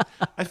like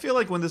I feel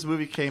like when this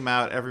movie came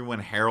out, everyone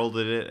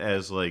heralded it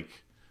as like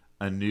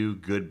a new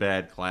good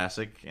bad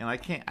classic, and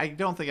I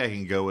don't think I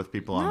can go with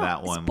people on No,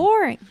 that one. It's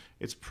boring.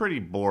 It's pretty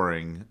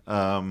boring.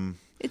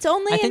 It's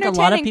only I think a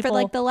lot of entertaining for people-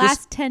 like the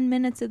last 10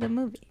 minutes of the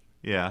movie.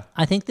 Yeah,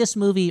 I think this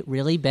movie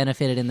really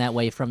benefited in that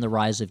way from the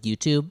rise of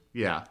YouTube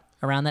yeah.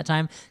 around that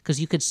time,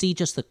 because you could see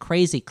just the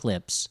crazy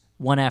clips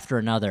one after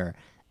another.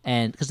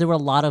 And because there were a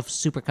lot of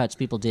supercuts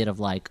people did of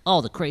like,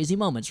 oh, the crazy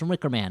moments from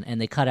Wicker Man, and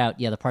they cut out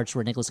the parts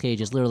where Nicolas Cage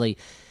is literally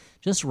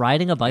just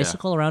riding a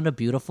bicycle around a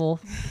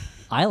beautiful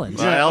island.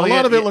 Well, Yeah, a Elliot,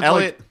 lot of it looked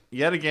Elliot,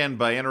 yet again,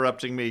 by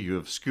interrupting me, you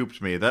have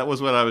scooped me. That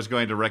was what I was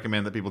going to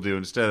recommend that people do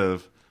instead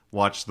of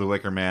watch The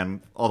Wicker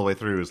Man all the way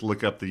through, is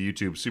look up the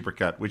YouTube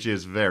supercut, which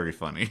is very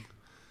funny.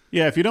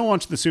 Yeah, if you don't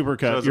watch the So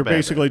supercut, it's a you're bad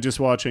basically just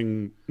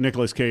watching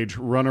Nicolas Cage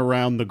run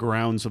around the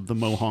grounds of the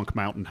Mohonk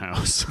Mountain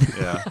House.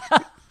 Yeah.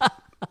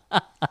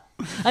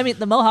 I mean,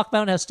 the Mohawk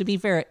Mountain House, to be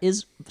fair,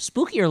 is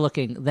spookier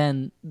looking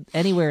than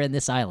anywhere in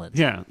this island.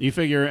 Yeah, you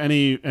figure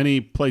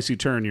any place you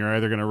turn, you're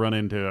either going to run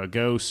into a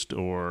ghost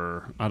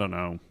or, I don't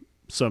know,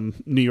 some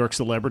New York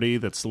celebrity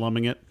that's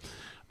slumming it.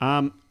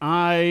 I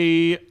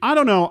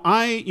don't know.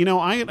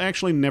 I had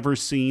actually never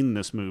seen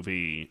this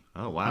movie.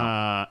 Oh,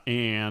 wow.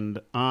 And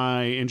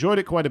I enjoyed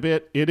it quite a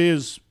bit. It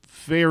is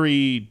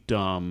very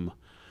dumb.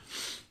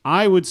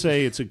 I would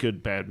say it's a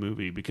good bad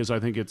movie because I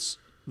think it's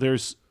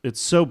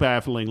so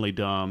bafflingly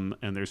dumb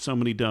and there's so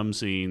many dumb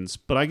scenes.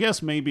 But I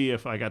guess maybe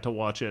if I got to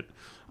watch it,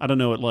 I don't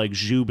know, at like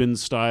Zhubin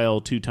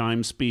style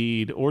 2x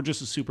speed or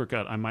just a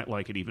supercut, I might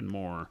like it even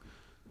more.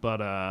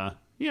 But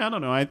yeah, I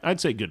don't know. I'd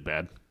say good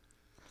bad.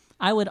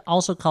 I would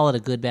also call it a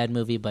good bad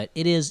movie, but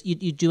it is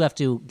you do have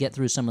to get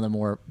through some of the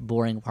more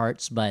boring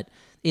parts, but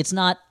it's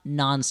not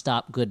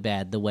nonstop good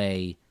bad the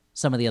way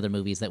some of the other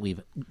movies that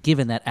we've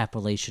given that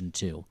appellation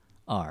to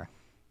are.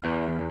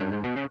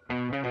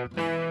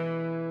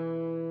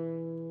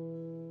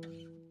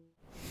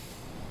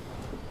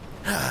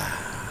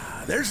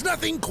 There's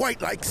nothing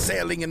quite like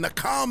sailing in the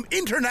calm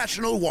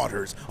international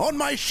waters on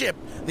my ship,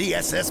 the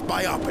SS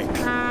Biopic.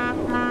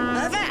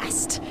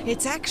 Avast!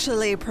 It's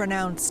actually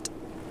pronounced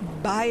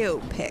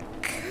biopic.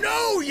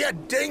 No, you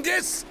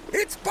dingus!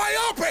 It's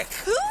biopic!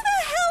 Who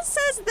the hell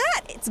says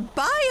that? It's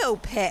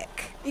biopic.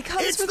 It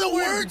comes It's from the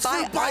word words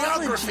for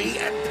biography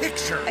and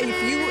picture.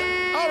 If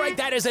you... All right,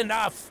 that is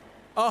enough.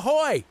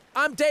 Ahoy!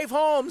 I'm Dave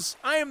Holmes.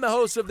 I am the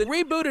host of the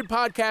rebooted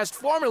podcast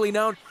formerly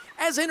known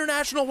as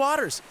International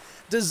Waters,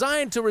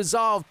 designed to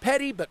resolve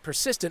petty but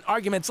persistent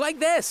arguments like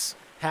this.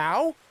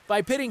 How?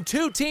 By pitting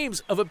two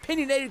teams of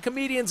opinionated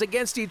comedians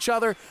against each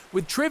other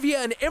with trivia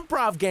and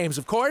improv games,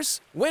 of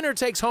course. Winner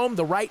takes home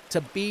the right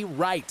to be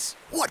right.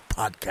 What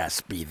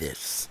podcast be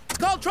this? It's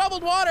called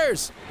Troubled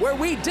Waters, where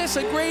we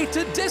disagree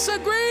to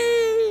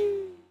disagree.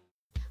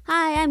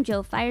 Hi, I'm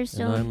Joe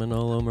Firestone. And I'm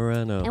Manolo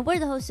Moreno. And we're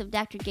the hosts of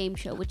Dr. Game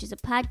Show, which is a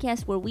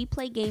podcast where we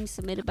play games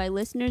submitted by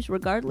listeners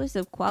regardless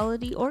of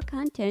quality or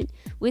content,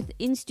 with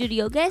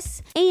in-studio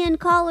guests and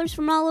callers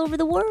from all over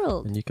the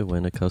world. And you can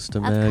win a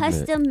custom A magnet.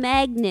 custom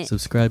magnet.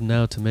 Subscribe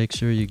now to make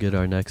sure you get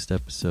our next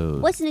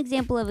episode. What's an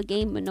example of a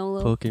game,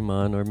 Manolo?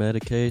 Pokemon or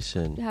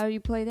medication. How do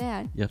you play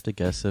that? You have to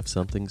guess if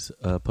something's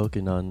a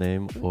Pokemon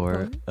name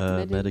or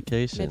a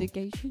medication.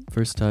 Medication?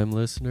 First time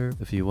listener,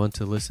 if you want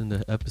to listen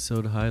to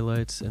episode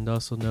highlights and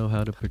also know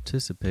how to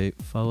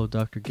participate, follow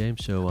Dr. Game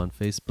Show on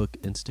Facebook,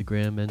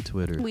 Instagram, and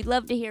Twitter. We'd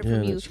love to hear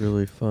from you. It's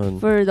really fun.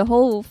 For the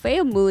whole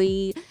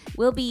family.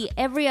 We'll be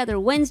every other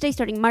Wednesday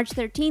starting March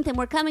 13th, and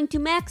we're coming to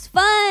Max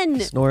Fun!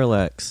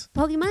 Snorlax.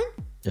 Pokemon?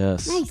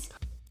 Yes. Nice.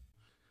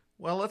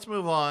 Well, let's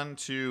move on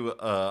to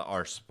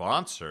our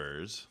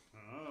sponsors.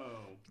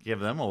 Give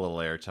them a little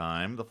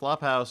airtime. The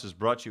Flophouse is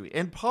brought to you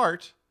in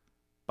part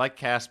by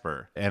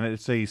Casper. And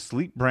it's a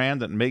sleep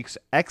brand that makes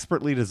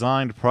expertly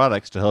designed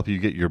products to help you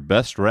get your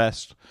best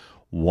rest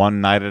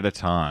one night at a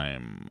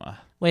time.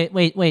 Wait.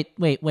 Are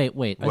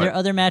What? there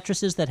other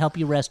mattresses that help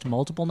you rest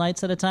multiple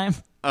nights at a time?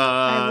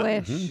 I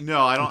wish.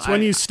 No, I don't. It's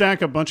when you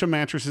stack a bunch of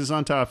mattresses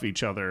on top of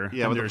each other,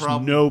 Yeah, but and the there's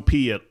problem- no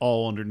pee at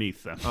all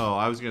underneath them. Oh,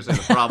 I was going to say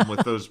the problem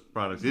with those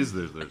products is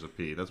there's a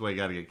P. That's why you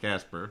got to get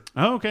Casper.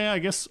 Oh, okay, I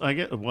get,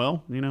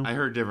 well, I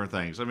heard different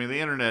things. I mean, the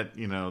internet,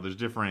 there's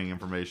differing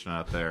information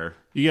out there.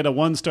 you get a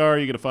 1-star,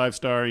 you get a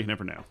 5-star, you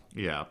never know.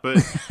 Yeah, but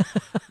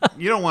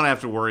you don't want to have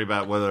to worry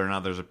about whether or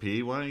not there's a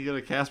P. Why don't you get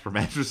a Casper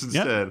mattress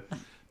instead?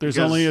 There's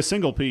Because only a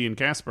single P in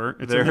Casper.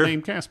 It's in the there-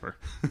 name Casper.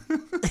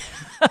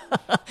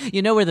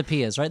 You know where the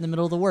P is, right in the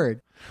middle of the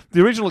word.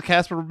 The original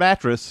Casper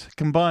mattress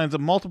combines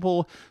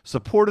multiple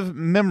supportive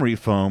memory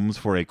foams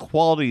for a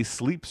quality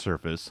sleep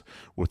surface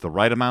with the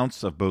right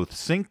amounts of both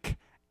sink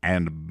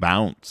and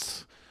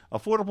bounce.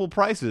 Affordable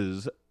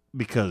prices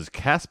because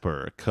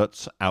Casper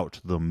cuts out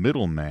the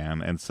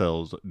middleman and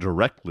sells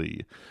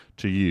directly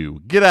to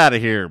you. Get out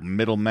of here,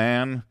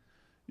 middleman.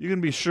 You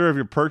can be sure of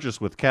your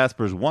purchase with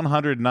Casper's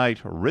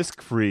 100-night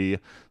risk-free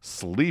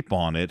Sleep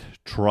On It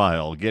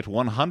trial. Get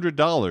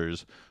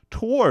 $100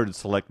 towards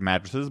select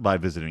mattresses by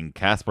visiting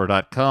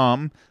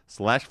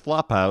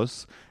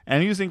casper.com/flophouse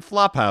and using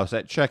Flophouse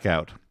at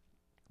checkout.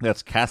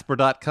 That's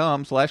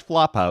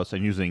casper.com/flophouse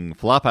and using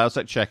Flophouse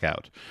at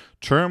checkout.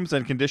 Terms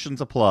and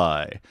conditions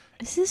apply.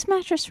 Is this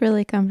mattress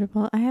really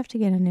comfortable? I have to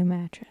get a new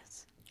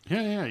mattress.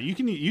 Yeah, you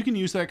can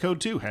use that code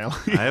too, Hal.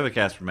 I have a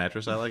Casper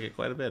mattress. I like it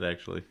quite a bit,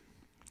 actually.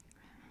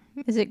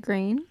 Is it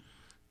green?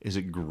 Is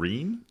it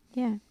green?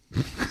 Yeah.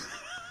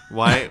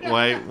 Why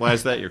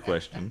is that your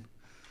question?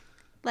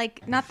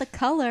 Like, not the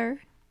color.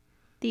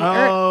 The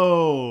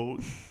Oh,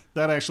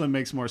 that actually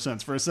makes more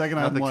sense. For a second,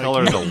 Not I'm the like,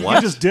 color of the you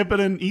what? just dip it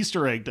in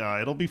Easter egg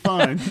dye. It'll be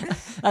fine.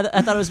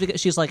 I thought it was because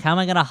she's like, how am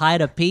I going to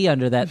hide a P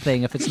under that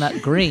thing if it's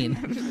not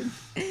green?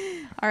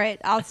 All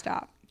right, I'll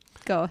stop.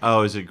 Go.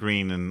 Oh, is it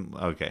green? And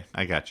okay,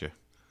 I got you.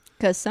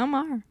 Because some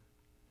are.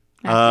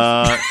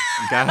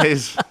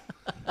 Guys,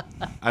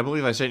 I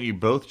believe I sent you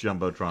both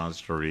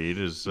jumbotrons to read.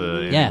 Is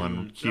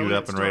anyone queued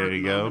up and ready to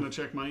I'm go? going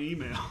to check my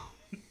email.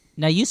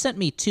 Now, you sent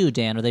me two,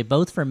 Dan. Are they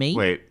both for me?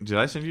 Wait, did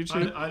I send you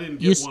two? I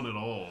didn't You get one at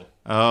all.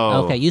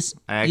 Oh, Okay, you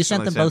I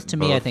sent them accidentally both to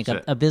me. I both think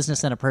to a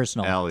business and a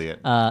personal. Elliot.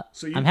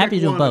 So you I'm happy pick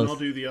to do one, both. and I'll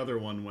do the other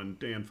one when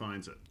Dan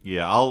finds it.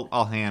 Yeah,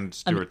 I'll hand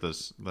Stuart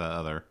the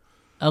other.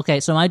 Okay,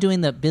 so am I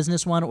doing the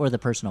business one or the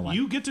personal one?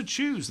 You get to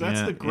choose. That's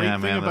Yeah, the great yeah,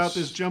 thing man, about that's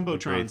this the Jumbotron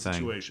great thing.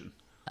 situation.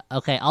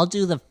 Okay, I'll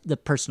do the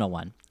personal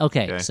one.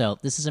 Okay, so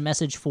this is a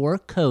message for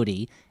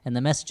Cody, and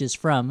the message is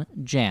from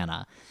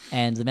Jana.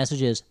 And the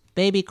message is,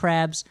 Baby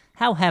Crabs,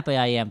 how happy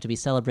I am to be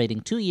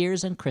celebrating 2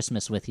 years and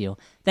Christmas with you.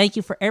 Thank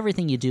you for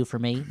everything you do for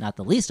me, not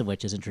the least of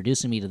which is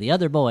introducing me to the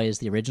other boys,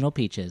 the original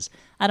Peaches.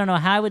 I don't know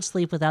how I would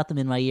sleep without them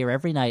in my ear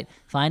every night,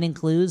 finding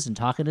clues and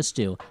talking to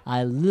Stu.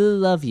 I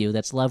love you.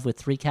 That's love with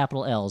 3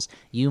 capital L's.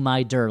 You,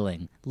 my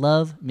darling.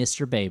 Love,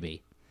 Mr.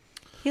 Baby.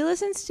 He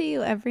listens to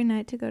you every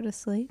night to go to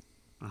sleep.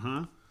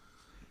 Uh-huh.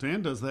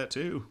 Dan does that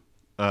too.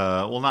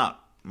 Well,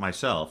 not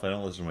myself. I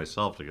don't listen to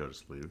myself to go to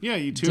sleep. Yeah,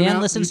 you tune Dan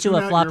out, listens you to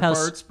tune a out your Flophouse-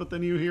 parts, but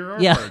then you hear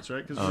our Yeah. parts,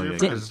 right? 'Cause Oh, we're yeah. your I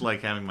friends. just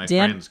like having my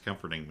Dan- friends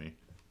comforting me.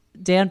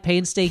 Dan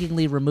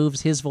painstakingly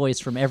removes his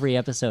voice from every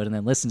episode and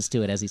then listens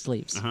to it as he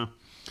sleeps. Uh-huh.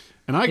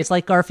 And I It's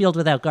like Garfield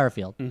without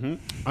Garfield.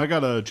 I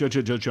got a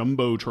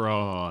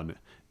Jumbotron.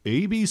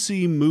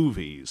 ABC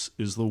Movies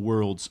is the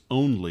world's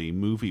only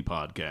movie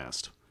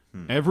podcast.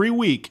 Every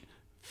week,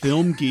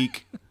 film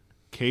geek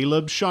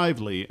Caleb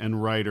Shively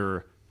and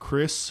writer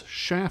Chris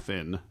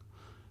Chaffin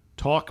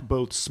talk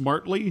both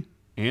smartly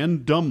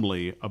and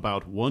dumbly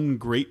about one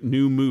great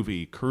new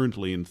movie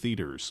currently in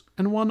theaters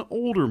and one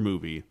older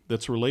movie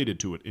that's related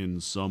to it in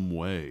some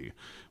way,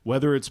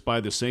 whether it's by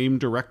the same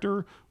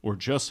director or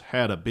just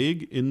had a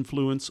big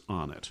influence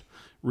on it.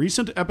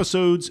 Recent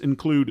episodes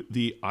include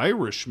The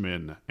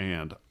Irishman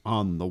and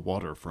On the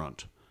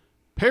Waterfront,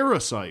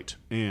 Parasite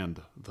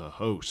and The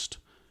Host,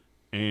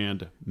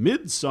 and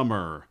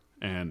Midsummer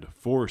and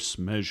Force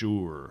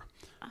Majeure.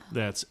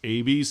 That's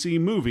ABC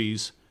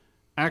Movies,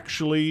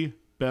 actually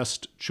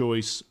Best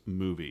Choice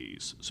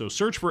Movies. So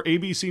search for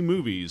ABC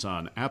Movies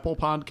on Apple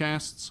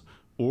Podcasts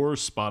or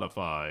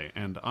Spotify.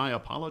 And I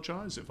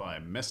apologize if I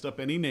messed up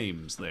any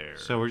names there.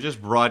 So we're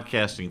just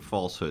broadcasting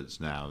falsehoods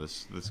now.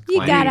 This You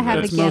claim gotta have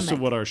a That's gimmick. most of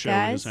what our show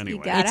guys. is anyway.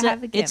 You gotta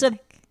have a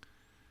gimmick.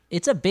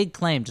 It's a big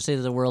claim to say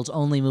they're the world's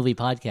only movie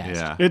podcast.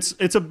 Yeah.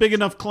 It's a big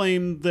enough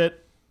claim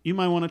that you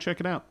might want to check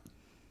it out.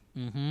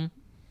 Mm-hmm.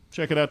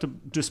 Check it out to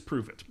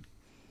disprove it.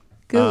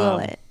 Google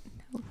it.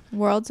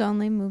 World's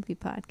only movie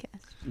podcast.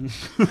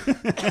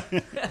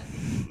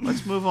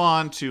 Let's move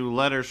on to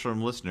letters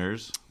from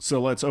listeners.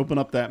 So let's open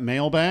up that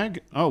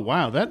mailbag. Oh,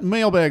 wow. That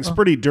mailbag's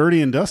pretty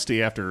dirty and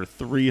dusty after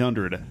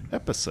 300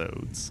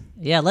 episodes.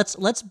 Yeah,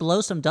 let's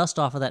blow some dust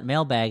off of that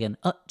mailbag. And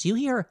do you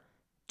hear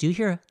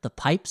the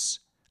pipes?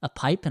 A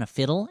pipe and a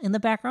fiddle in the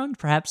background?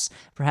 Perhaps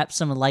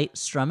some light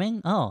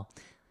strumming? Oh.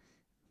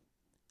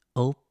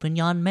 Open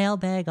yon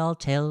mailbag, I'll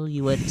tell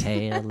you a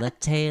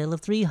tale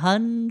of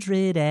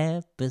 300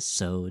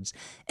 episodes.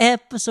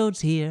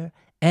 Episodes here,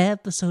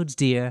 episodes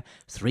dear,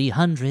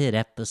 300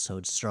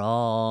 episodes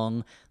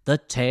strong. The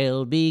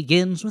tale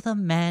begins with a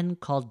man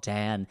called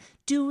Dan,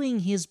 doing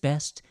his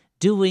best,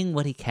 doing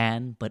what he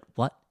can, but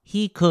what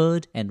he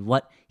could and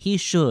what he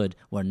should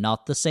were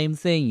not the same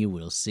thing, you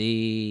will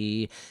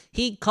see.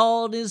 He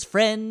called his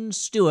friend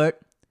Stuart.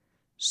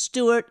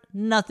 Stuart,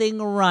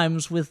 nothing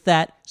rhymes with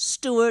that.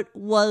 Stuart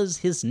was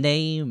his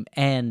name,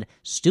 and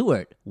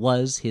Stuart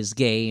was his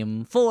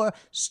game. For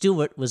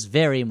Stuart was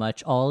very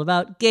much all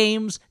about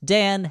games.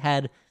 Dan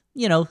had,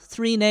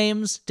 3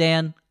 names.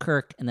 Dan,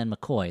 Kirk, and then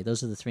McCoy.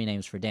 Those are the 3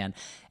 names for Dan.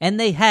 And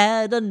they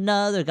had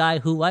another guy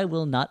who I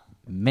will not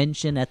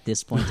mention at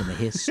this point in the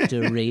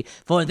history,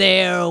 for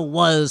there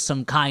was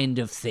some kind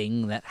of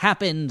thing that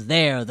happened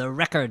there. The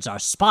records are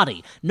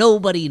spotty.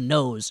 Nobody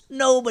knows.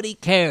 Nobody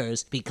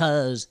cares,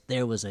 because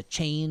there was a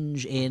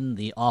change in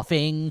the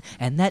offing,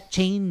 and that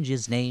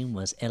change's name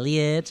was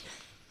Elliot.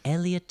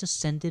 Elliot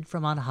descended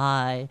from on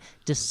high,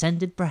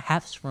 descended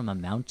perhaps from a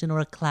mountain or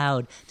a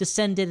cloud,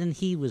 descended and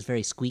he was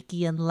very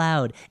squeaky and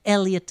loud.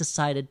 Elliot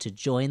decided to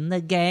join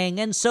the gang,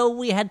 and so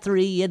we had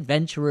 3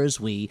 adventurers,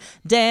 we,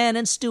 Dan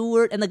and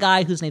Stuart and the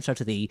guy whose name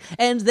starts with E,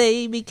 and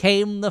they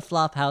became the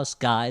Flophouse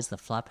Guys. The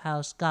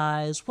Flophouse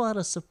Guys, what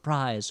a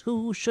surprise.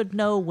 Who should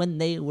know when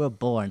they were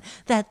born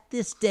that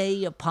this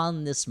day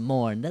upon this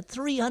morn, that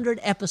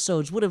 300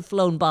 episodes would have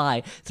flown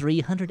by,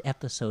 300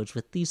 episodes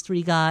with these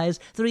 3 guys,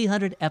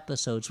 300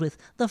 episodes with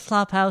the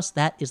Flophouse.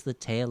 That is the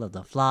tale of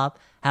the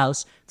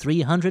Flophouse.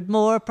 300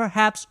 more,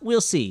 perhaps. We'll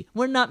see.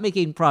 We're not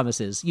making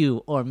promises,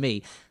 you or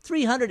me.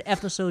 300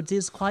 episodes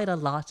is quite a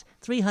lot.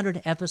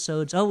 300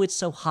 episodes, oh, it's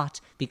so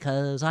hot,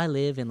 because I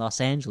live in Los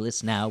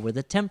Angeles now, where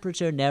the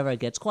temperature never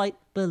gets quite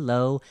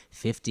below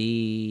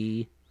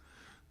 50.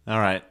 All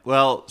right.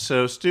 Well,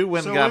 so Stu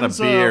went and got a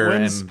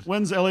beer,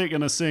 when's Elliot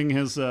going to sing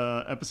his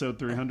episode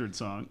 300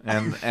 song?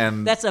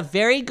 And That's a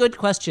very good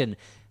question.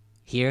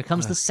 Here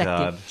comes the second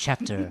God.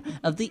 chapter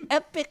of the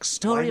epic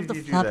story Why of the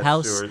did you do that,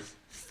 Flophouse. Stuart?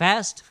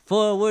 Fast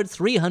forward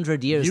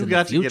 300 years you in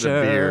got the future. to get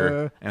a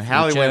beer, and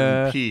Hallie went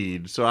and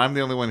Future. peed, so I'm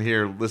the only one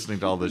here listening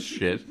to all this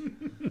shit.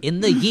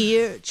 In the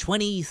year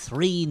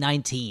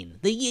 2319,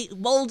 the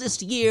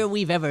oldest year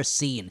we've ever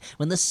seen,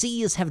 when the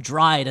seas have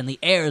dried and the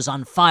air's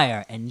on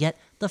fire, and yet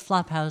the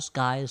Flophouse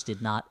guys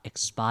did not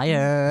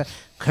expire.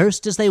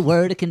 Cursed as they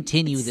were to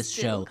continue this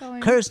show.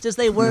 Cursed as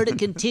they were to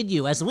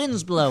continue as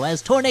winds blow,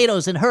 as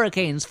tornadoes and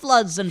hurricanes,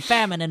 floods and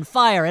famine and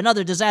fire and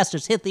other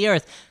disasters hit the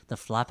earth. The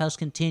Flophouse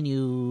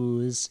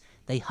continues.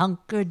 They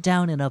hunkered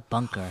down in a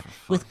bunker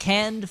with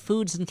canned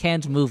foods and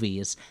canned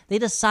movies. They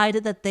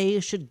decided that they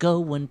should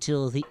go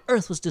until the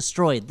Earth was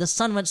destroyed, the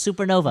sun went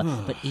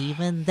supernova. But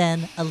even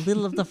then, a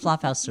little of the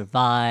Flophouse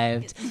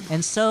survived.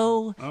 And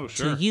so,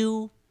 to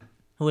you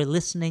who are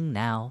listening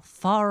now,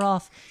 far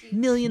off,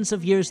 millions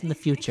of years in the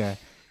future,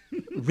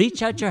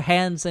 reach out your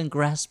hands and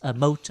grasp a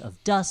mote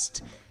of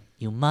dust.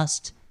 You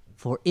must,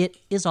 for it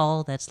is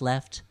all that's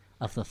left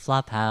of the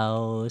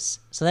Flophouse.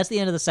 So that's the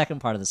end of the second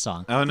part of the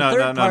song. Oh, no,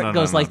 the third part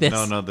goes like this.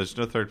 No, there's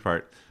no third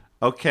part.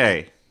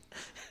 Okay.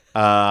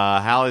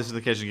 Hallie's in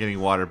the kitchen getting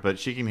water, but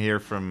she can hear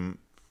from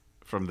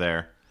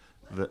there.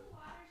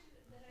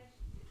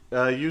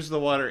 Use the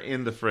water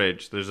in the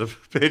fridge. There's a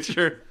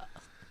pitcher.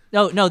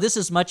 No, this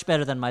is much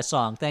better than my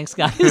song. Thanks,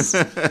 guys.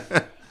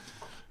 The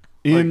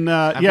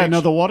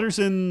water's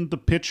in the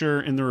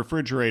pitcher in the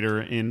refrigerator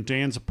in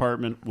Dan's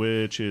apartment,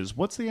 which is,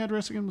 what's the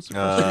address again?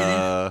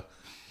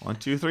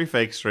 123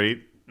 Fake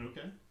Street.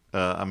 Okay.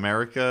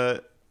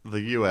 America, the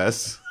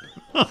U.S.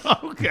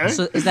 Okay.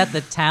 So is that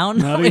the town?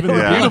 Not even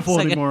beautiful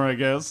anymore, I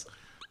guess.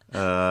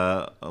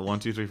 1,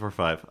 2, 3, 4,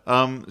 5.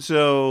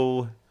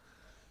 So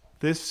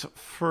this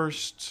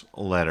first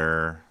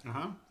letter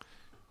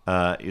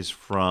is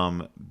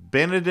from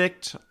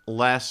Benedict,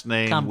 last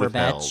name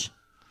withheld.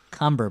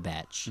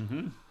 Cumberbatch.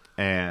 Mm-hmm.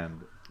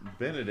 And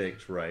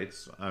Benedict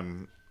writes,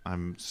 I'm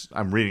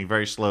reading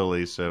very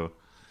slowly, so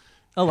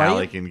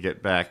Hallie can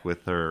get back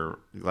with her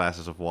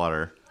glasses of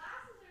water.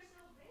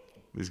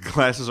 These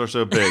glasses are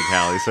so big,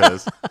 Hallie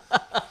says.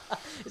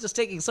 It's just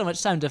taking so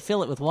much time to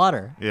fill it with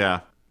water.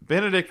 Yeah.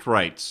 Benedict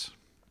writes,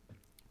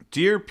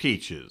 Dear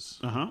Peaches,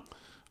 on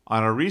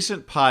a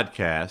recent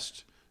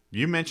podcast,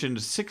 you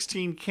mentioned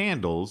 16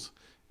 Candles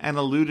and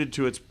alluded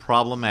to its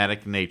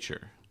problematic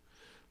nature.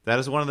 That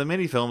is one of the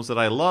many films that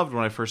I loved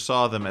when I first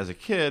saw them as a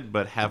kid,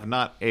 but have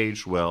not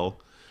aged well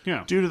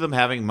due to them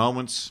having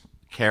moments,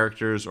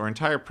 characters, or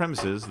entire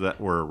premises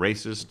that were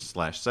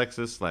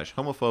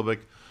racist/sexist/homophobic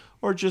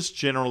or just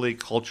generally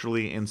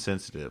culturally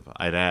insensitive.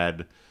 I'd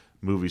add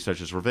movies such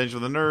as Revenge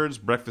of the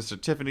Nerds, Breakfast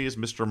at Tiffany's,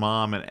 Mr.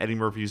 Mom, and Eddie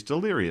Murphy's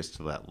Delirious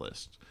to that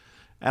list.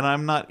 And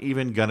I'm not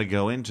even going to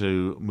go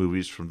into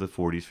movies from the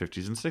 40s,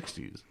 50s, and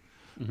 60s.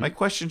 My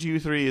question to you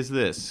three is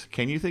this.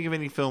 Can you think of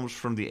any films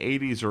from the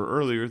 80s or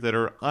earlier that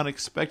are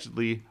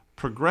unexpectedly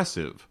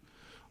progressive?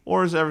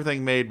 Or is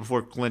everything made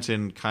before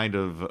Clinton kind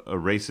of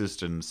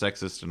racist and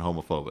sexist and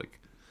homophobic?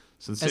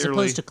 Sincerely, as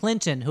opposed to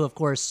Clinton, who, of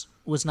course,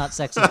 was not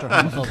sexist or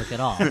homophobic at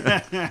all.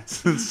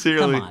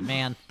 Sincerely, come on,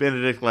 man.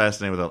 Benedict,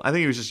 last name without. I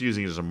think he was just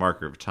using it as a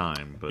marker of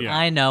time. But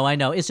I know.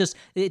 It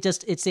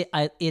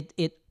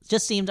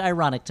just seemed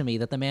ironic to me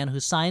that the man who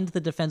signed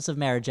the Defense of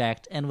Marriage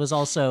Act and was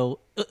also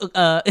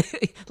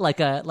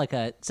like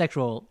a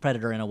sexual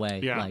predator in a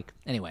way. Yeah. Like,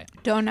 anyway,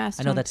 Don't ask.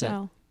 I know don't that's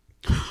tell.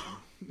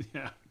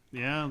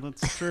 Yeah,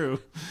 that's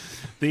true.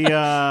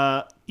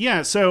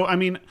 So I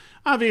mean,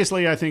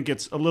 obviously, I think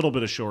it's a little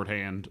bit of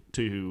shorthand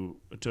to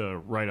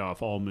write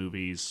off all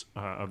movies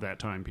of that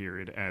time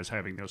period as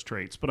having those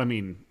traits. But I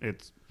mean,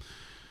 it's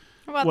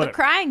What about the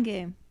Crying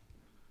Game?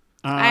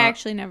 I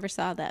actually never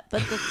saw that,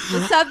 but the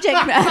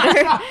subject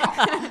matter.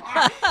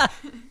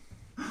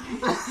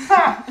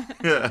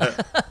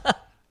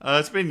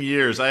 It's been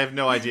years. I have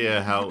no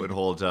idea how it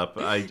holds up.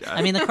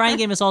 I mean, The Crying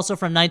Game is also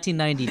from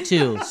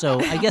 1992,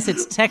 so I guess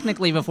it's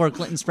technically before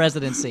Clinton's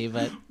presidency.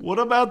 But what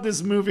about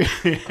this movie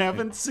I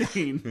haven't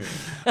seen?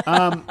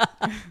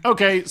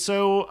 Okay,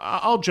 so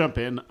I'll jump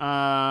in.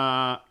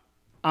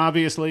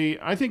 Obviously,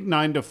 I think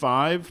 9 to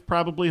 5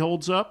 probably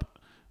holds up.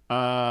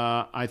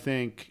 I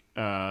think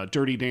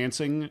Dirty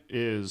Dancing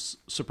is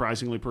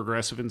surprisingly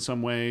progressive in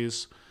some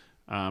ways.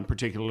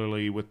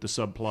 Particularly with the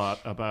subplot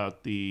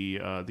about the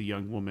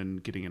young woman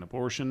getting an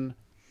abortion.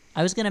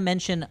 I was going to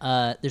mention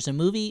there's a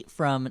movie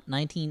from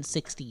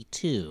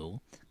 1962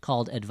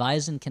 called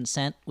Advise and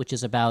Consent, which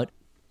is about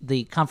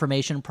the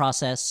confirmation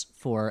process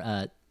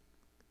for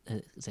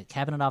is it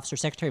cabinet officer,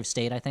 Secretary of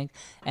State, I think.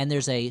 And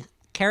there's a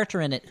character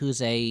in it who's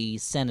a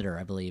senator,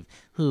 I believe,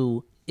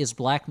 who is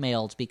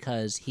blackmailed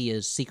because he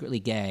is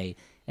secretly gay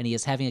and he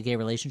is having a gay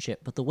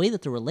relationship. But the way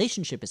that the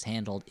relationship is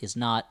handled is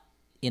not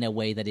in a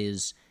way that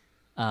is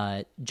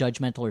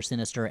judgmental or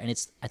sinister, and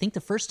it's, I think,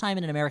 the first time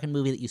in an American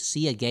movie that you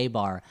see a gay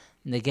bar,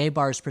 and the gay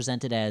bar is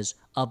presented as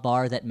a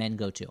bar that men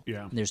go to.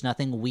 Yeah. And there's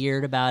nothing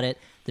weird about it.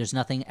 There's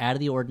nothing out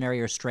of the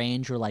ordinary or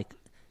strange or like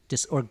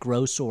or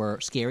gross or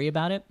scary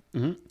about it.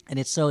 Mm-hmm. And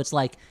it's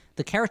like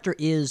the character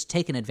is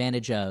taken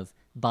advantage of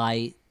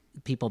by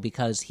people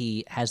because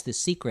he has this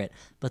secret,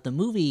 but the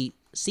movie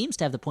seems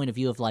to have the point of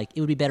view of like, it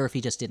would be better if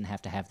he just didn't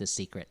have to have this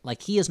secret.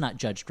 Like, he is not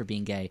judged for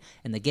being gay,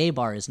 and the gay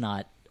bar is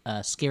not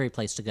scary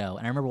place to go.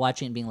 And I remember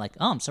watching it and being like,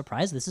 oh, I'm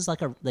surprised. This is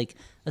like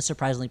a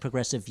surprisingly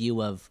progressive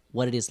view of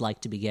what it is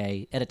like to be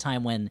gay at a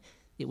time when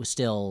it was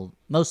still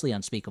mostly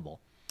unspeakable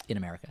in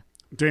America.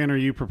 Dan, are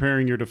you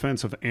preparing your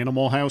defense of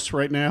Animal House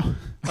right now?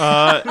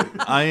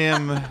 I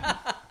am.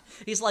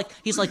 He's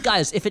like,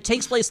 guys, if it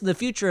takes place in the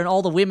future and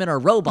all the women are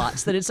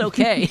robots, then it's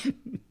okay.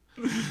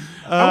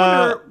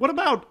 I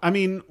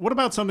wonder, what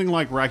about something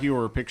like Rocky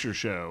Horror Picture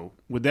Show?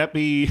 Would that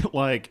be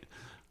like,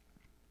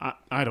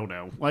 I don't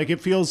know. Like,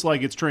 it feels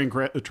like it's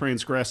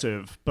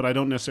transgressive, but I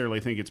don't necessarily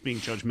think it's being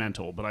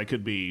judgmental. But I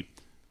could be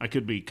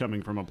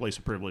coming from a place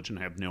of privilege and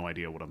have no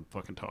idea what I'm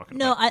fucking talking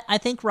about. No, I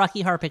think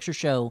Rocky Horror Picture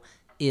Show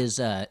is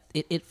I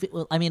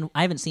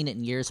haven't seen it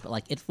in years, but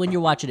like when you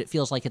watch it, it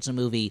feels like it's a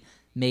movie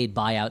made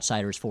by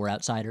outsiders for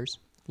outsiders.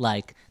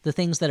 Like the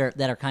things that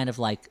are kind of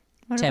like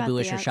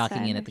tabooish or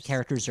shocking in it, the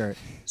characters are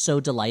so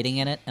delighting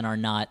in it and are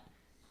not,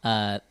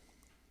 and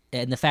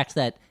the fact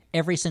that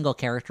every single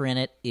character in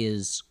it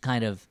is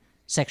kind of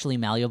sexually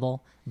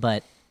malleable,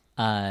 but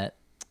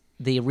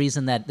the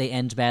reason that they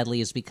end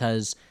badly is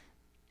because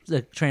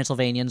the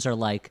Transylvanians are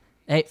like,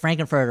 hey,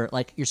 Frankenfurter,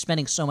 like, you're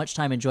spending so much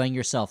time enjoying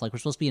yourself. Like, we're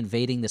supposed to be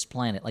invading this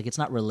planet. Like, it's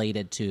not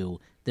related to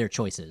their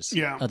choices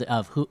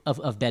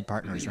of bed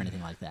partners or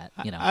anything like that.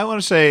 You know, I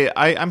want to say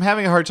I'm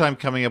having a hard time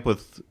coming up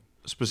with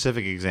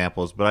specific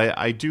examples, but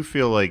I do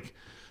feel like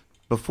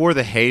before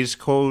the Hays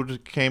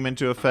Code came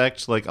into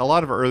effect, like a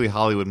lot of early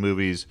Hollywood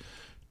movies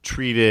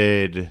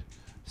treated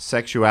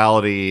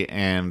sexuality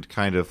and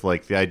kind of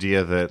like the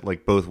idea that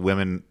like both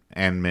women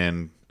and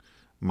men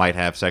might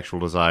have sexual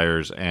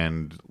desires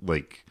and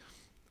like,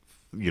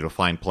 you know,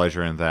 find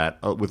pleasure in that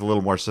with a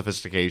little more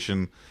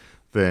sophistication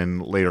than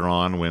later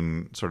on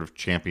when sort of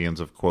champions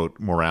of quote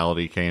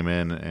morality came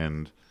in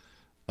and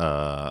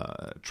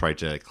tried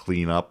to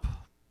clean up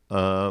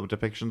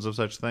depictions of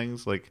such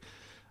things. Like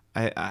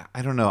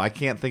I don't know, I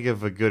can't think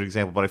of a good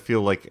example, but I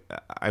feel like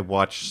I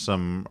watched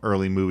some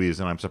early movies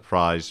and I'm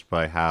surprised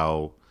by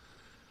how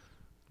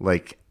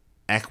like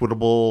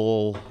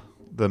equitable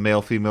the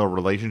male-female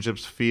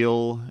relationships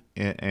feel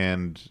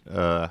and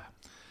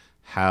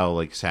how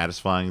like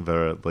satisfying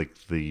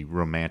the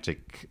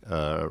romantic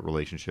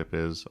relationship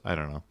is. I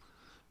don't know.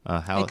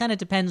 How it kind of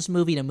depends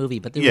movie to movie,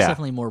 but there was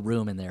definitely more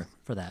room in there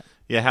for that.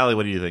 Yeah, Hallie,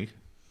 what do you think?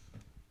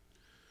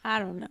 I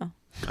don't know.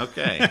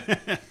 Okay.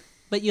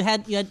 But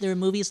there were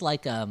movies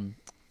like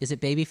is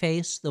it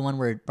Babyface, the one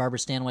where Barbara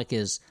Stanwyck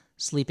is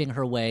sleeping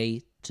her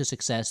way to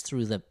success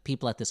through the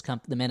people at this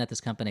the men at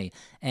this company,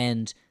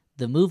 and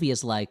the movie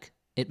is like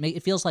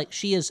it feels like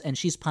she's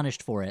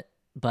punished for it,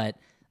 but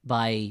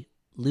by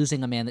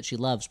losing a man that she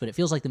loves, but it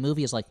feels like the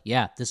movie is like,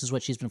 yeah, this is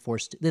what she's been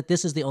forced to,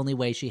 this is the only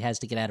way she has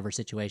to get out of her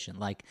situation.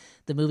 Like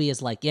the movie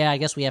is like, yeah, I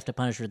guess we have to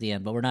punish her at the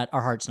end, but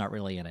our heart's not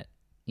really in it,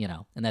 you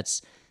know. And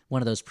that's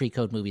one of those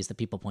pre-code movies that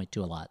people point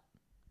to a lot.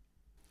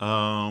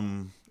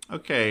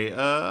 Okay.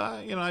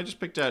 You know, I just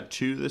picked out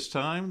two this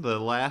time. The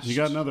last. You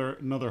got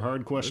another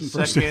hard question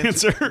for us to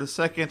answer. The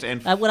second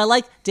and what I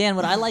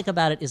like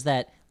about it is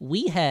that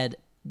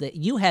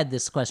you had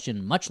this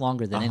question much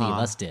longer than any of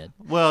us did.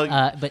 Well,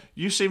 but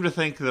you seem to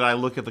think that I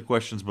look at the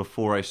questions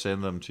before I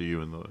send them to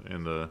you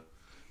in the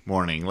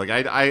morning. Like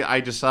I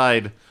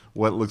decide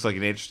what looks like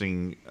an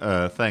interesting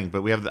thing,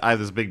 but I have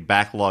this big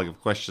backlog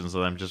of questions that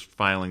I'm just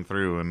filing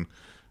through, and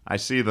I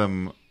see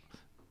them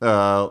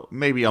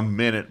maybe a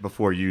minute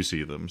before you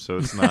see them, so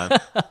it's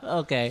not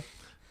okay.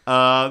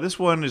 This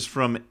one is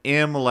from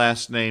M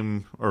rest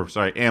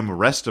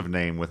of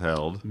name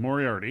withheld.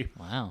 Moriarty.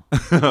 Wow.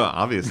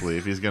 Obviously,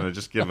 if he's going to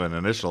just give an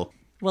initial.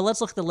 Well, let's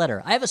look at the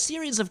letter. I have a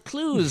series of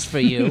clues for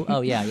you.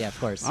 Oh, yeah, of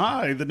course.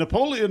 The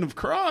Napoleon of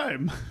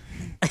crime.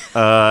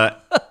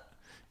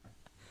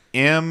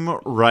 M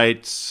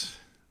writes,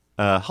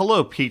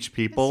 hello, Peach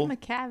people.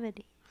 It's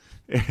McCavity.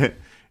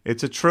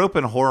 It's a trope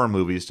in horror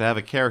movies to have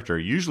a character,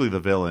 usually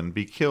the villain,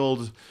 be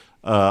killed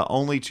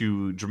only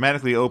to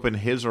dramatically open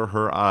his or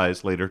her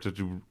eyes later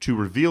to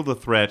reveal the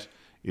threat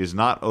is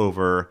not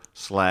over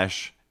 / an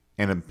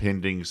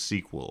impending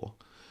sequel.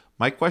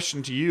 My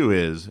question to you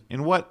is,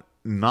 in what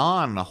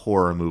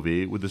non-horror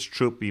movie would this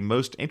trope be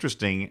most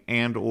interesting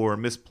and or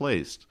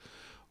misplaced?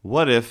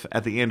 What if,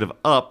 at the end of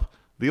Up,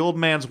 the old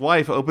man's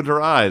wife opened her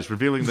eyes,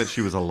 revealing that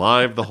she was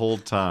alive the whole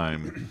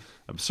time?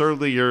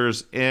 Absurdly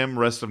yours, M,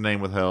 rest of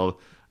name withheld.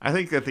 I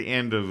think at the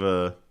end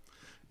of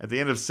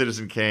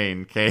Citizen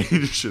Kane,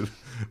 Kane should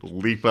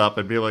leap up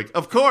and be like,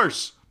 "Of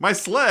course, my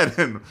sled,"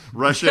 and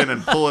rush in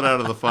and pull it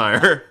out of the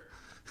fire.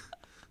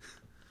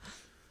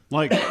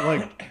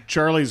 Like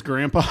Charlie's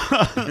grandpa.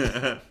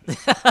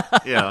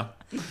 Yeah.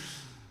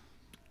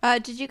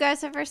 Did you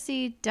guys ever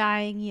see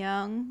Dying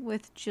Young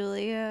with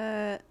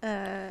Julia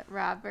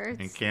Roberts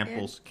And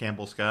Campbell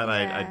Scott?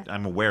 Yeah.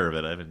 I'm aware of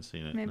it. I haven't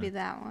seen it. Maybe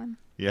that one.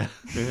 Yeah.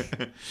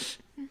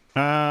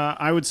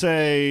 I would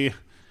say,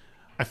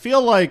 I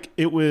feel like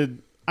it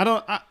would. I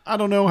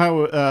don't know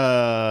how,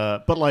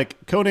 but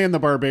like Conan the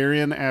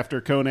Barbarian, after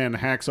Conan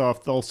hacks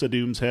off Thulsa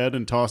Doom's head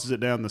and tosses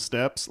it down the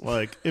steps,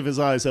 like if his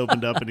eyes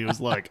opened up and he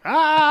was like,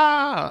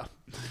 that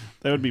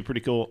would be pretty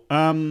cool.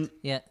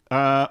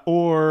 Yeah.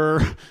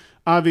 Or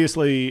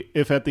obviously,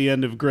 if at the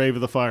end of Grave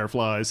of the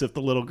Fireflies, if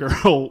the little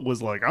girl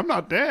was like, "I'm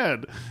not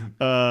dead,"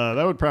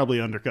 that would probably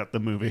undercut the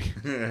movie.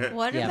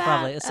 What Yeah, about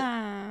probably.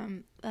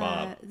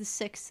 Bob. The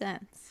Sixth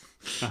Sense?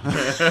 The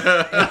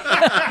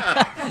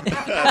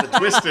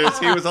twist is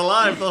he was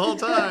alive the whole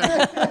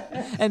time.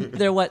 And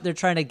they're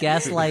trying to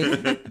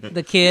gaslight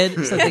the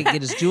kid so they can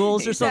get his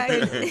jewels or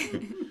something.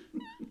 Exactly.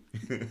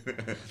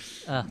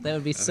 That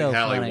would be I so think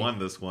Hallie funny. won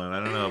this one.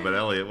 I don't know, but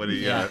Elliot, what do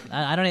you Yeah, got?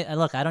 I don't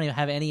even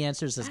have any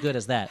answers as good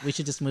as that. We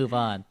should just move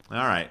on. All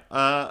right.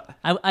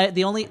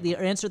 The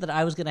answer that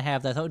I was going to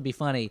have that I thought would be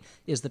funny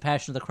is the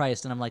Passion of the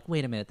Christ, and I'm like,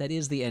 wait a minute, that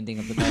is the ending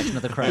of the Passion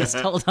of the Christ.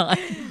 Hold on.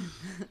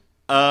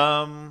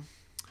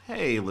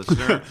 Hey,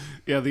 listener.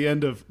 Yeah, the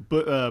end of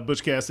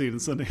Butch Cassidy and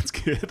Sundance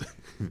Kid.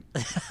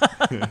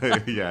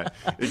 Yeah,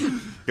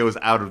 it goes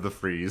out of the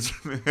freeze,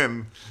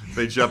 and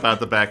they jump out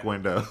the back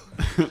window.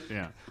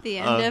 Yeah. The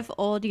end of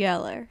Old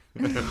Yeller.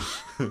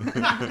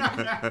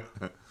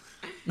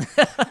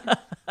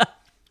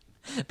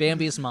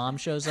 Bambi's mom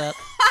shows up,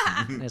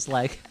 and it's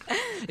like,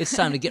 it's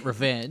time to get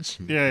revenge.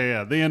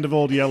 Yeah. The end of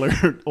Old Yeller.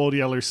 Old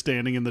Yeller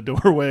standing in the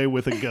doorway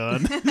with a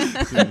gun.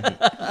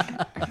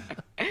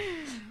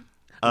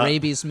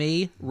 Rabies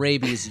me,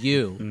 rabies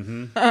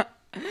you.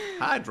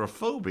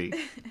 Hydrophobic.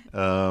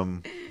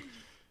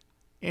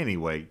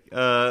 Anyway,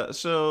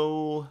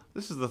 so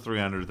this is the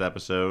 300th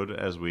episode,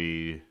 as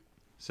we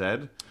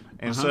said.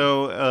 And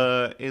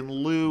so in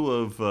lieu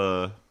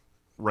of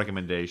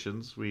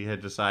recommendations, we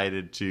had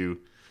decided to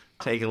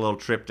take a little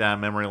trip down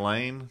memory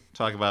lane,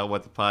 talk about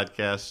what the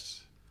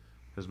podcast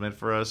has meant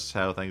for us,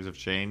 how things have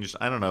changed.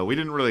 I don't know. We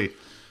didn't really...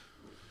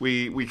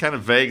 We kind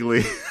of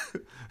vaguely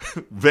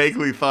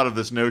thought of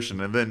this notion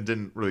and then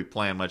didn't really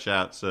plan much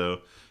out. So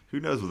who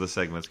knows what the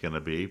segment's going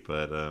to be,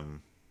 but I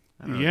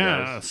don't know,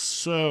 guys.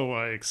 So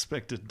I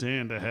expected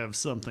Dan to have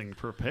something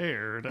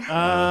prepared.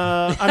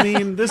 I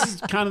mean, this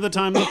is kind of the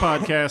time of the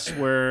podcast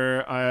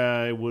where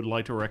I would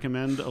like to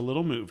recommend a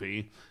little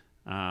movie.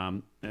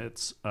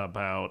 It's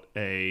about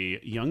a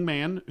young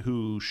man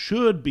who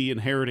should be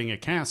inheriting a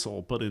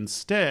castle, but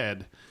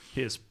instead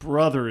his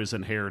brother is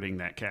inheriting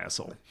that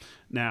castle.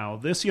 Now,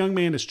 this young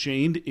man is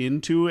chained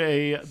into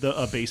a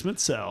basement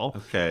cell,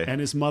 Okay.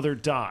 and his mother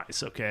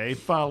dies, okay?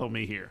 Follow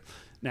me here.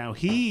 Now,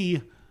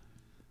 he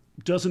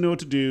doesn't know what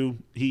to do.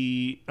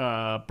 He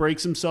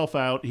breaks himself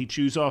out. He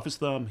chews off his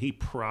thumb. He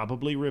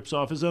probably rips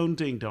off his own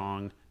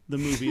ding-dong. The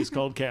movie is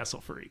called Castle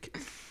Freak.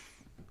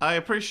 I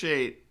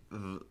appreciate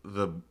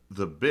the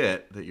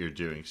bit that you're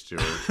doing,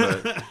 Stuart,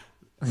 but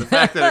the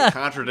fact that it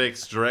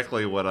contradicts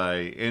directly what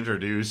I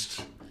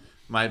introduced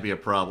might be a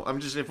problem. I'm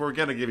just, if we're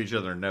going to give each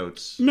other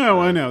notes. No,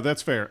 I know.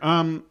 That's fair.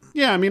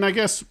 Yeah, I mean, I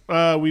guess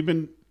we've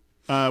been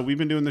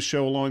doing the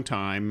show a long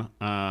time.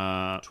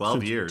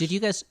 12 years. Did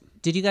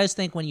you guys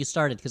think when you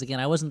started, because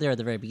again, I wasn't there at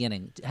the very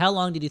beginning, how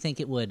long did you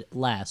think it would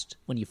last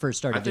when you first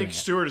started I doing think it?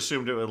 Stuart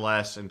assumed it would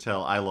last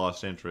until I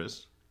lost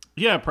interest.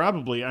 Yeah,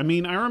 probably. I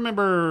mean, I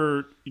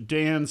remember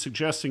Dan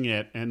suggesting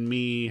it and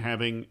me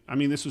having... I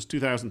mean, this was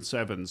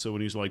 2007, so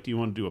when he's like, do you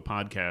want to do a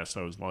podcast?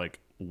 I was like,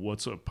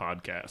 what's a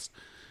podcast?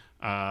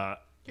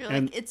 You're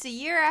like, it's a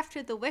year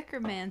after the Wicker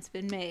Man's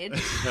been made.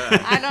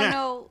 I don't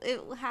know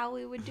how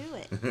we would do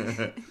it.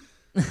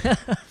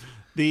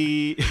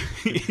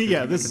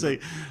 This is a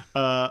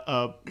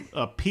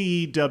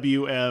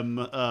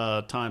PWM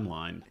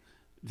timeline.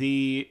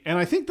 And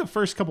I think the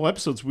first couple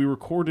episodes we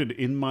recorded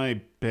in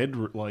my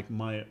bedroom,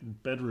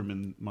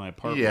 in my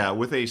apartment. Yeah,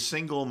 with a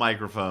single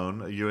microphone,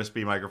 a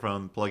USB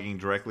microphone plugging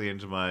directly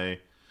into my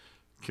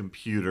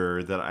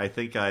computer that I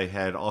think I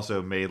had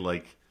also made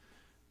like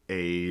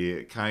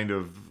a kind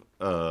of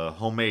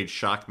homemade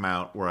shock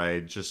mount where I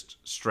just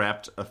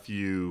strapped a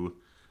few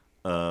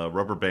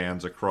rubber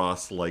bands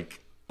across like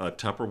a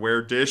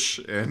Tupperware dish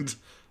and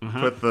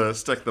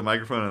stuck the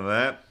microphone in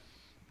that.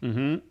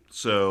 Mm-hmm.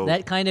 So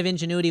that kind of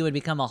ingenuity would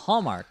become a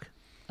hallmark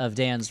of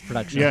Dan's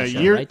production yeah, of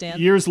the show, right, Dan?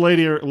 Years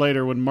later,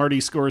 when Marty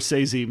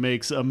Scorsese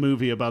makes a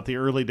movie about the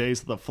early days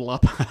of the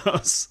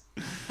Flophouse.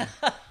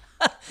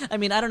 I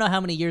mean, I don't know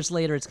how many years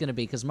later it's going to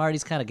be because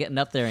Marty's kind of getting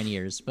up there in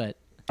years, but...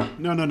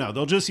 No.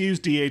 They'll just use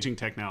de-aging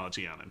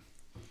technology on him.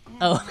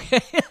 Oh,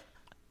 okay.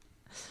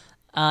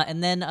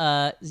 And then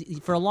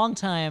for a long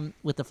time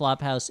with the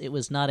Flophouse, it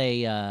was not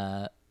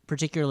a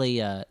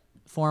particularly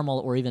formal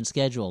or even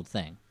scheduled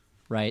thing,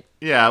 right?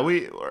 yeah,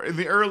 we in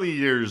the early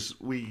years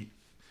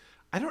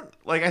I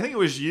think it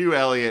was you,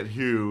 Elliot,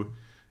 who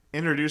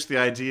introduced the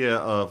idea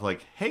of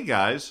like, hey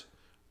guys,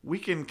 we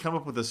can come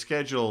up with a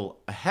schedule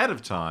ahead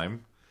of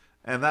time,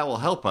 and that will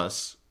help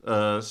us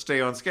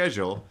stay on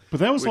schedule.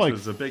 But that was like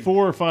a big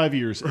 4 or 5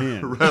 years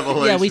in.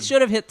 revelation. Yeah, we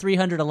should have hit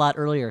 300 a lot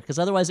earlier because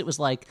otherwise it was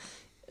like,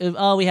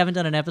 oh, we haven't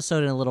done an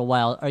episode in a little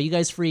while. Are you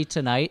guys free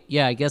tonight?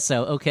 Yeah, I guess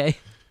so. Okay.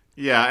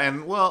 Yeah,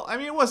 and well, I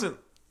mean, it wasn't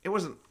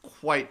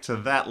quite to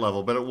that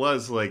level, but it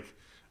was like,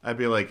 I'd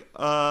be like,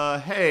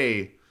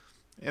 hey,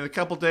 in a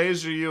couple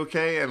days, are you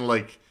okay? And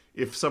like,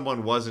 if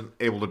someone wasn't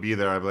able to be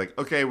there, I'd be like,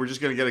 okay, we're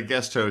just gonna get a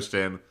guest host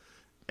in,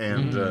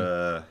 and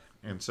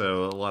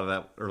so a lot of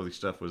that early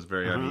stuff was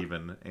very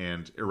uneven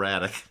and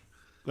erratic.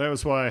 That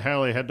was why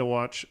Hallie had to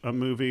watch a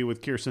movie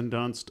with Kirsten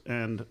Dunst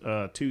and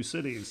two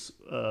cities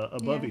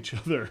above each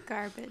other.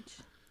 Garbage.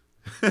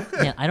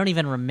 Yeah, I don't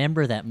even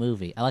remember that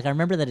movie. I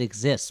remember that it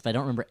exists, but I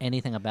don't remember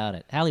anything about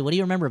it. Hallie, what do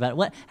you remember about it?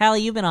 What,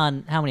 Hallie, you've been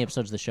on how many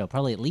episodes of the show?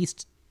 Probably at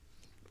least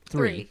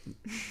 3.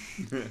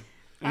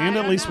 And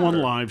at least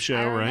one live show,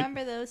 I right?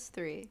 remember those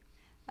 3.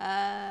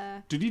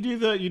 Did you do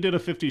that? You did a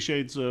 50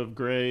 Shades of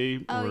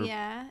Grey? Oh,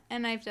 yeah.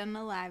 And I've done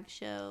a live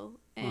show.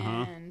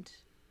 And...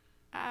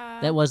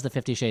 That was the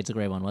 50 Shades of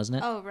Grey one, wasn't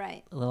it? Oh,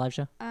 right. The live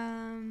show?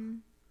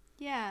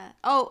 Yeah.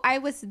 Oh, I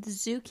was the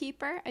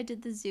zookeeper. I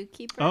did the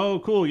zookeeper. Oh,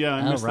 cool. Yeah,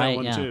 I missed that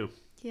one, too.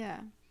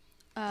 Yeah.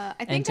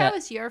 I think I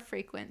was your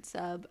frequent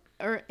sub.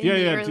 Or in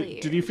the early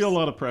years. Did you feel a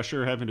lot of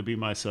pressure having to be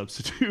my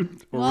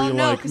substitute? Or well, were you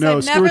no, like, because no,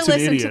 I've never Stuart's an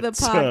listened idiot, to the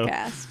so-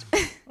 podcast.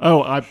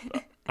 Oh,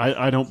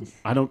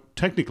 I don't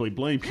technically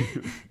blame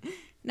you.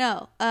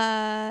 No.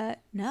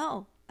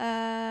 No.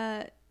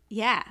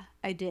 Yeah,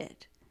 I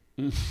did.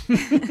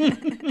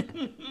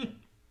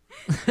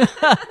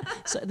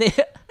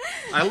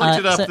 I looked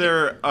it up.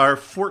 There are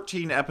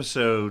 14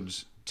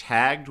 episodes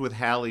tagged with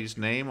Hallie's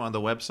name on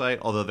the website,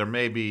 although there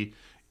may be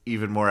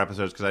even more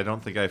episodes because I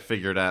don't think I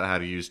figured out how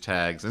to use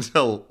tags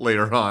until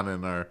later on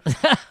in our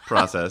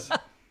process.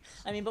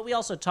 I mean, but we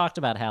also talked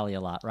about Hallie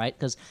a lot, right?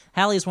 Because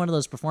Hallie is one of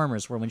those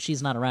performers where when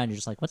she's not around, you're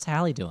just like, what's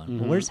Hallie doing?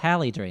 Well, where's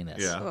Hallie during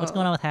this? Yeah. What's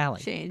going on with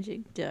Hallie?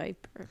 Changing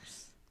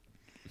diapers.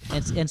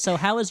 And so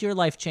how has your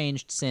life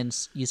changed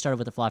since you started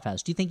with the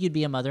Flophouse? Do you think you'd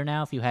be a mother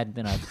now if you hadn't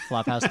been a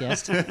Flophouse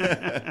guest?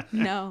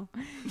 No.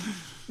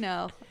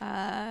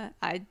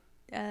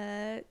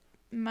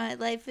 My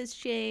life has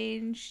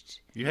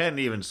changed. You hadn't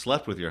even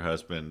slept with your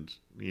husband,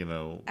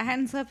 I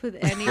hadn't slept with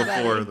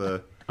anybody. before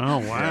the... Oh,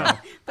 wow.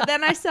 But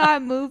then I saw a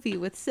movie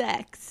with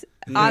sex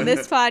on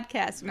this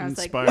podcast, and I was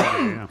Inspired,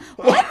 like,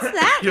 what's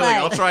that You're like?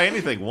 like, I'll try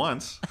anything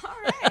once. All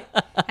right.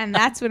 And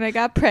that's when I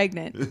got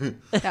pregnant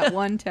that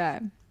one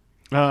time.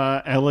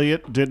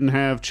 Elliot didn't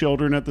have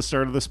children at the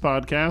start of this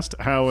podcast.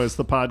 How has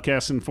the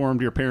podcast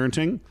informed your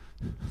parenting?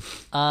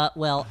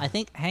 Well, I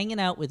think hanging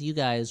out with you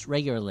guys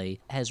regularly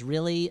has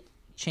really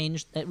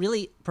changed. It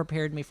really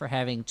prepared me for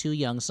having 2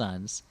 young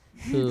sons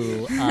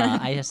who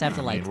I just have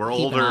to I mean, we're keep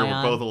older. an eye We're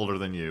on. both older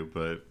than you,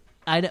 but...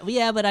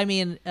 But I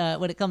mean,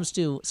 when it comes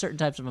to certain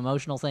types of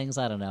emotional things,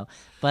 I don't know.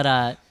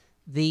 But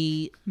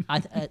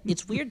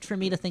it's weird for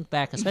me to think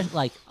back, especially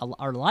like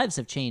our lives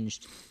have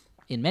changed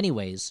in many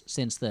ways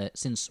since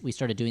we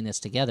started doing this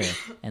together,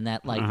 and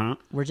that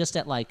we're just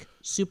at like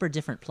super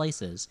different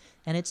places,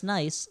 and it's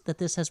nice that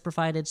this has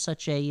provided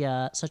such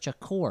a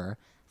core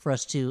for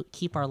us to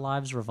keep our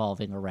lives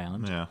revolving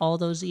around all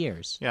those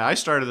years. Yeah, I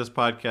started this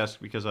podcast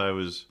because I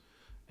was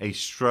a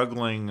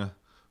struggling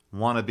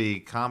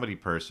wannabe comedy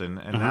person,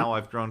 and now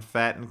I've grown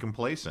fat and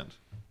complacent.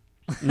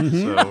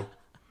 So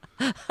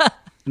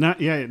Now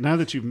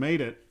that you've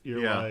made it,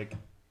 you're like,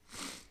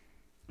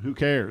 who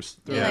cares?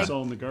 Throw this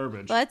all in the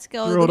garbage. Let's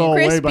go. Throw it all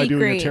away by Krispy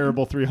doing Kreme. a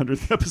terrible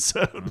 300th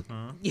episode.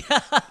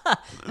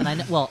 And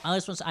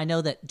I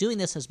know that doing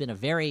this has been a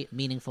very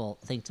meaningful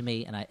thing to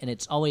me, and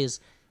it's always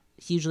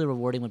hugely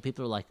rewarding when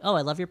people are like, "Oh,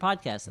 I love your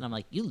podcast," and I'm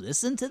like, "You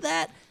listen to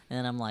that?" And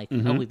then I'm like,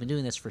 "Oh, we've been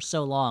doing this for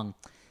so long."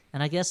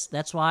 And I guess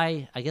that's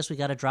why we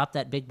got to drop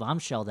that big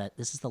bombshell that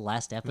this is the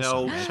last episode.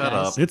 No, right, shut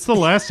guys? up. It's the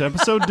last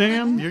episode,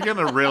 Dan. You're going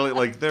to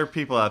really... there are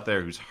people out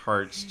there whose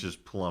hearts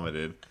just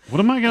plummeted. What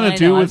am I going I to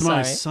do know, with I'm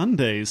my sorry.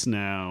 Sundays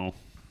now?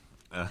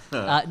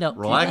 No,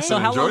 Relax so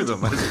and how enjoy long-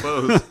 them, I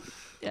suppose.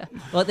 Yeah.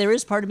 Well, there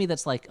is part of me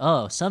that's like,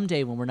 oh,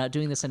 someday when we're not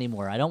doing this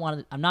anymore,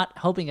 I'm not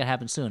hoping it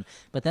happens soon,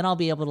 but then I'll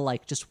be able to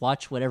like just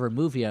watch whatever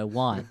movie I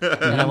want,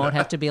 and I won't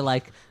have to be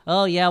like,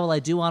 oh yeah, well I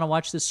do want to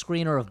watch this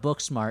screener of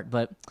Booksmart,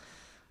 but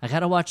I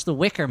gotta watch The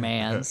Wicker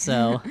Man.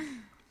 So,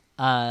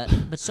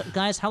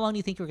 guys, how long do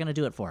you think we're gonna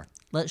do it for?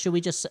 Should we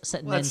just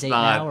set an end Let's date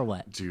not now or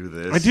what? do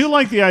this. I do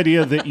like the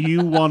idea that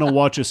you want to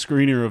watch a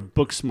screener of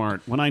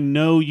Booksmart when I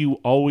know you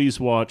always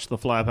watch the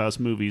Flaphouse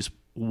movies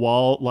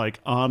while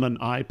on an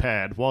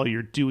iPad while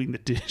you're doing the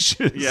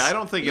dishes. Yeah, I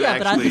don't think it Yeah,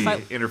 but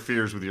actually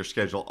interferes with your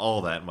schedule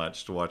all that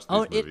much to watch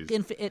these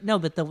movies. No,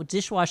 but the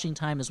dishwashing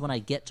time is when I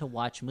get to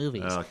watch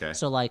movies. Oh, okay.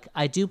 So like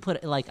I do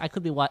put I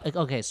could be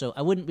okay, so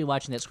I wouldn't be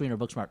watching that screener of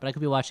Booksmart, but I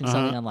could be watching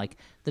something on like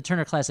the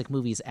Turner Classic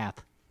Movies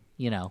app.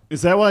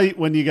 Is that why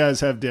when you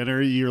guys have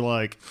dinner, you're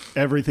like,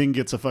 everything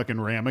gets a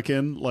fucking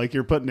ramekin? Like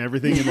you're putting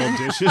everything in little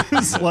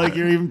dishes? Like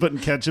you're even putting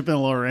ketchup in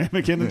a little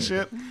ramekin and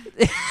shit?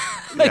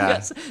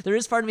 Yes. There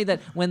is part of me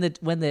that when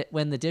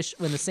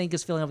the sink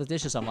is filling up with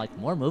dishes, I'm like,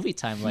 more movie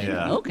time later.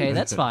 Yeah. Okay,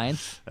 that's fine.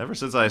 Ever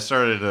since I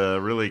started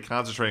really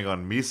concentrating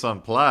on mise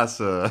en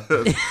place,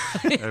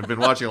 I've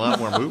been watching a lot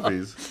more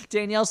movies.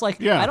 Danielle's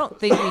like, I don't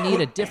think we need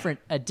a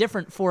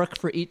different fork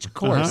for each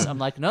course. I'm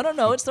like,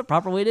 no, it's the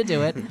proper way to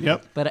do it.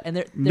 Yep. But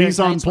and Mise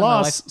en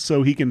place,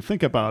 so he can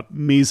think about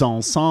mise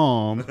en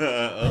scène.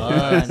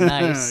 Oh,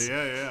 nice.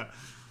 Yeah.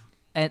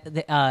 And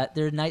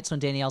there are nights when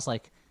Danielle's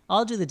like,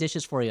 I'll do the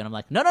dishes for you. And I'm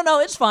like, no,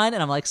 it's fine.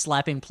 And I'm like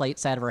slapping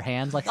plates out of her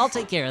hands. Like, I'll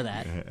take care of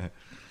that.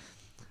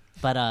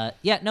 But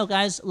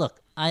guys, look,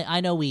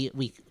 I know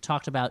we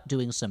talked about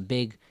doing some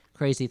big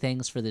crazy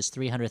things for this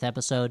 300th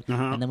episode,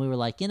 Uh-huh. and then we were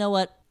like, you know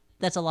what?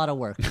 That's a lot of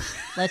work.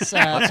 Let's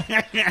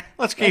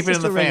Let's keep it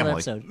in the family.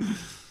 Episode.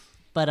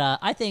 But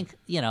I think,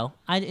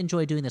 I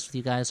enjoy doing this with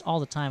you guys all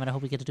the time, and I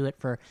hope we get to do it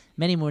for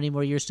many, many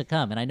more years to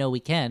come. And I know we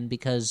can,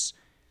 because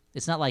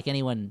it's not like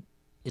anyone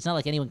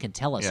can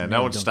tell us. Yeah,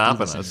 no one's don't do stopping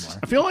this us. anymore.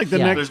 I feel like the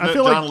next. There's I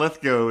feel John like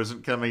Lithgow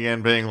isn't coming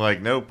in being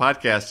like, no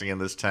podcasting in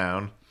this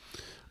town.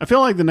 I feel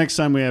like the next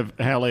time we have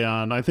Hallie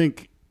on, I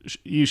think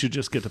you should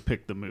just get to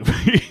pick the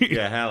movie.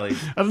 Yeah, Hallie.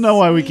 I don't know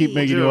why we keep Sweet.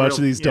 making Do you a watch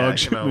real- these yeah, dog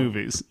shit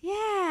movies.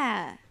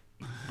 Yeah.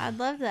 I'd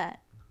love that.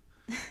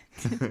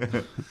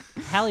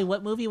 Hallie,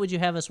 what movie would you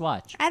have us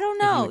watch? I don't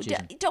if you know. were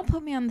choosing? Don't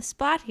put me on the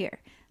spot here.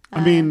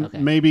 I mean, Okay.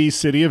 maybe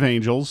City of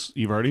Angels.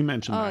 You've already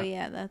mentioned Oh that.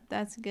 yeah,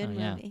 that's a good Oh,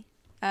 yeah. movie.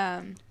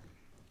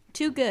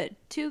 Too good.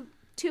 Too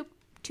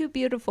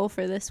beautiful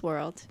for this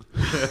world.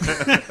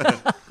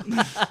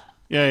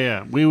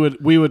 Yeah. We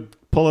would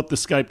pull up the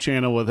Skype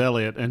channel with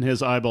Elliot, and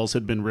his eyeballs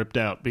had been ripped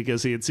out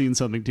because he had seen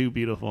something too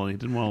beautiful and he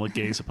didn't want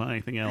to gaze upon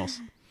anything else.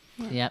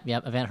 Yep.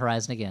 Event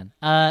Horizon again.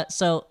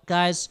 So,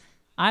 guys,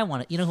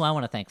 you know who I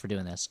want to thank for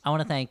doing this? I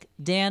want to thank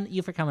Dan,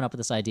 you for coming up with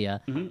this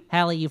idea.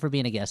 Hallie, you for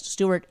being a guest.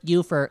 Stuart,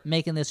 you for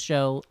making this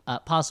show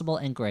possible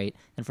and great,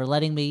 and for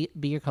letting me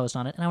be your host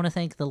on it. And I want to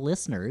thank the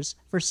listeners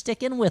for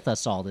sticking with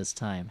us all this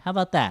time. How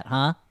about that,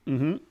 huh?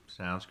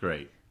 Sounds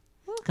great.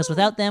 Because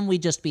without them,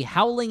 we'd just be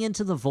howling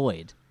into the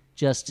void.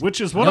 Which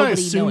is what I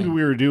nobody assumed knowing.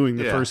 we were doing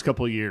the Yeah. first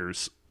couple of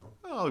years.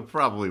 Oh, we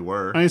probably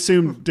were. I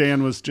assumed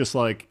Dan was just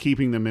like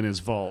keeping them in his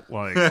vault,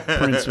 like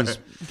Prince was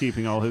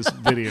keeping all his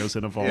videos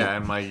in a vault. Yeah,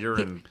 and my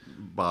urine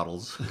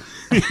bottles.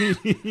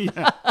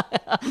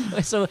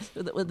 So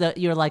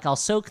you're like, I'll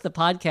soak the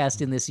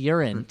podcast in this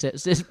urine to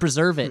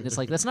preserve it. And it's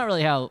like, that's not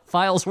really how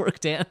files work,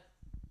 Dan.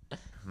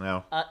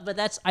 No.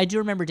 But I do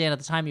remember, Dan, at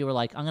the time you were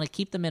like, I'm going to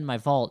keep them in my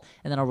vault,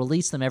 and then I'll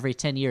release them every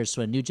 10 years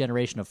so a new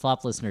generation of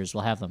Flop listeners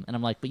will have them. And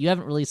I'm like, but you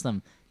haven't released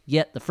them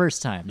yet the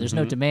first time. There's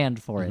no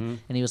demand for it. And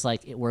he was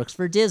like, it works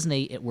for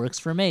Disney. It works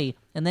for me.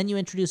 And then you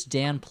introduced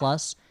Dan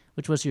Plus,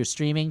 which was your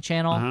streaming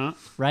channel,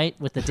 right?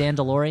 With the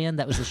Dandalorian.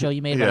 That was the show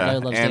you made about a guy who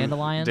loves and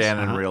dandelions. Dan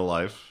in real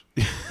life.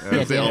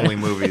 That's the Dan. only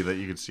movie that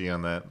you could see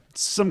on that.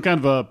 Some kind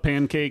of a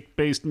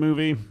pancake-based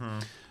movie.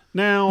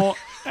 Now,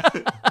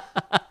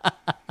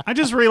 I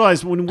just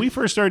realized when we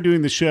first started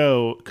doing the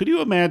show, could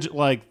you imagine,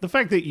 like, the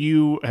fact that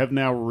you have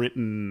now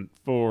written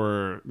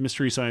for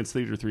Mystery Science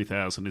Theater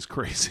 3000 is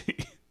crazy.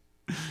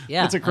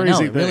 Yeah, It's a I know.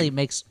 crazy It really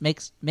thing.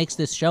 makes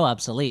this show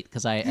obsolete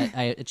because I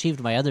achieved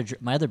my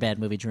other bad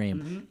movie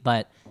dream.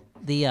 But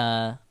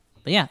yeah,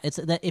 it's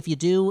that if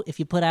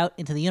you put out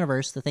into the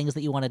universe the things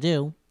that you want to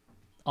do,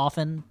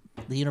 often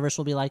the universe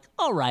will be like,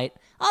 all right,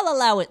 I'll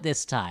allow it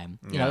this time.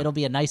 You know, it'll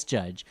be a nice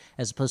judge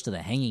as opposed to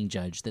the hanging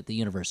judge that the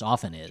universe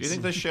often is. Do you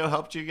think this show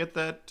helped you get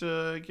that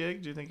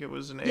gig? Do you think it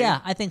was an aid? Yeah,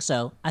 I think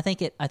so. I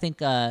think it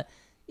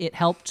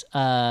helped.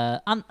 I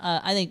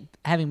think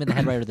having been the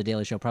head writer of the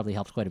Daily Show probably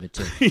helped quite a bit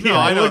too. No,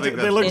 I don't think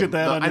they that's looked the- at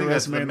that on I your think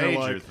that's the resume and they're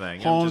major like,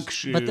 thing. honk Just-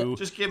 shoe.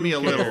 Just give me a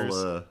Who cares?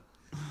 little.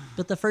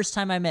 But the first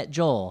time I met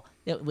Joel,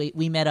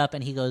 we met up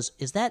and he goes,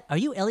 are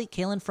you Elliot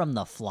Kalin from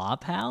the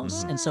Flop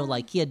House? And so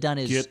like he had done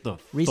his Get the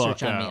research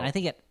fuck on me. out. And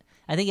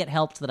I think it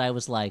helped that I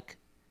was like,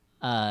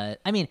 I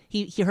mean,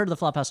 he heard of the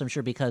Flop House, I'm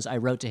sure, because I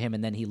wrote to him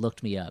and then he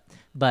looked me up.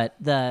 But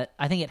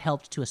I think it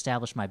helped to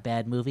establish my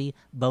bad movie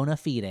bona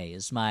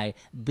fides, my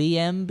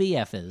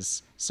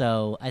BMBFs.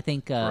 So I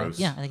think,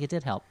 Gross. I think it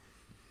did help.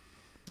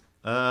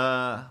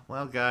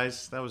 Well,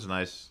 guys, that was a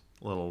nice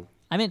little.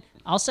 I mean,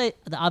 I'll say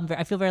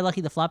I feel very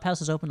lucky. The Flophouse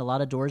has opened a lot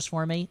of doors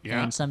for me,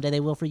 Yeah. and someday they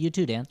will for you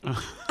too, Dan.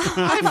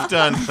 I've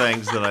done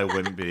things that I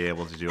wouldn't be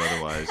able to do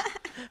otherwise.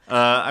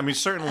 I mean,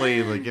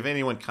 certainly, like if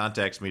anyone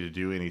contacts me to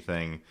do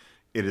anything,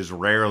 it is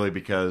rarely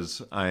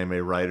because I am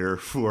a writer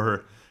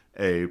for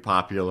a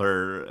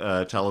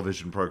popular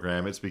television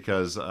program. It's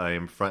because I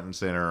am front and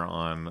center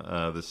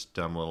on this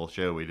dumb little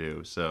show we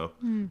do. So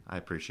I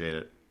appreciate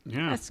it.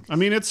 Yeah, I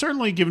mean, it's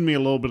certainly given me a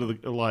little bit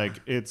of the,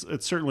 like, it's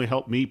certainly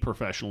helped me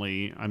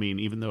professionally. I mean,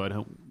 even though I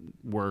don't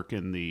work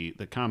in the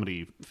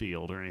comedy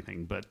field or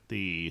anything, but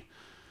giving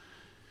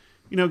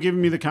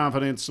me the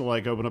confidence to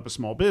like open up a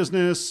small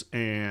business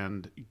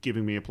and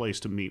giving me a place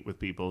to meet with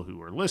people who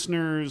are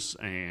listeners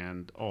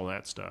and all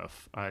that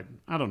stuff. I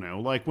don't know.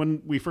 Like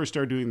when we first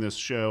started doing this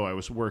show, I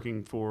was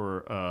working for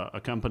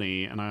a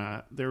company,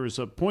 and there was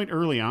a point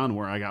early on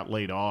where I got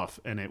laid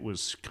off, and it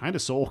was kind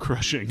of soul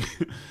crushing.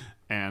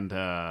 And,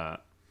 yeah,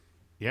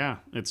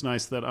 it's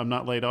nice that I'm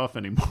not laid off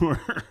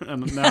anymore.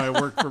 And now I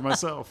work for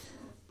myself.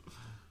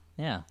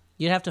 Yeah.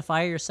 You'd have to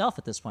fire yourself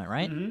at this point,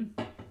 right?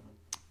 Mm-hmm.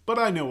 But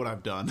I know what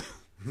I've done.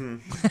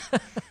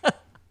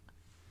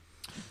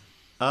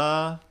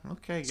 Okay,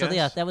 guys. So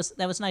yeah, that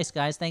was nice,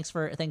 guys. Thanks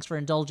for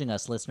indulging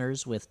us,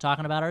 listeners, with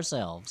talking about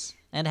ourselves,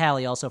 and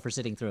Hallie also for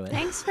sitting through it.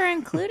 Thanks for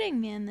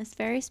including me in this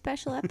very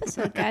special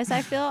episode, guys.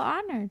 I feel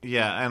honored.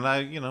 Yeah,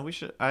 and we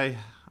should. I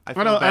I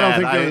don't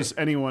think there's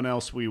anyone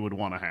else we would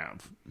want to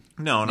have.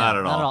 No, not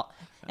at all.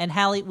 And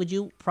Hallie, would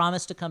you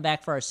promise to come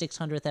back for our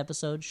 600th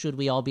episode? Should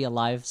we all be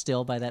alive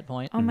still by that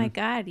point? Oh my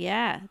God,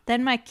 yeah.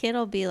 Then my kid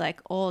will be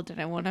like old, and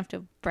I won't have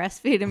to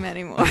breastfeed him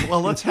anymore.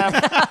 Well, let's have.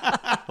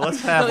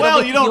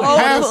 Well, you don't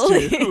have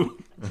to.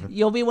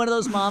 You'll be one of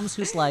those moms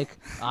who's like,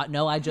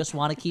 no, I just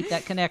want to keep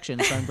that connection,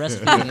 so I'm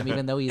breastfeeding him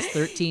even though he's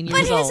 13 years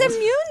But old. his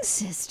immune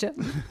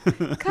system.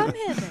 Come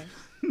hither.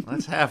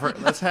 Let's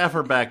have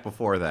her back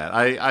before that.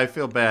 I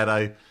feel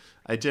bad.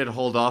 I did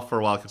hold off for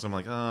a while because I'm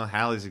like, oh,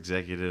 Hallie's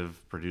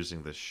executive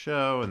producing this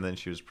show, and then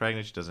she was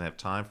pregnant. She doesn't have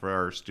time for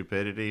our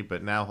stupidity,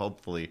 but now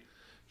hopefully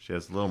she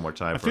has a little more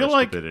time for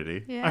our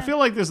stupidity. Yeah. I feel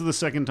like this is the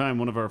second time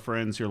one of our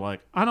friends, you're like,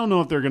 I don't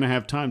know if they're going to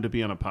have time to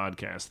be on a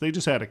podcast. They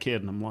just had a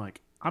kid, and I'm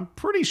like, I'm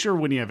pretty sure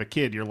when you have a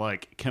kid, you're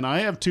like, can I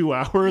have 2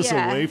 hours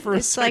away for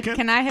a second? It's like,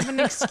 can I have an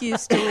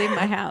excuse to leave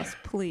my house,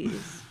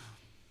 please?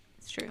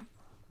 It's true.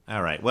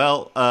 All right.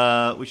 Well,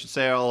 we should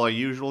say all our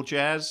usual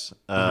jazz.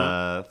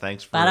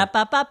 Thanks for...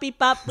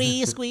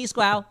 Ba-da-ba-ba-beep-bop-wee, squeeze,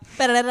 squow.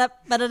 Ba-da-da-da,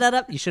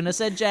 ba-da-da-da. You shouldn't have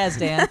said jazz,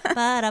 Dan.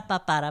 Now that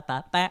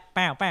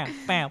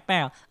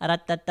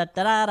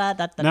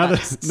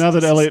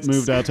Elliot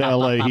moved out to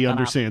LA, he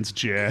understands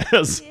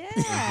jazz.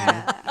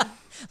 Yeah.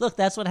 Look,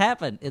 that's what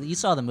happened. You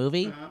saw the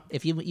movie.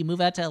 If you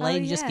move out to LA,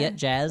 you just get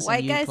jazz White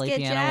and you guys play get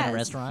piano in a jazz.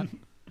 restaurant.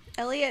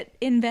 Elliot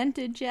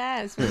invented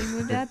jazz when he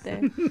moved out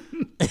there.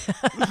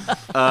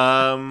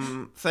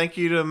 Thank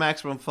you to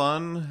Maximum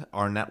Fun,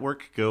 our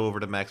network. Go over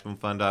to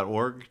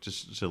MaximumFun.org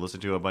just to listen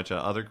to a bunch of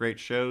other great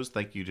shows.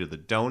 Thank you to the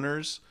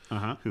donors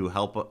who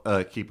help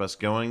keep us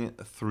going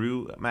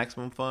through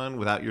Maximum Fun.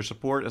 Without your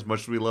support, as much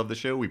as we love the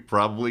show, we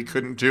probably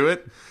couldn't do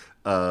it.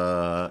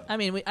 I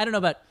mean, I don't know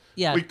about...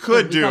 Yeah, we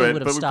could do it,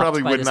 would have but we stopped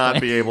probably by would this not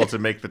point. be able to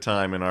make the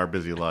time in our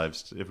busy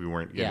lives if we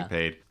weren't getting Yeah.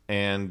 paid.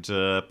 And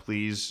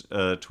please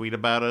tweet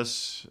about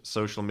us,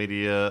 social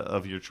media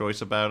of your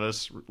choice about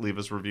us. Leave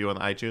us a review on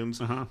iTunes,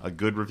 a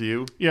good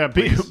review. Yeah,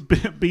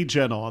 be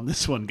gentle on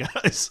this one,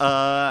 guys.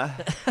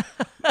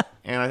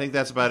 And I think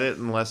that's about it,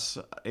 unless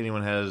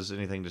anyone has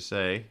anything to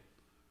say.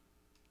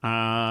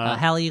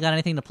 Hallie, you got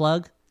anything to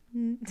plug?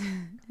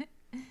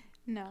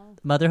 No.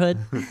 Motherhood?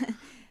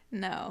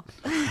 No.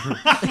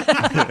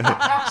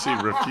 She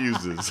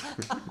refuses.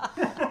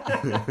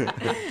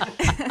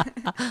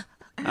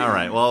 All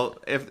right. Well,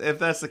 if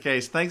that's the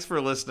case, thanks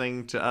for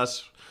listening to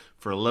us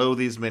for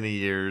these many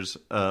years.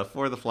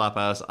 For the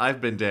Flophouse,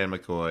 I've been Dan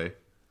McCoy.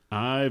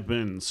 I've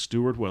been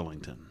Stuart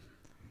Wellington.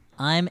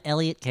 I'm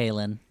Elliot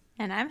Kalin.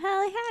 And I'm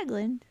Hallie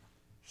Hagland.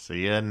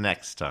 See you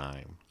next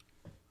time.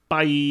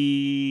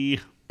 Bye.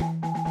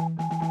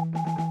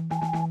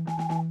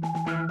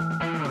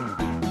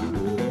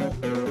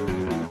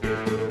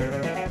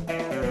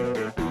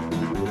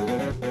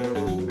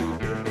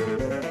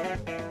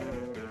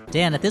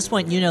 Dan, at this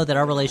point, you know that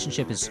our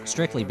relationship is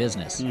strictly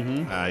business.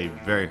 I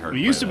very hurt.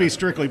 We used to be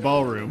strictly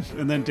ballroom,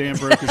 and then Dan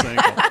broke his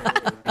ankle.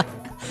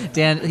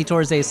 Dan, he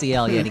tore his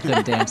ACL, and he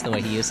couldn't dance the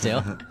way he used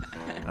to.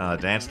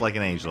 Danced like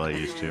an angel I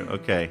used to.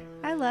 Okay.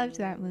 I loved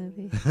that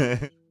movie.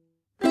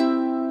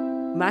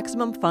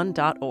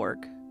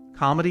 MaximumFun.org.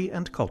 Comedy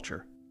and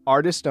culture.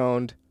 Artist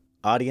owned.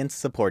 Audience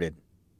supported.